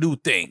try some new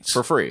things.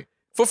 For free.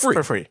 For free.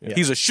 For free. Yeah.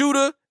 He's a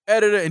shooter,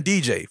 editor, and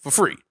DJ for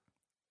free.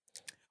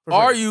 For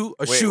Are free. you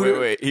a Wait, shooter?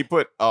 wait. He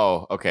put,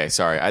 okay,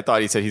 sorry. I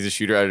thought he said he's a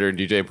shooter, editor, and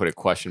DJ and put a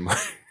question mark.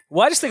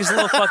 Well, I just think it's a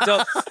little fucked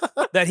up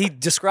that he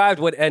described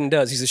what Eden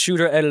does. He's a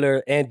shooter,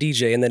 editor, and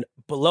DJ, and then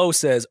below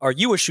says, "Are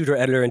you a shooter,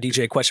 editor, and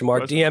DJ?" Question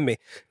mark. DM me.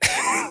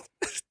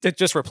 To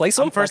just replace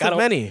him. I'm first Like, of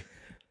many.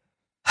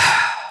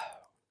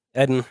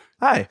 Eden.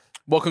 Hi.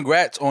 Well,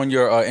 congrats on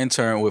your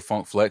intern with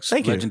Funk Flex.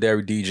 Thank you.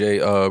 Legendary DJ,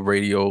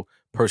 radio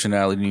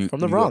personality From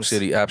the New York Bronx.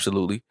 City.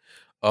 Absolutely.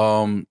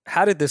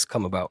 How did this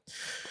come about?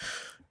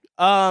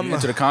 You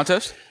into the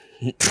contest?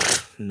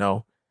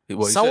 No. What,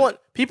 you said- Someone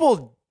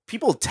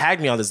people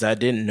tagged me on this that I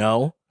didn't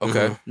know.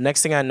 Okay.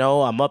 Next thing I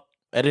know, I'm up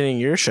editing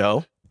your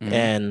show Mhm.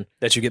 and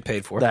That you get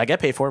paid for? that I get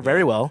paid for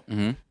very well.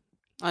 Mm-hmm.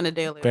 On a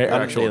daily. Very, Your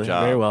on a actual daily,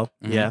 job. very well.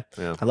 Mhm. Yeah.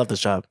 Yeah. I love this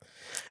job.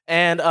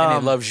 And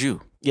And it loves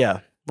you. yeah.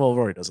 Well,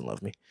 Rory doesn't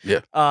love me. Yeah.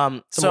 It's a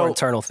more So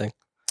internal thing.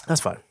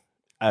 that's fine.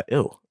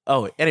 Ew.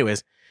 Oh,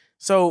 anyways.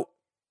 So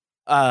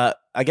I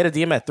get a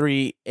DM at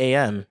 3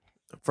 a.m.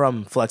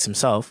 from Flex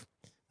himself,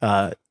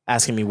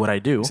 asking me what I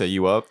do. Set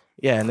you up.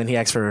 Yeah, and then he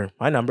asked for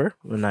my number,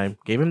 and I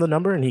gave him the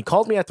number, and he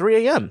called me at 3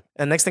 a.m.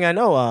 And next thing I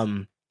know,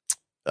 I'm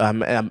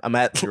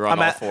at You're on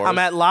all fours. I'm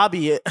at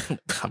lobby.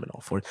 I'm in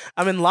all fours.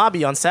 I'm in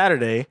lobby on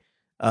Saturday.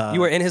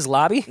 You were in his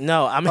lobby?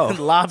 No, I'm in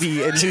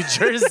lobby in New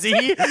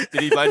Jersey.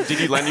 Did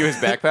he lend you his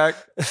backpack?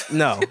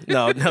 no,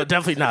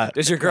 definitely not.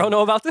 Does your girl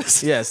know about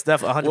this? Yes,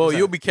 definitely. 100%. Well,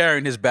 you'll be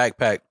carrying his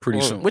backpack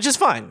pretty soon. which is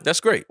fine. That's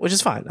great. Which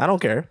is fine. I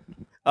don't care.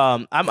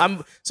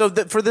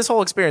 For this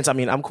whole experience, I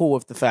mean, I'm cool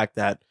with the fact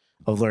that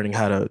of learning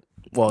how to.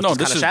 Well, No, just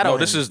this kinda is shadow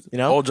this him, is you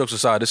know. all jokes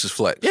aside. This is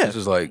Flex. Yeah. This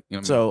is like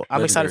So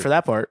I'm excited for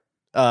that part.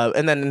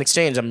 And then in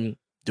exchange, I'm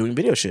doing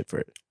video shit for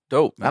it.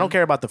 Dope. I don't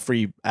care about the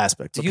free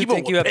aspect. Do But you people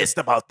think were you have- pissed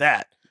about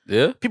that.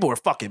 Yeah. People were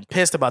fucking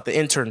pissed about the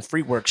intern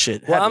free work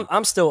shit. Well, heavy.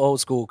 I'm still old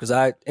school because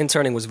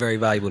interning was very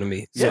valuable to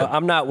me. So Yeah.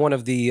 I'm not one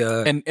of the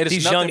And it is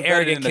these nothing young better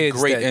arrogant than a kids.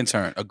 great that-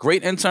 intern. A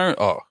great intern.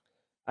 Oh,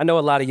 I know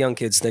a lot of young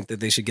kids think that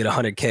they should get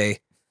 $100K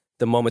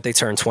the moment they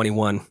turn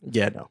 21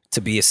 yeah, no.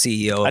 to be a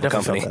CEO I of a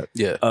definitely company. felt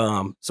that.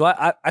 yeah. So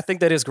I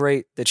think that is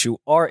great that you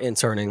are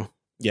interning.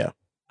 Yeah.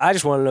 I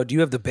just want to know, do you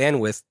have the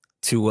bandwidth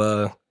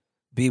to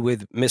be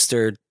with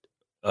Mr.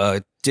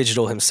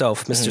 Digital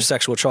himself, mister Mhm.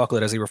 Sexual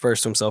Chocolate, as he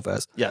refers to himself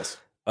as, Yes.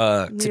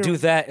 to do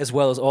that as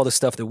well as all the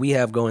stuff that we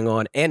have going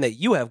on and that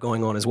you have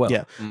going on as well?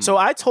 Yeah. So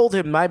I told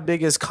him my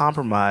biggest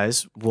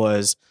compromise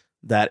was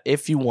that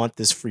if you want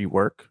this free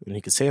work, and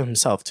he could say it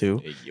himself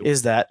too,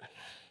 is that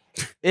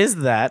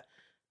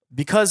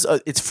because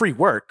it's free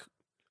work,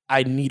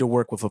 I need to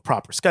work with a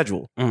proper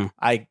schedule.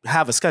 I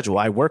have a schedule.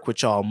 I work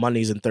with y'all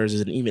Mondays and Thursdays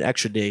and even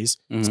extra days,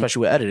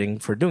 especially with editing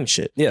for doing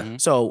shit. Yeah.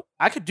 So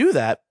I could do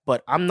that,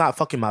 but I'm not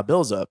fucking my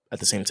bills up at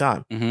the same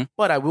time.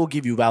 But I will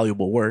give you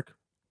valuable work,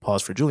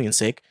 pause for Julian's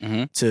sake,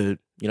 to,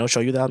 show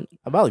you that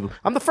I'm valuable.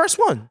 I'm the first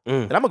one.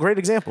 And I'm a great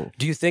example.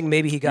 Do you think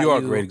maybe he got You are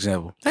a great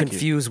example.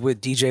 confused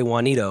with DJ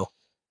Juanito?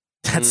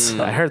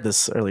 I heard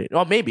this earlier.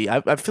 Well, maybe.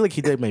 I feel like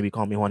he did maybe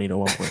call me Juanito at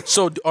one point.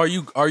 So are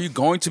you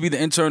going to be the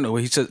intern? Or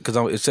he said, because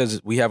it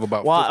says we have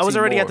about. Well, I was 15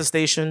 already more. at the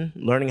station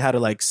learning how to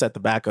like set the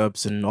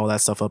backups and all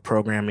that stuff up,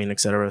 programming,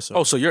 etc.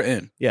 So So you're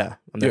in. yeah,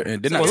 I'm You're there.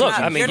 in. They're Well, not look,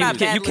 taking I mean, you. You're not you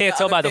battling can't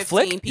tell the by other the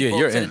flick. 15 people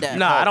you're to in. the death.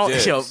 No, I don't.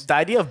 yes. The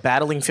idea of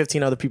battling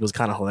 15 other people is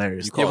kind of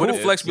hilarious. Yeah, what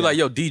if Flex be like,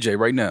 yo, DJ,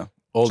 right now,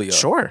 all of y'all.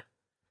 Sure.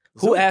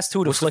 Who asked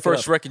who to What's the flick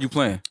first it up? record you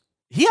playing?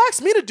 He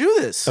asked me to do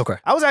this. Okay.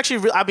 I was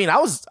actually.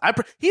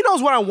 He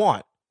knows what I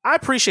want. I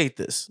appreciate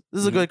this.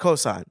 This is a good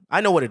cosign.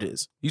 I know what it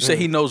is. You say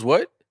he knows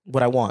what?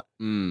 What I want.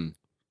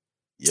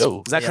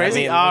 Yo, Is that Yeah,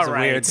 crazy? I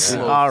mean, it was a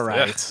weird- All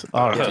right.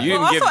 All right. You Well,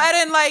 didn't also, give. I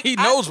didn't like. he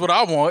knows what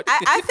I want.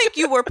 I think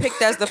you were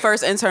picked as the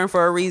first intern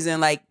for a reason.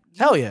 Like,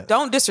 Hell yeah.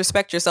 don't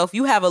disrespect yourself.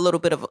 You have a little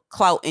bit of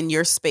clout in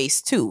your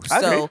space too. I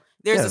agree. So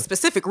there's Yeah. a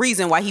specific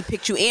reason why he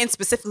picked you, and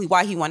specifically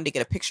why he wanted to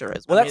get a picture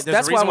as well. Well, There's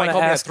that's a why I reason want he to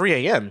called me at ask. 3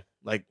 a.m.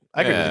 Like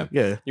I agree. Yeah. with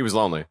you. Yeah. He was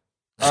lonely.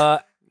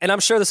 And I'm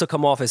sure this will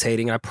come off as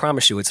hating. I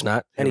promise you, it's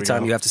not. Here we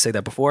Anytime go. you have to say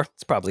that before,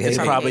 it's probably It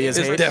hate. probably is.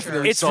 It's hate.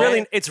 definitely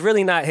It's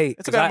really not hate.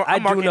 It's 'Cause okay, I I'm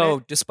do marking know,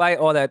 it. despite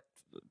all that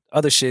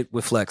other shit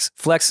with Flex,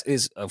 Flex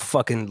is a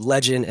fucking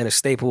legend and a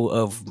staple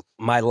of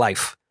my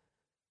life.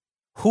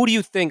 Who do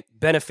you think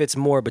benefits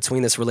more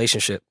between this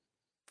relationship,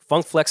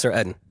 Funk Flex or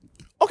Eden?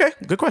 Okay.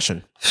 Good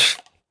question.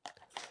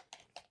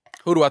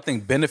 Who do I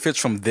think benefits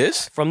from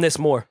this? From this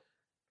more,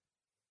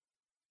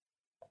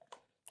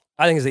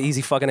 I think it's an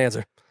easy fucking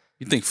answer.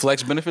 You think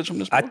Flex benefits from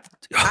this? I more?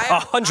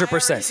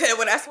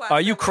 100%.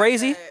 Are you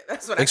crazy?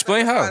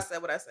 Explain how. I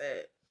said what I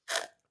said.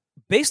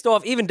 Based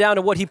off even down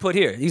to what he put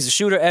here. He's a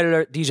shooter,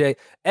 editor, DJ.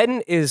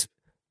 Eden is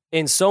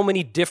in so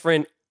many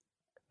different,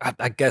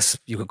 I guess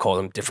you could call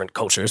them different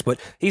cultures, but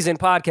he's in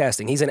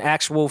podcasting. He's in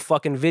actual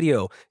fucking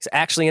video. He's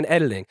actually in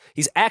editing.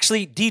 He's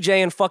actually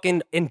DJing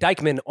fucking in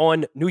Dykeman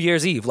on New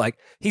Year's Eve. Like,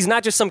 he's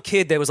not just some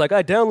kid that was like,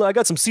 I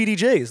got some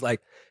CDJs.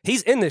 Like,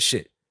 he's in this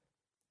shit.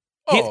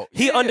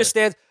 He yeah.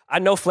 understands. I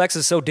know Flex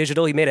is so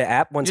digital. He made an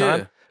app one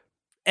time.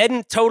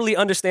 Eden totally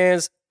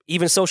understands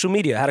even social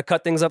media, how to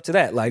cut things up to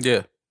that. Like,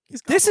 Yeah.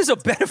 this is a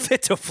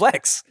benefit to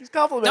Flex. He's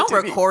complimenting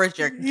Don't me. record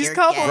your. He's your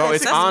complimenting guests. Bro,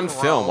 it's That's on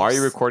gross. film. Why are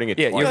you recording it?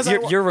 Yeah, twice?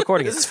 you're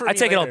recording This it. is for I me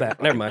take it all later.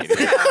 back. Never mind.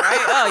 Yeah, right?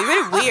 Oh,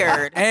 you're really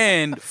weird.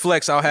 And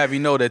Flex, I'll have you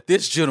know that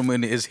this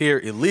gentleman is here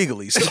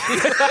illegally. So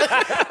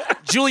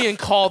Julian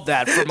called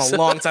that from a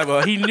long time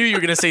ago. He knew you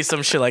were gonna say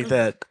some shit like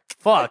that.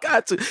 Fuck.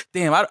 got to.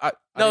 Damn, I No,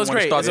 didn't it's wanna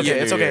great. start It's the okay.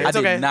 year. It's okay. I It's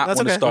did okay. not That's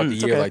want to okay. start the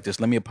It's year okay. like this.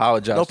 Let me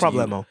apologize. No to you.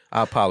 problemo.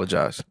 I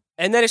apologize.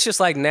 And then it's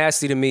just like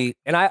nasty to me.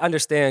 And I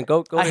understand.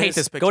 Go. I to hate his,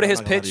 this picture, Go to I'm his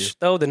not gonna lie to pitch you.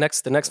 though. The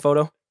next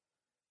photo.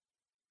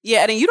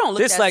 Yeah, and you don't look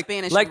This that like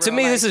Spanish. like to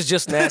me this is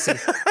just nasty.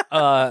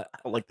 I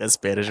don't like that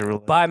Spanish in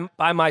real life.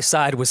 by my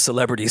side with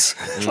celebrities.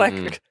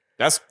 Like,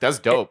 That's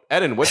dope.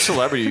 Eden, which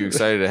celebrity are you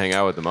excited to hang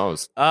out with the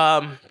most?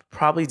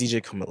 Probably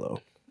DJ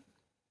Camilo.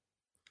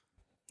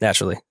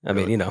 naturally. I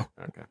mean, you know.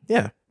 Okay.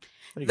 Yeah.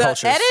 the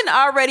cultures. Eden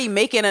already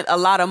making a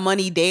lot of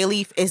money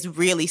daily is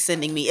really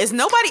sending me. Is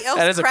nobody else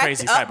That is a cracked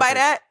crazy up type by of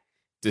that?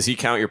 Does he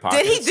count your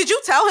pockets? Did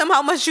you tell him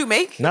how much you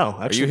make? No,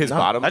 actually, you his no.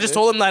 bottom I just bitch?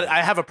 told him that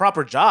I have a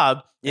proper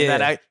job. Yeah.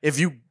 And that if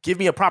you give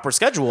me a proper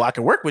schedule, I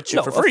can work with you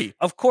No, for free.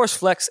 Of course,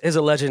 Flex is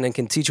a legend and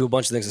can teach you a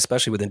bunch of things,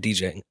 especially within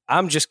DJing.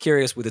 I'm just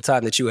curious with the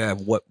time that you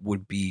have, what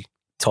would be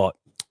taught?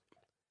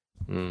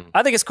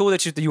 I think it's cool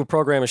that you were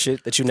programming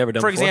shit that you've never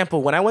done For before.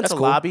 example, when I went That's to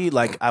cool. lobby,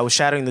 like I was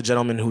shadowing the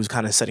gentleman who was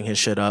kind of setting his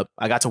shit up.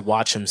 I got to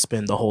watch him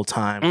spin the whole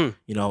time,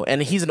 you know,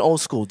 and he's an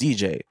old school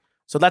DJ.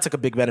 So that's like a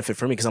big benefit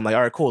for me because I'm like,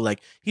 all right, cool.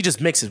 Like he just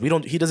mixes.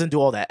 He doesn't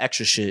do all that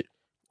extra shit,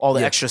 all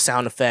the extra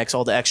sound effects,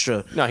 all the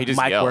extra No, he just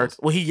mic yells. work.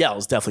 Well, he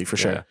yells definitely for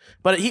Yeah. sure.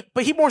 But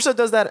he more so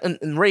does that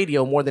in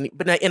radio more than.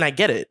 And I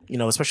get it, you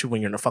know, especially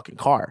when you're in a fucking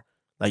car,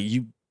 like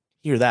you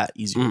hear that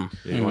easier.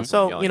 Yeah, he wants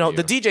someone So yelling you know at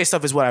the DJ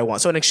stuff is what I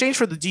want. So in exchange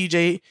for the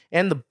DJ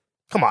and the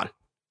come on,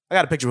 I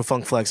got a picture of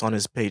Funk Flex on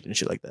his page and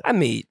shit like that. I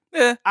mean,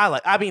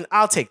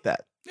 I'll take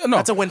that. Yeah, no,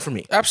 That's a win for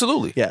me.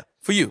 absolutely. Yeah.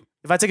 For you,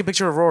 If I take a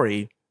picture of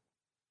Rory,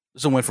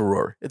 it's a win for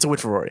Rory. it's a win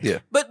for Rory. Yeah.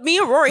 But me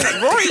and Rory,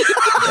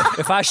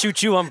 if I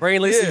shoot you, I'm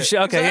brainless Yeah, and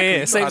shit.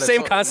 Okay, exactly. yeah. You know how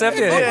Same to- concept.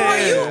 Yeah, Yeah, yeah,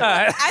 yeah, yeah. All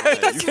right. I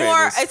think it's you more.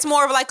 famous. It's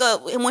more of like a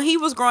when he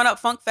was growing up,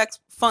 Funk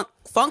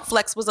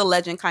Flex was a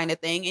legend kind of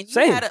thing, and you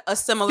Same. had a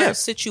similar Yeah.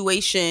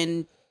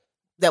 situation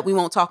that we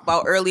won't talk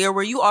about earlier,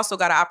 where you also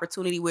got an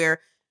opportunity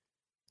where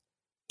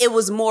it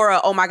was more,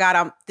 oh my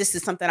God, this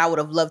is something I would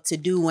have loved to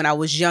do when I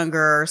was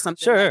younger or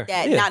something Sure, like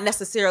that. yeah. Not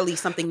necessarily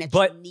something that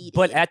you needed.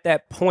 But at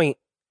that point,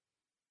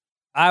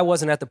 I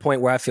wasn't at the point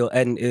where I feel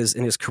Eden is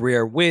in his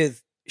career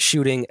with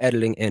shooting,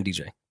 editing, and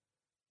DJing.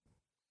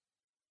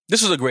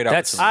 This is a great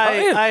That's-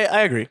 opportunity.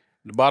 I agree.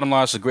 The bottom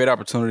line is a great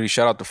opportunity.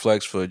 Shout out to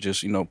Flex for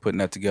just putting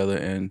that together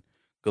and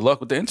Good luck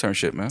with the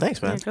internship, man.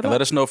 Thanks, man. And let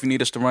us know if you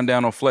need us to run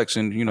down on Flex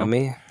and, you know, I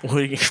mean, What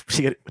are you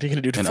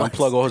gonna do to and Flex?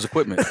 unplug all his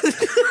equipment.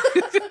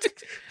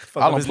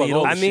 I'll up his unplug all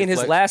needle. the I mean, shit, his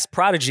Flex. last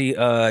prodigy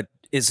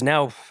is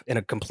now in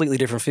a completely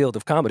different field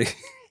of comedy.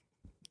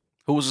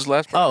 Who was his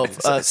last? Oh,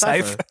 Cypher.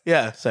 Cypher.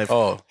 Yeah, Cypher.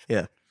 Oh.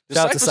 Yeah. Does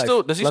Shout out to Cypher still,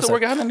 Cypher. does he Love still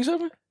work at Hot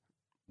 97?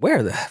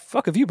 Where the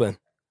fuck have you been?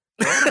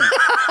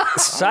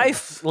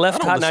 Syph left I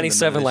don't Hot listen to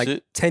 97 none of like this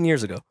shit. 10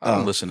 years ago. I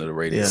don't listen to the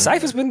radio. Yeah.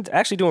 Syph has been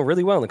actually doing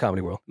really well in the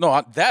comedy world.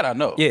 No, that I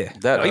know. Yeah.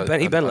 that He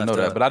been I left, know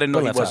that, but I didn't know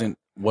been he left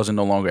wasn't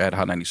no longer at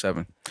Hot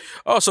 97.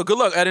 Oh, so good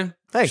luck, Eden.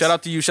 Thanks. Shout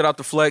out to you. Shout out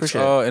to Flex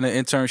Appreciate it. and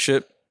an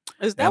internship.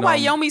 Is that And, why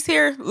Yomi's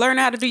here? Learn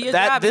how to do your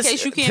job in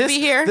case you can't be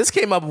here. This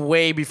came up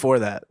way before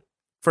that,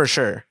 for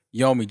sure.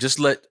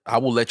 Yomi, I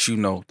will let you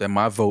know that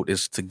my vote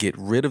is to get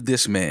rid of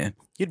this man.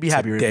 You'd be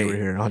happy if Today. you were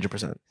here,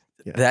 100%.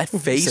 Yeah. That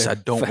face, Said,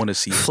 I don't want to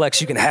see. Flex,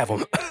 you can have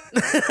him.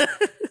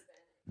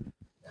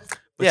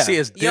 But Yeah. see,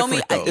 it's different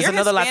Yomi, though. It's you're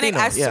another Hispanic. Latino,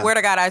 I yeah. swear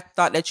to God, I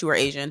thought that you were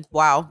Asian.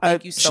 Wow.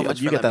 Thank you so much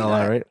You for get that a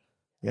letting me lot,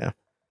 know. right?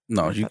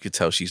 No, you could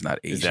tell she's not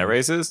Asian. Is that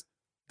racist?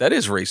 That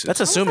is racist. That's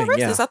How was that assuming,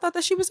 yeah. racist? I thought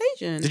that she was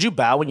Asian. Did you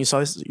bow when you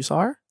saw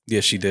her?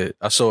 Yeah, she did.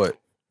 I saw it.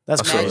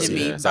 That's I saw it. crazy.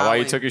 Imagine me Is that why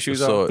you bowing. took your I shoes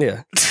saw off? it.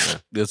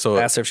 Yeah. I saw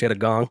it. Asked her if she had a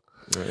gong.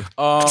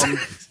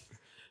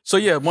 So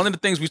yeah, one of the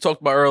things we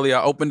talked about earlier,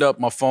 I opened up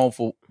my phone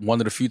for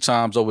one of the few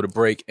times over the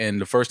break, and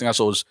the first thing I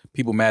saw was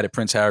people mad at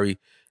Prince Harry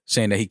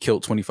saying that he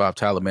killed 25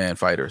 Taliban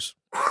fighters.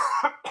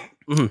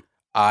 Mhm.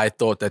 I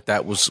thought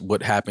that was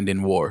what happened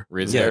in war.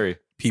 Riz Yeah. Harry.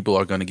 People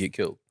are going to get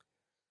killed.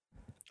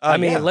 I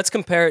mean, yeah. let's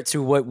compare it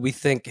to what we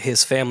think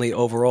his family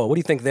overall. What do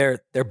you think their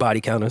body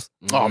count is?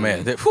 Oh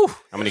man, whew,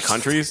 How many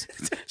countries?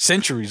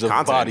 centuries of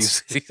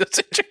Continents.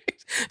 bodies.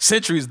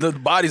 Centuries, the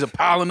bodies are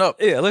piling up.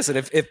 Yeah, listen,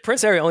 if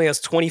Prince Harry only has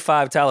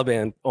 25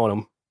 Taliban on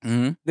him,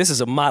 Mhm. this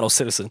is a model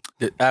citizen.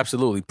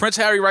 Absolutely. Prince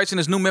Harry writes in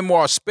his new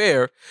memoir,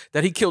 Spare,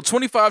 that he killed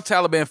 25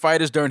 Taliban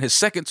fighters during his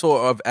second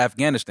tour of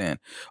Afghanistan,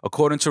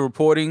 according to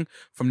reporting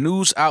from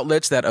news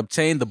outlets that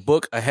obtained the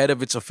book ahead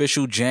of its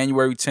official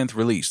January 10th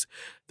release.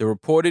 The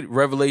reported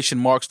revelation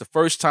marks the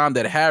first time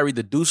that Harry,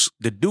 the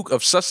Duke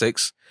of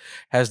Sussex,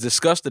 has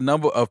discussed the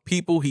number of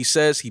people he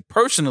says he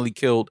personally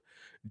killed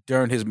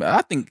during his...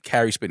 I think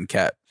Harry's spitting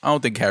cap. I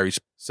don't think Harry's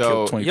So,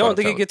 killed 25 You don't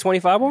think he'd get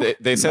 25 more?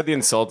 They said the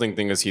insulting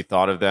thing is he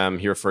thought of them.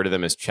 He referred to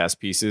them as chess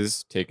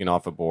pieces taken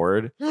off a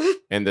board,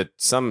 and that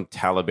some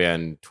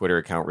Taliban Twitter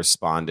account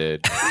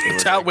responded. It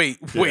was like-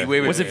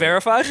 Wait. Was it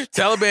verified? The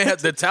Taliban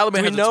has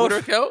we a know Twitter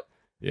if- account?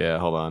 Yeah,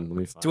 hold on. Let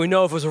me find. Do we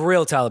know if it was a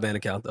real Taliban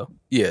account, though?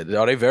 Yeah,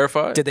 are they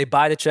verified? Did they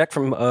buy the check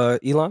from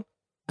Elon?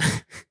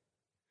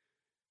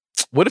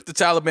 What if the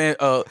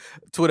Taliban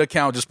Twitter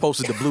account just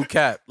posted the blue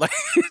cap? Like,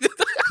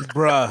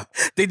 Bruh.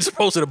 they just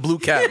posted a blue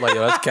cap. Like,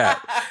 yo, that's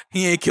cap.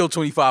 He ain't killed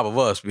 25 of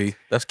us, B.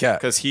 That's cap.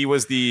 Because he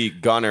was the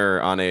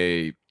gunner on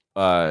a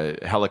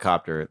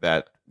helicopter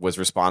that was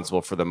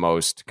responsible for the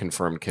most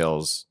confirmed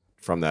kills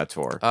from that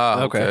tour.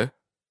 Ah, Okay.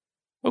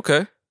 Okay.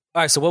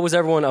 All right, so what was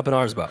everyone up in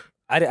arms about?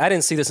 I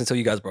didn't see this until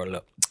you guys brought it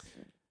up.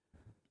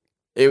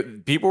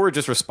 People were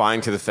just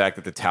responding to the fact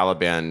that the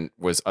Taliban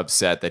was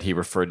upset that he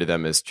referred to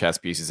them as chess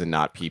pieces and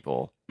not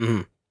people.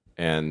 Mhm.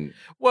 And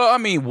Well, I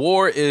mean,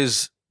 war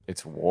is,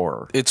 it's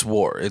war. it's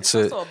war. It's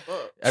Also a, a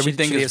book.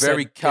 everything Should he is have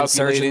very said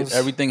calculated. insurgents?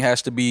 Everything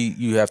has to be,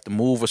 you have to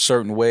move a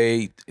certain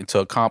way to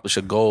accomplish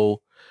a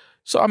goal.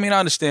 So, I mean, I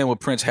understand what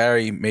Prince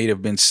Harry may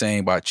have been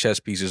saying by chess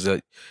pieces,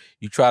 that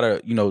you try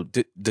to,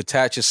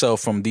 detach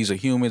yourself from these are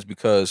humans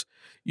because,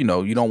 you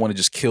don't want to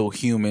just kill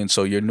humans.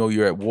 So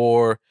you're at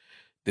war.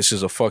 This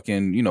is a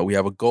fucking, we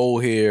have a goal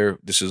here.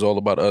 This is all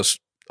about us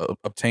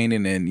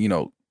obtaining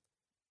and,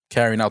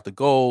 carrying out the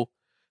goal.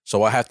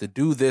 So I have to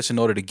do this in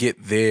order to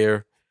get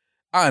there.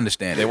 I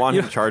understand They it. want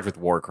him charged with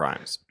war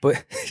crimes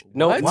But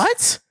no,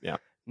 What?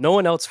 no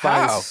one else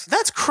How? finds.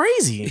 That's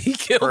crazy. He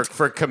killed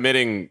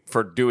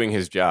for doing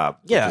his job,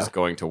 Yeah. which is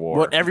going to war.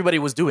 What everybody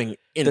was doing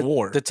in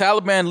war. The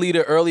Taliban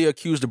leader earlier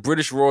accused the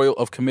British royal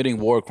of committing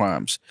war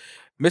crimes.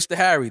 Mr.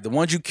 Harry, the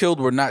ones you killed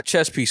were not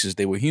chess pieces,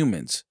 they were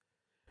humans.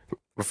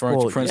 Referring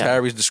Well, to Prince yeah.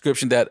 Harry's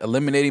description that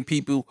eliminating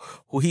people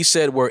who he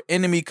said were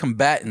enemy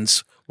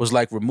combatants was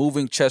like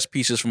removing chess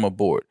pieces from a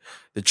board.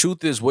 The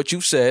truth is what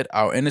you said,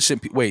 our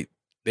innocent wait,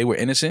 they were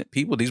innocent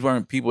people? These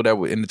weren't people that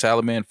were in the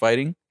Taliban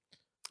fighting?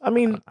 I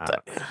mean, I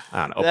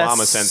don't know. That's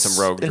Obama sent some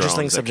rogue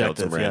interesting drones that killed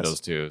some subjective, randos yes.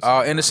 too. so-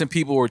 Our innocent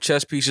people were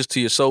chess pieces to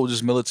your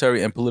soldiers,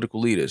 military, and political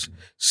leaders.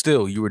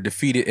 Still, you were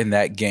defeated in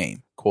that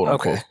game, quote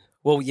unquote. Okay.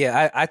 Well,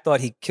 yeah, I thought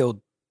he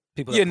killed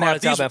people that Yeah, were now part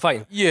if of these, Taliban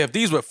fighting. yeah, if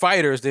these were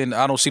fighters, then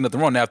I don't see nothing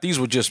wrong. Now, if these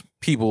were just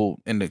people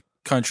in the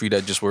country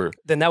that just were,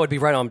 Then that would be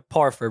right on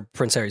par for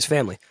Prince Harry's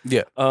family.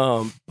 yeah,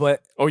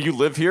 But Oh, you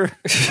live here?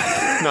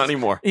 Not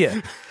anymore.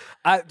 yeah.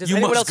 Does You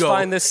anyone must else go.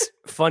 find this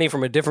funny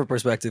from a different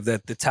perspective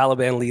that the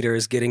Taliban leader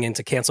is getting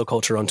into cancel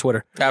culture on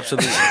Twitter?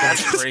 absolutely.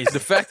 That's crazy. The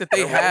fact that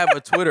they have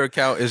a Twitter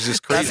account is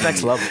just crazy. that's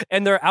next level.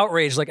 And they're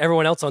outraged like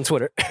everyone else on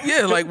Twitter.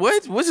 Yeah, like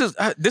what? What's this?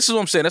 This is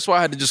what I'm saying. That's why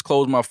I had to just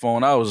close my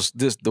phone. I was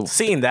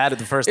Seeing that at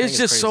the first thing It's is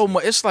just crazy. so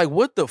much. It's like,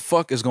 what the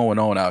fuck is going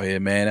on out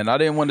here, man? And I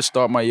didn't want to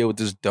start my year with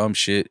this dumb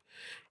shit,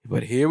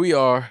 but here we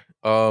are.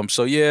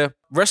 So yeah,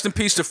 rest in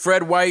peace to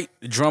Fred White,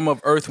 the drummer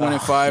of Earth, Wind,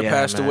 and Fire,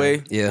 passed man.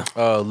 away. Yeah.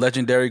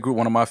 Legendary group,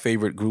 one of my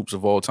favorite groups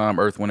of all time,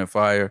 Earth, Wind, and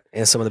Fire.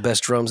 And some of the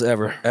best drums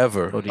ever.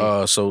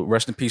 So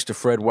rest in peace to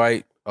Fred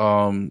White.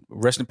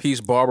 Rest in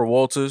peace, Barbara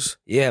Walters.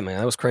 Yeah, man,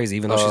 that was crazy.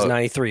 Even though she's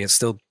 93, it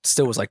still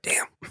was like,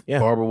 damn. Yeah.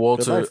 Barbara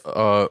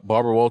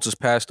Walters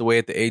passed away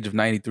at the age of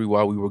 93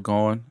 while we were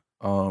gone.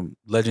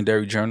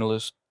 Legendary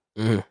journalist.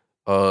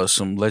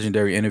 Some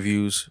legendary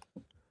interviews.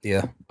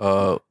 Yeah.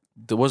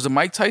 Was the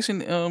Mike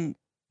Tyson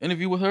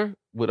interview with her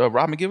with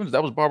Robin Givens?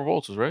 That was Barbara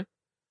Walters, right?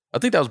 I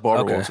think that was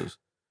Barbara Walters.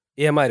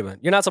 Yeah, it might have been.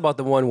 You're not talking about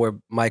the one where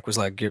Mike was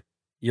like,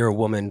 you're a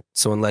woman,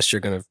 so unless you're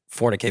gonna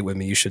fornicate with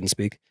me, you shouldn't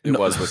speak. It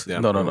was with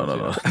them. No.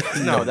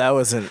 No, that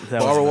wasn't.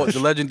 The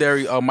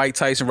legendary Mike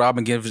Tyson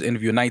Robin Givens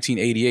interview in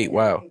 1988.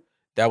 Wow,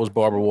 that was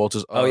Barbara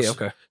Walters. Oh yeah,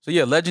 okay. So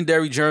yeah,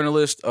 legendary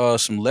journalist.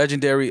 Some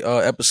legendary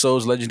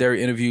episodes,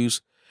 legendary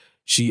interviews.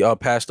 She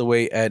passed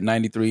away at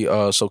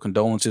 93. So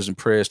condolences and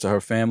prayers to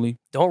her family.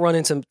 Don't run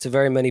into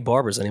very many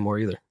barbers anymore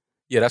either.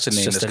 Yeah, that's a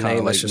name just that's a kind of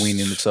name like that's just-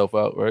 weaning itself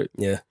out, right?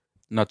 Yeah.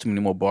 Not too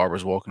many more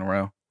barbers walking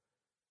around.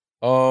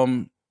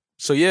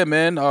 So yeah,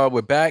 man,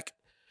 we're back.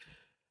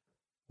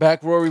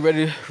 Back, Rory,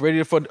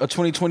 ready for a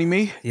 2020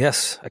 me?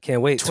 Yes, I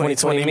can't wait.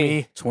 2020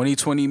 me.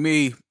 2020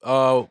 me.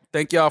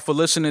 Thank y'all for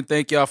listening.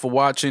 Thank y'all for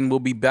watching. We'll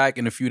be back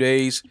in a few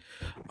days.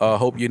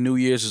 Hope your New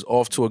Year's is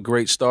off to a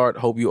great start.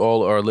 Hope you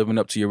all are living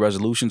up to your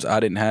resolutions. I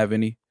didn't have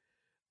any.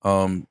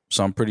 So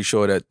I'm pretty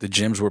sure that the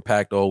gyms were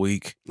packed all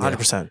week.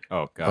 100%.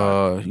 Oh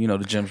God. The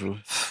gyms were.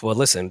 Well,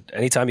 listen,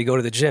 anytime you go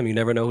to the gym, you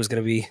never know who's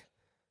going to be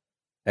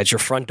at your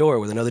front door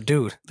with another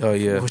dude. Oh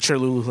yeah. With your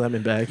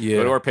Lululemon bag. Yeah.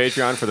 Go to our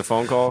Patreon for the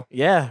phone call.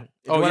 Yeah.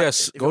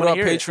 Yes. Go to our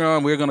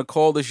Patreon. We're gonna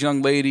call this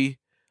young lady.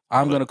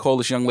 I'm gonna call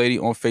this young lady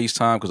on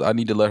FaceTime because I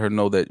need to let her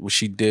know that what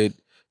she did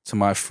to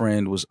my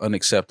friend was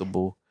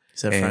unacceptable.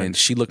 And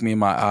she looked me in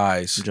my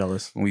eyes. I'm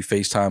jealous. When we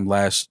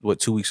FaceTimed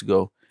 2 weeks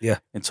ago. Yeah.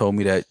 And told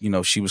me that,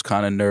 she was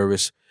kind of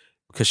nervous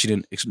because she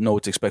didn't know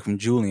what to expect from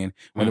Julian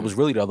when it was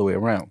really the other way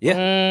around.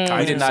 Yeah.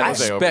 I did not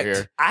Jose over here.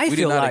 expect. I we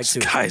feel did not like too.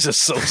 guys are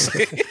so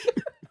sick.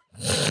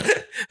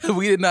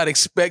 We did not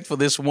expect for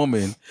this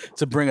woman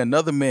to bring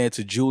another man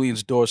to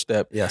Julian's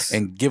doorstep Yes.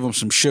 and give him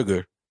some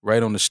sugar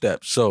right on the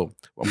steps. So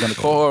I'm gonna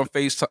call her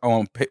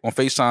on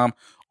FaceTime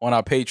on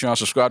our Patreon.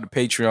 Subscribe to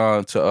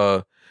Patreon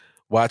to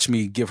watch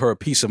me give her a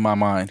piece of my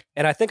mind.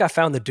 And I think I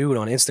found the dude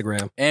on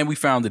Instagram. And we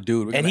found the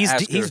dude. We're And gonna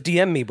ask he's her.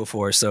 DM'd me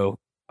before, so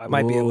I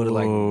might be able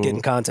to get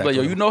in contact Like,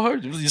 yo, with you him. know her?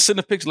 You send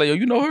a picture. Like, yo,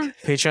 you know her?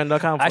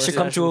 Patreon.com. I should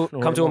come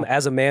to him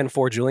as a man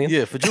for Julian.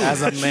 Yeah, for Julian.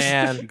 As a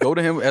man. Go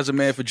to him as a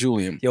man for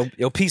Julian.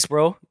 Yo, peace,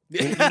 bro.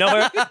 You know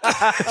her?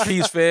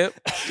 Peace, fam.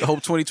 I hope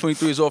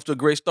 2023 is off to a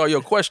great start.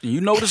 Yo, question.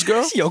 You know this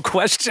girl? Yo,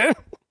 question.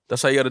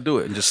 That's how you got to do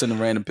it. And just send a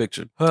random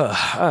picture. All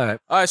right.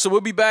 All right, so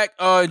we'll be back.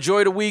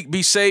 Enjoy the week.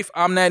 Be safe.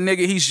 I'm that nigga.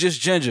 He's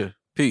just Ginger.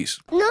 Peace.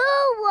 No